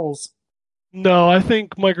on the laurels. No, I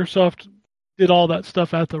think Microsoft did all that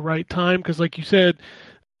stuff at the right time because, like you said,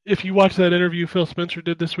 if you watch that interview Phil Spencer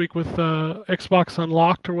did this week with Xbox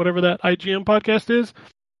Unlocked or whatever that IGN podcast is,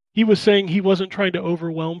 he was saying he wasn't trying to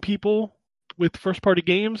overwhelm people with first-party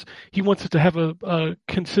games. He wants it to have a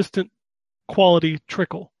consistent quality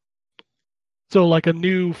trickle. So like a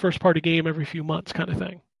new first-party game every few months kind of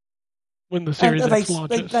thing when the Series X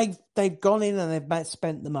launches. They've gone in and they've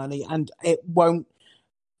spent the money, and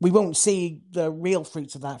we won't see the real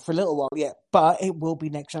fruits of that for a little while yet, but it will be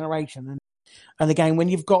next generation. And again, when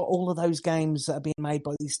you've got all of those games that are being made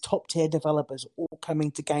by these top-tier developers all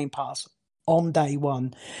coming to Game Pass on day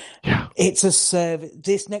one, it's a service.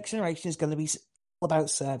 This next generation is going to be all about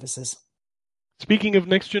services. Speaking of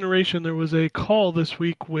next generation, there was a call this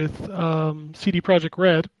week with CD Projekt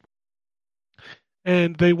Red,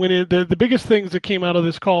 and they went in. The biggest things that came out of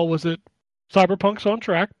this call was that Cyberpunk's on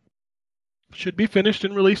track, should be finished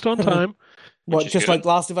and released on time. What, just like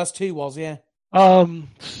Last of Us 2 was, yeah.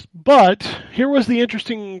 But here was the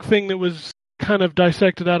interesting thing that was kind of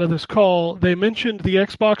dissected out of this call. They mentioned the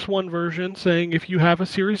Xbox One version, saying if you have a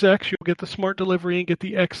Series X, you'll get the smart delivery and get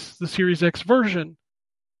the Series X version.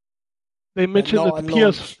 They mentioned that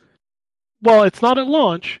the PS... Well, it's not at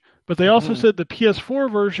launch, but they also said the PS4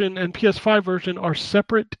 version and PS5 version are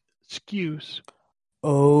separate SKUs.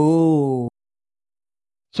 Oh.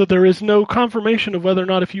 So there is no confirmation of whether or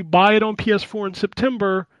not if you buy it on PS4 in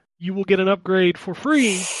September, you will get an upgrade for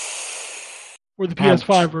free for the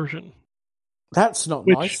PS5 version. That's not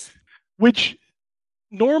nice. Which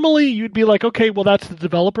normally you'd be like, okay, well that's the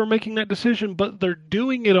developer making that decision, but they're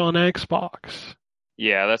doing it on Xbox.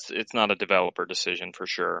 Yeah, it's not a developer decision for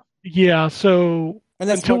sure. Yeah, so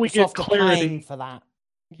until we get clarity paying for that.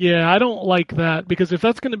 Yeah, I don't like that, because if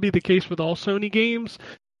that's going to be the case with all Sony games,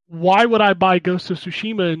 why would I buy Ghost of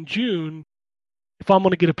Tsushima in June if I'm going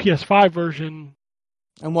to get a PS5 version?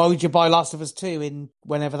 And why would you buy Last of Us 2 in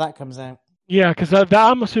whenever that comes out? Yeah, because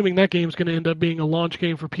I'm assuming that game's going to end up being a launch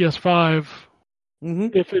game for PS5.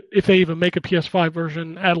 If they even make a PS5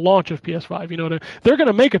 version at launch of PS5, you know, they're going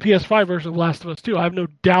to make a PS5 version of Last of Us 2. I have no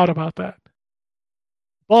doubt about that.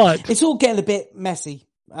 But it's all getting a bit messy.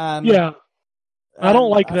 Yeah, I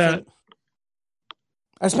don't like that. Think,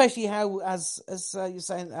 especially how, as you're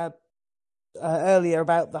saying earlier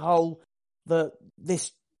about the whole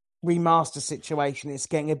this remaster situation, it's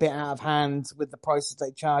getting a bit out of hand with the prices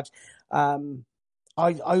they charge. I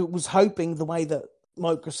was hoping the way that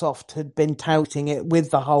Microsoft had been touting it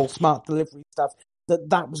with the whole smart delivery stuff,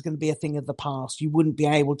 that was going to be a thing of the past. You wouldn't be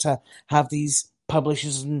able to have these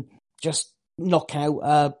publishers and just knock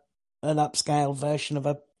out an upscale version of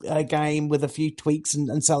a game with a few tweaks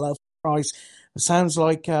and sell it for price. It sounds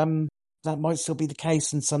like that might still be the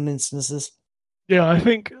case in some instances. Yeah, I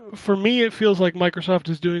think for me it feels like Microsoft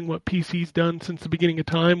is doing what PC's done since the beginning of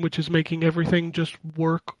time, which is making everything just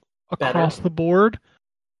work across the board.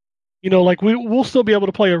 You know, like we'll still be able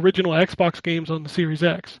to play original Xbox games on the Series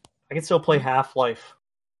X. I can still play Half-Life.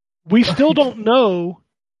 We still don't know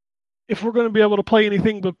if we're going to be able to play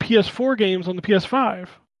anything but PS4 games on the PS5.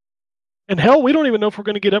 And hell, we don't even know if we're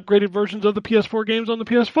going to get upgraded versions of the PS4 games on the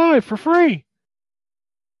PS5 for free.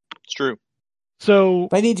 It's true. So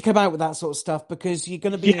they need to come out with that sort of stuff, because you're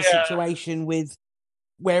going to be in a situation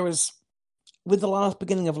whereas with the last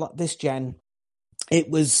beginning of this gen, it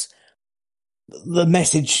was the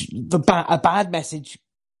message, a bad message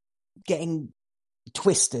getting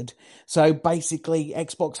twisted. So basically,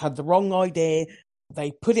 Xbox had the wrong idea.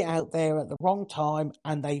 They put it out there at the wrong time,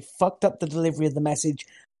 and they fucked up the delivery of the message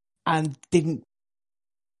and didn't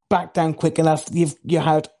back down quick enough. You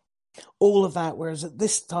had all of that, whereas at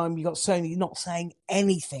this time you got Sony not saying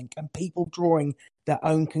anything and people drawing their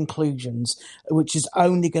own conclusions, which is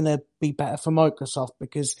only going to be better for Microsoft,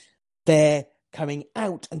 because they're coming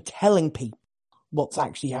out and telling people what's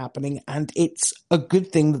actually happening, and it's a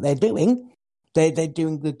good thing that they're doing. They're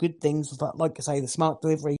doing the good things, like I say, the smart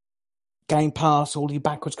delivery, Game Pass, all your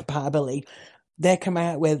backwards compatibility. They're coming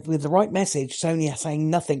out with the right message. Sony are saying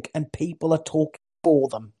nothing, and people are talking for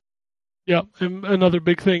them. Yeah, and another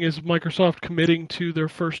big thing is Microsoft committing to their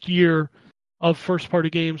first year of first-party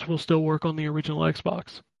games will still work on the original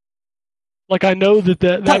Xbox. Like, I know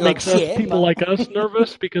that makes people like us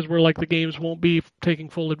nervous, because we're like, the games won't be taking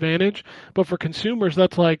full advantage. But for consumers,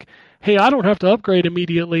 that's like, hey, I don't have to upgrade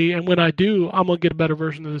immediately, and when I do, I'm going to get a better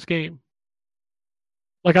version of this game.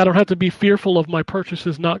 Like, I don't have to be fearful of my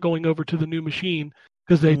purchases not going over to the new machine,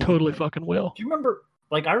 because they totally fucking will. Do you remember,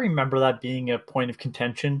 like, I remember that being a point of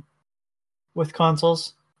contention with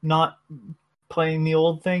consoles, not playing the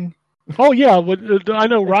old thing. Oh, yeah. I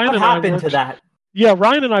know Ryan what and I happened to that? Yeah,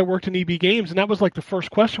 Ryan and I worked in EB Games, and that was like the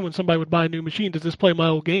first question when somebody would buy a new machine: does this play my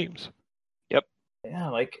old games? Yep. Yeah,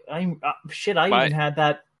 like I even had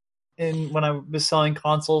that when I was selling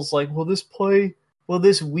consoles. Like, will this Wii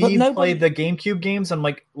play the GameCube games? I'm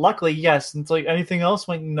like, luckily, yes. And it's like, anything else?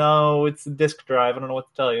 I'm like, no, it's the disc drive. I don't know what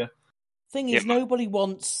to tell you. Thing is, nobody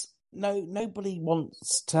wants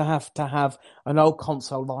to have an old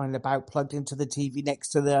console lying about plugged into the TV next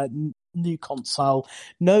to the new console.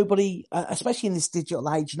 Nobody, especially in this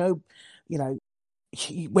digital age, where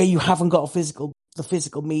you haven't got the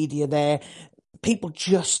physical media there, people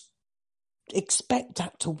just expect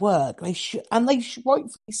that to work. They should rightfully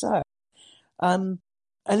so. And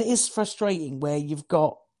it is frustrating where you've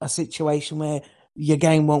got a situation where your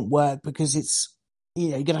game won't work because it's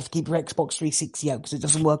you're going to have to keep your Xbox 360 out because it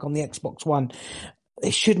doesn't work on the Xbox One.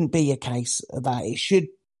 It shouldn't be a case of that. It should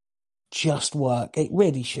just work. It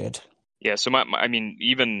really should. Yeah, so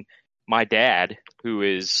even my dad, who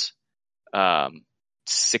is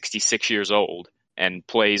 66 years old and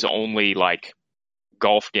plays only like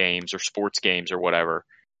golf games or sports games or whatever,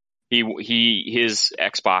 his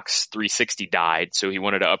Xbox 360 died, so he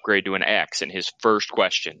wanted to upgrade to an X, and his first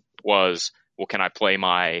question was, well, can I play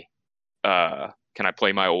my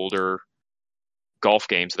older golf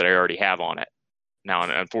games that I already have on it? Now,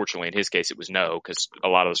 unfortunately, in his case, it was no, because a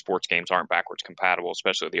lot of the sports games aren't backwards compatible,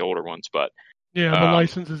 especially the older ones. But yeah, the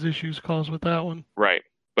licenses issues caused with that one. Right,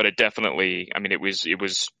 but it definitely, it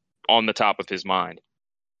was on the top of his mind.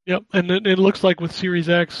 Yep, and it looks like with Series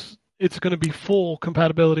X, it's going to be full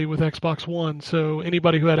compatibility with Xbox One. So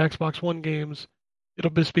anybody who had Xbox One games,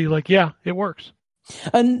 it'll just be like, yeah, it works.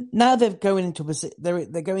 And now they're going into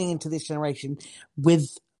this generation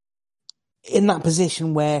in that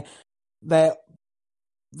position where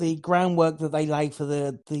the groundwork that they lay for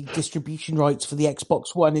the distribution rights for the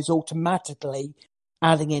Xbox One is automatically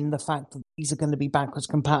adding in the fact that these are going to be backwards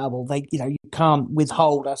compatible. You can't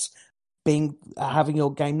withhold us having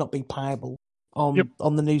your game not be playable on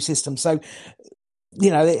the new system. So,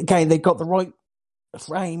 again, they've got the right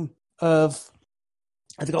frame of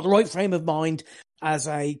mind as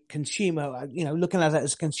a consumer. Looking at it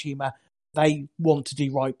as a consumer, they want to do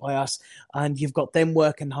right by us, and you've got them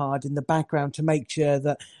working hard in the background to make sure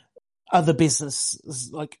that other businesses,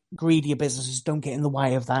 like greedier businesses, don't get in the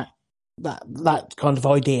way of that kind of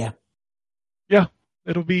idea. Yeah,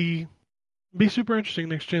 it'll be super interesting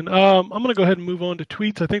next gen. I'm going to go ahead and move on to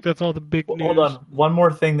tweets. I think that's all the big news. Hold on. One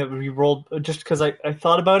more thing that we rolled, just because I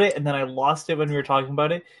thought about it and then I lost it when we were talking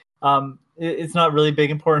about it. It's not really a big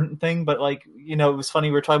important thing, but it was funny.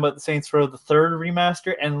 We were talking about the Saints Row the Third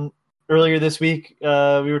remaster, and earlier this week we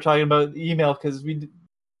were talking about email because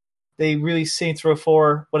they released Saints Row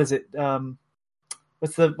 4. What is it?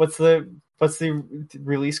 What's the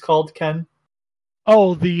release called, Ken?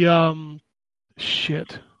 Oh, the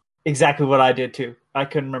shit. Exactly what I did too. I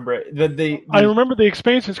couldn't remember it. I remember the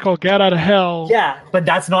expansion's called Get Out of Hell. Yeah, but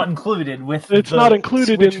that's not included with it's not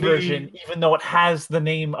included Switch in version, even though it has the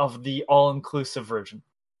name of the all-inclusive version.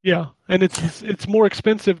 Yeah, and it's more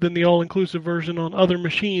expensive than the all-inclusive version on other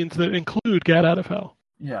machines that include Get Out of Hell.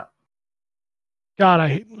 Yeah. God,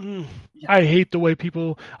 I hate the way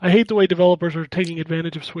developers are taking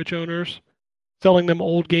advantage of Switch owners, selling them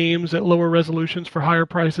old games at lower resolutions for higher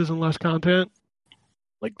prices and less content.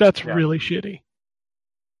 That's really shitty.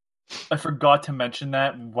 I forgot to mention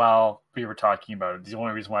that while we were talking about it. It's the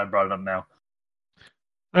only reason why I brought it up now.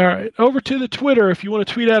 All right, over to the Twitter. If you want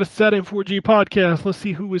to tweet at us at N4G Podcast, let's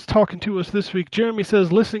see who is talking to us this week. Jeremy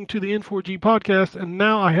says, listening to the N4G Podcast, and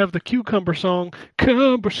now I have the Cucumber song,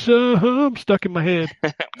 Cumbersome, stuck in my head.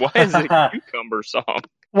 Why is it a Cucumber song?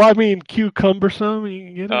 Well, I mean, Cucumbersome.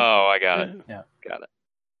 You get it? Oh, I got it. Yeah. Got it.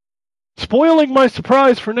 Spoiling my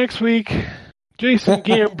surprise for next week, Jason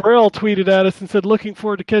Gambrell tweeted at us and said, looking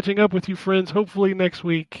forward to catching up with you, friends, hopefully next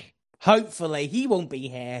week. Hopefully. He won't be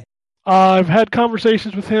here. I've had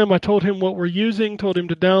conversations with him. I told him what we're using, told him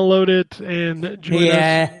to download it and join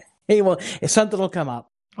us. He will. Something will come up.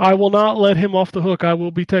 I will not let him off the hook. I will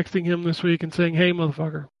be texting him this week and saying, hey,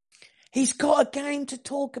 motherfucker. He's got a game to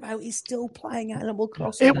talk about. He's still playing Animal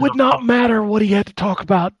Crossing. It would not matter what he had to talk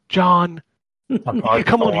about, John. He could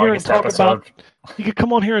come on here and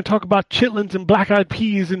talk about chitlins and black-eyed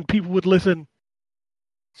peas and people would listen.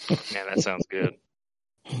 Man, that sounds good.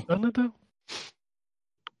 Doesn't it, though?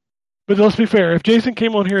 But let's be fair. If Jason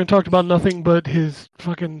came on here and talked about nothing but his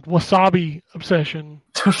fucking wasabi obsession.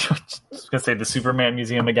 I was going to say the Superman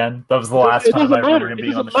Museum again. That was the last time I remember him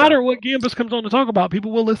being on the show. It doesn't matter what Gambus comes on to talk about.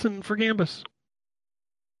 People will listen for Gambus.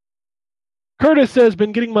 Curtis says,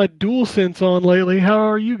 been getting my DualSense on lately. How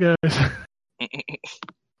are you guys?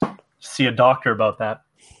 See a doctor about that.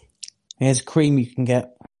 Here's cream you can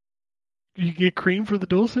get. You get cream for the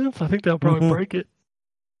DualSense? I think that'll probably break it.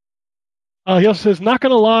 He also says, not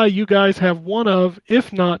going to lie, you guys have one of,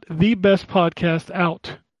 if not the best podcast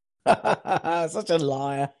out. Such a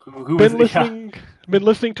liar. Been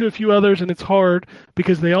listening to a few others, and it's hard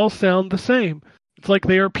because they all sound the same. It's like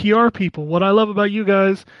they are PR people. What I love about you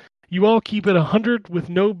guys, you all keep it 100 with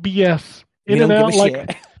no BS. In and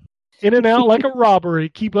out like a robbery.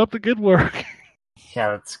 Keep up the good work. Yeah,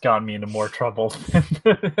 that's gotten me into more trouble.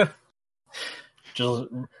 Just,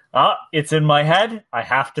 it's in my head. I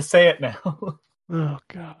have to say it now. Oh,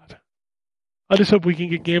 God. I just hope we can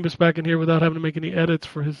get Gambus back in here without having to make any edits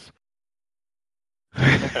for his...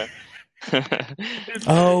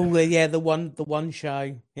 Oh, yeah, the one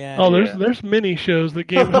show. Yeah. Oh, Yeah. there's many shows that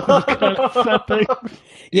Gambus has kind of set things.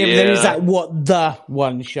 Yeah, but there is Yeah. that the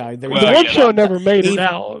one show. There is Well, The that one yeah, show that never made it even-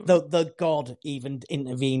 out. The God even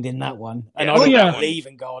intervened in that one, and Yeah. I don't yeah. believe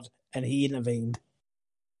in God, and he intervened.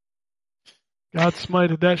 God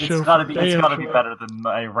smited that show. It's gotta for be. It's damn gotta be sure. better than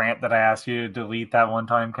my rant that I asked you to delete that one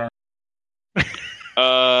time, Ken.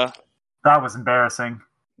 That was embarrassing.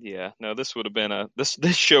 Yeah. No, this would have been this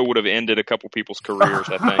show would have ended a couple people's careers,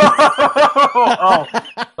 I think.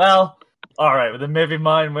 Oh, well, all right. Then maybe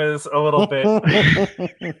mine was a little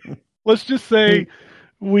bit. Let's just say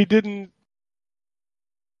we didn't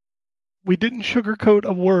sugarcoat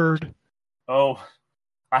a word. Oh,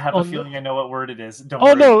 I have a On the- feeling I know what word it is. Don't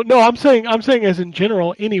Oh worry. no, I'm saying as in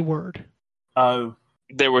general, any word. Oh,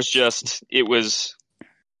 There was it was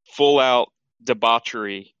full out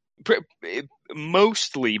debauchery,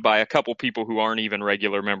 mostly by a couple people who aren't even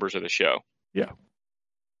regular members of the show.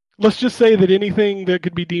 Let's just say that anything that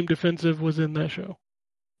could be deemed offensive was in that show.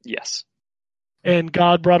 Yes. And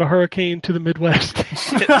God brought a hurricane to the Midwest.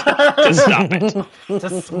 Stop it.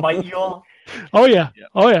 to smite you all. Oh yeah. Yeah.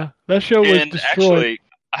 Oh yeah. That show was And destroyed. actually,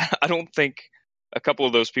 I don't think a couple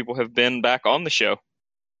of those people have been back on the show.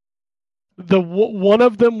 One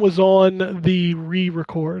of them was on the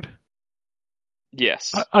re-record.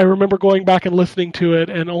 Yes. I remember going back and listening to it,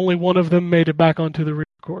 and only one of them made it back onto the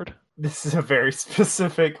re-record. This is a very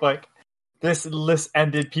specific, like, this list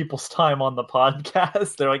ended people's time on the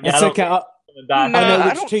podcast. They're like, yeah, It's I don't okay. think it's coming back. No, I know I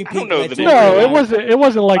which don't- two I don't people know they're that talking No, about. it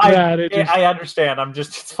wasn't like that. It just I understand.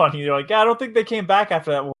 It's funny. You're like, yeah, I don't think they came back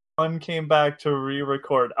after that. One came back to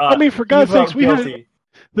re-record. I mean, for God's you vote sakes, we had guilty.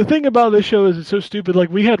 the thing about this show is it's so stupid. Like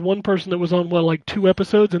we had one person that was on like 2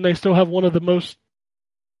 episodes, and they still have one of the most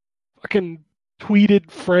fucking tweeted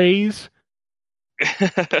phrase.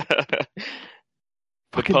 The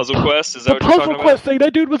Fucking Puzzle Quest, is that The what you're talking Puzzle Quest thing.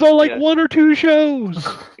 That dude was on like Yeah. 1 or 2 shows,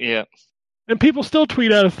 about? Yeah. and people still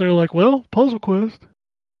tweet at us. They're like, "Well, Puzzle Quest."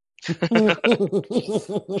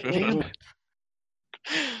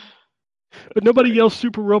 But nobody yells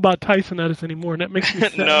Super Robot Tyson at us anymore, and that makes me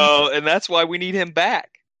sad. No, and that's why we need him back.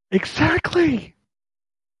 Exactly.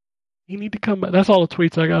 You need to come back. That's all the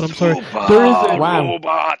tweets I got. I'm sorry. Super There is a- Wow.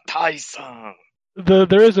 Robot Tyson.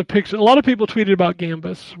 There is a picture. A lot of people tweeted about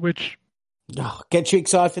Gambus, which Oh, get you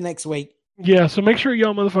excited for next week. yeah. So make sure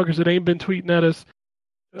y'all motherfuckers that ain't been tweeting at us.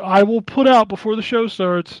 I will put out before the show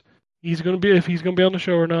starts. If he's gonna be on the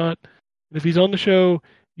show or not. And if he's on the show,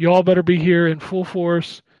 y'all better be here in full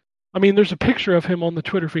force. I mean, there's a picture of him on the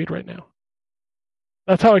Twitter feed right now.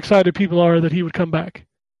 That's how excited people are that he would come back.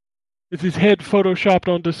 It's his head photoshopped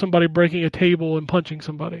onto somebody breaking a table and punching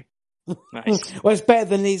somebody. Nice. Well, it's better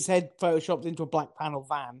than his head photoshopped into a black panel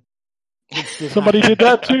van. which did Somebody happen. did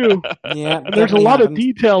that too. Yeah, And there's a definitely lot happened. of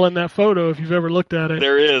detail in that photo if you've ever looked at it.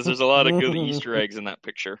 There is. There's a lot of good Easter eggs in that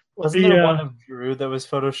picture. Wasn't there Yeah. one of Drew that was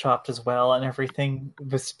photoshopped as well, and everything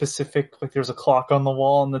was specific? Like there's a clock on the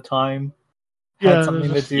wall, and the time had Yeah, something to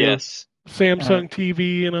there's do. Yes. Samsung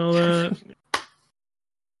TV and all that.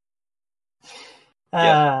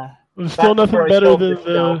 There's still That's nothing where I better killed than this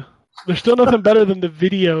show. there's still nothing better than the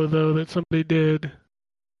video though that somebody did,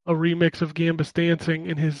 a remix of Gambus dancing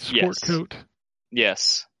in his sport Yes. coat.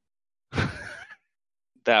 Yes.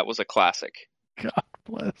 That was a classic. God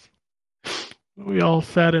bless. We all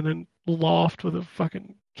sat in a loft with a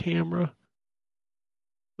fucking camera.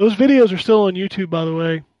 Those videos are still on YouTube, by the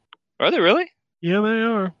way. Are they really? Yeah, they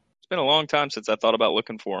are. It's been a long time since I thought about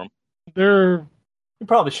looking for them. They're You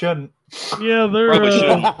probably shouldn't. yeah, they're Probably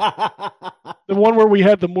shouldn't. the one where we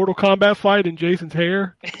had the Mortal Kombat fight in Jason's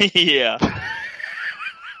hair. Yeah.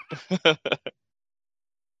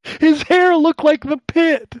 His hair looked like the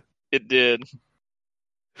pit. It did.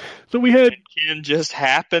 So we had Ken just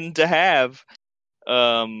happened to have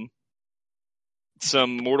some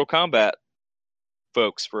Mortal Kombat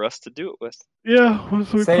folks for us to do it with. yeah.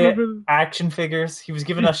 So we Say put it. him in- Action figures. He was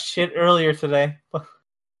giving us shit earlier today.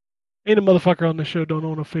 Ain't a motherfucker on this show don't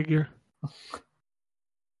own a figure.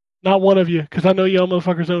 Not one of you, because I know y'all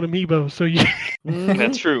motherfuckers own amiibo. So you,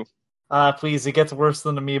 That's true. Please, it gets worse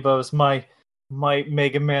than Amiibos. My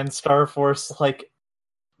Mega Man Star Force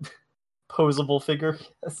posable figure.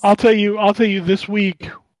 Yes. I'll tell you this week,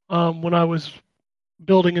 when I was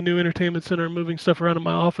building a new entertainment center and moving stuff around in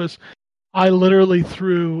my office, I literally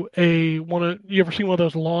threw you ever seen one of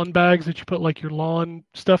those lawn bags that you put like your lawn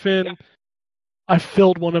stuff in? Yeah. I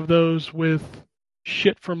filled one of those with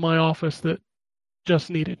shit from my office that just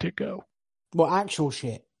needed to go. What actual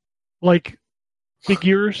shit? Like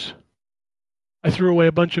figures. I threw away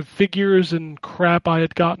a bunch of figures and crap I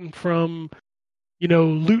had gotten from,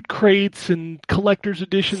 loot crates and collector's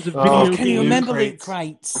editions of video games. Can you remember crates. loot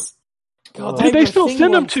crates? God, God, They were still a thing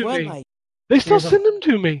send them once, to weren't me. they? They still Here's a- send them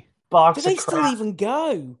to me. Box Do they of still crap. even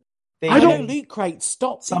go? They I don't- know loot crates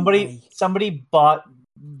stopped. Somebody bought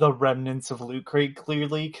the remnants of Loot Crate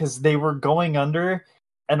clearly because they were going under,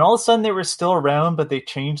 and all of a sudden they were still around, but they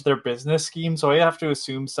changed their business scheme. So I have to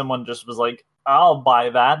assume someone just was like, "I'll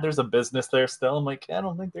buy that." There's a business there still. I'm like, I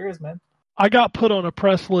don't think there is, man. I got put on a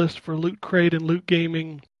press list for Loot Crate and Loot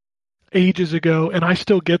Gaming ages ago, and I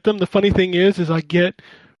still get them. The funny thing is I get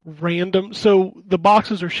random. So the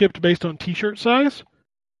boxes are shipped based on T-shirt size,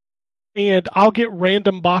 and I'll get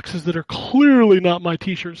random boxes that are clearly not my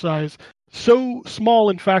T-shirt size. So small,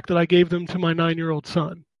 in fact, that I gave them to my 9-year-old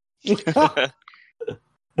son.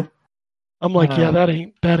 I'm like, yeah, that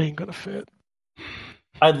ain't gonna fit.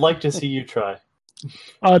 I'd like to see you try.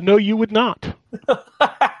 No, you would not,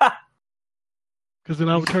 because then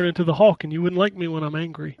I would turn into the Hulk, and you wouldn't like me when I'm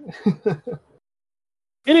angry.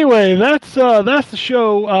 Anyway, that's the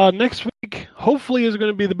show. Next week, hopefully, is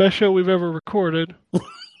going to be the best show we've ever recorded.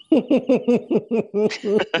 I'm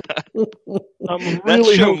That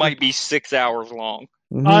really show hoping- might be 6 hours long.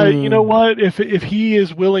 You know what? If he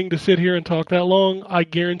is willing to sit here and talk that long, I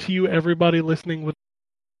guarantee you, everybody listening would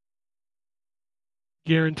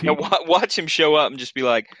guarantee. Now, watch him show up and just be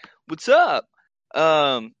like, "What's up?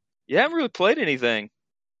 You haven't really played anything."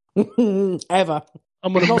 Ever.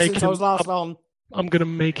 I'm gonna Not make since him. I was last on. I'm gonna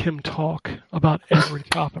make him talk about every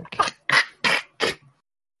topic.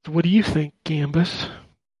 So what do you think, Gambus?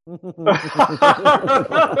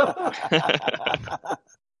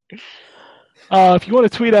 If you want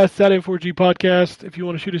to tweet us at N4G Podcast, if you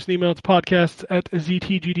want to shoot us an email, it's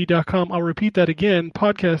podcast@ztgd.com. I'll repeat that again,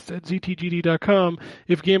 podcast@ztgd.com.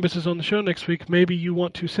 If Gambus is on the show next week, maybe you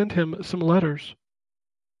want to send him some letters.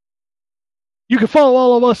 You can follow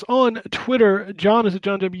all of us on Twitter. John is at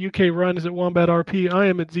JohnWK, Ryan is at WombatRP, I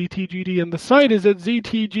am at ZTGD, and the site is at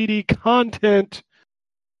ZTGD Content.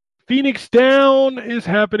 Phoenix Down is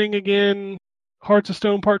happening again. Hearts of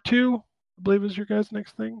Stone Part 2, I believe, is your guys'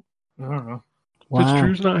 next thing. I don't know. Since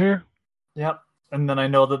Drew's not here. Yep. And then I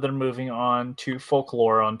know that they're moving on to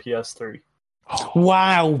Folklore on PS3.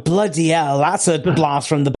 Wow, bloody hell, that's a blast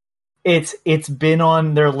from the... It's been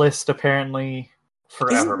on their list apparently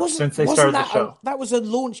forever, since they started the show. That was a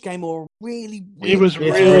launch game or really... It was It's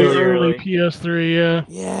really really early early. PS3, yeah.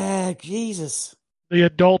 Yeah, Jesus. The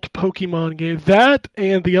adult Pokemon game. That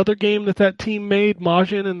and the other game that team made,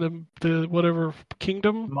 Majin and the whatever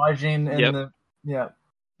Kingdom. Majin and Yep.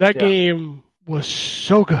 That Yeah. game was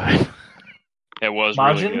so good. It was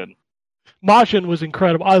Majin? really good. Majin was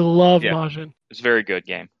incredible. I love Yeah. Majin. It's a very good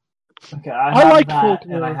game. Okay, I have liked that,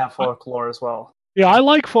 Folklore. and I have Folklore as well. Yeah, I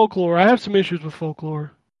like Folklore. I have some issues with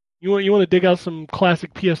Folklore. You want to dig out some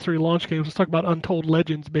classic PS3 launch games? Let's talk about Untold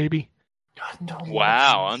Legends, baby.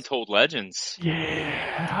 Wow, Untold Legends.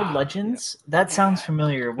 Yeah. Untold Legends? That sounds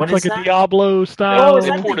familiar. What It's is like that? a Diablo style. Oh, is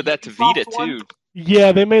They that ported the that to Ubisoft Vita one? too.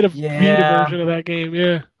 Yeah, they made a Vita Yeah. version of that game.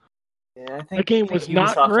 Yeah. Yeah, I think That game I think was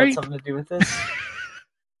not Ubisoft great. Had something to do with this.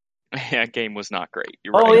 Yeah, that game was not great.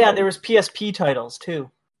 You're Oh right. yeah, there was PSP titles too.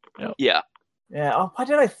 Yeah. Yeah. Oh, why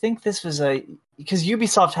did I think this was because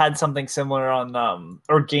Ubisoft had something similar on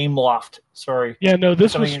or Gameloft. Sorry. Yeah, no,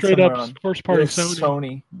 this was Something straight up similar on- first party It's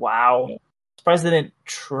Sony. Wow. Surprised they didn't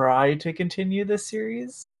try to continue this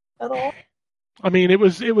series at all. I mean, it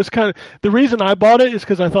was kind of the reason I bought it is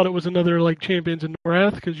because I thought it was another like Champions of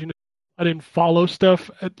Norath because I didn't follow stuff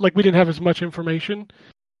like we didn't have as much information.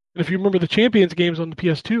 And if you remember, the Champions games on the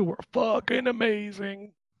PS2 were fucking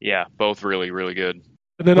amazing. Yeah, both really, really good.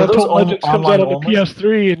 And then Were those Untold Legends comes online out on the only?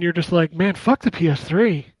 PS3, and you're just like, man, fuck the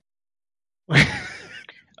PS3.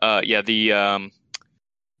 Yeah, the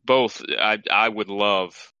both. I would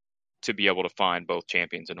love to be able to find both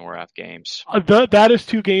Champions and Norath games. That is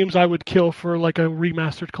two games I would kill for like a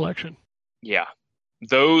remastered collection. Yeah,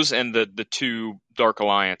 those and the two Dark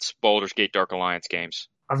Alliance, Baldur's Gate Dark Alliance games.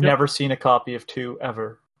 I've Yep. never seen a copy of 2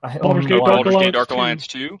 ever. I Baldur's own Gate one. Dark Baldur's Alliance Gate Dark 2. Alliance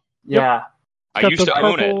 2. Yeah, I Got used the to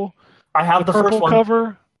own it. purple, I have the purple first one.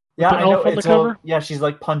 cover. Yeah, the I know. elf on the It's all, cover? yeah, she's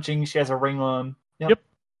like punching. She has a ring on. Yep.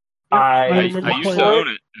 I remember I used playing to it. own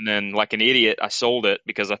it, and then like an idiot, I sold it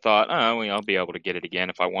because I thought, oh, well, I'll be able to get it again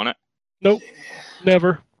if I want it. Nope,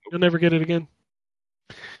 never. You'll never get it again.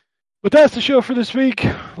 But that's the show for this week.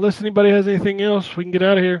 Unless anybody has anything else, we can get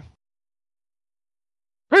out of here.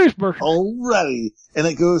 Peace, Berkshire. Alrighty. And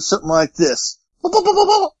it goes something like this.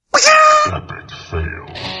 Epic fail.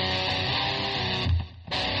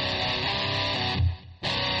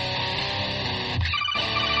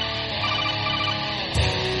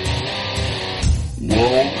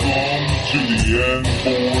 Welcome to the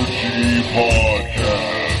N4G Podcast.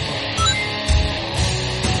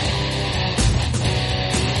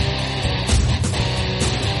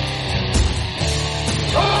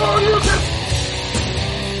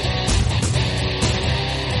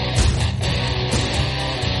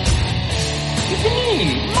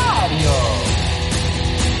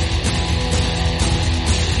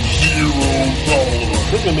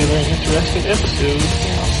 is going to be a very interesting episode.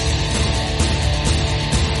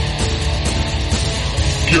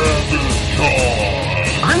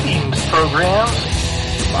 Greetings, programs.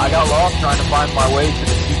 I got lost trying to find my way to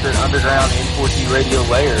the secret underground N4T radio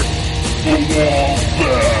lair. The Wombat.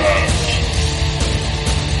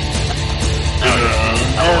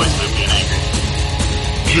 I've always lived in angry.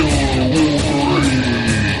 Killer Wolverine.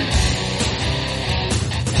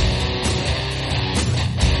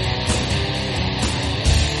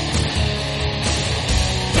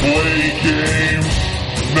 Play games,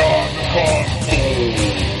 not consoles.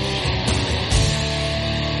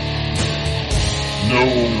 No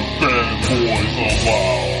fanboys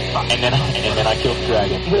allowed. And then I killed the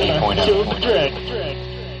dragon. 8.0. Killed the dragon.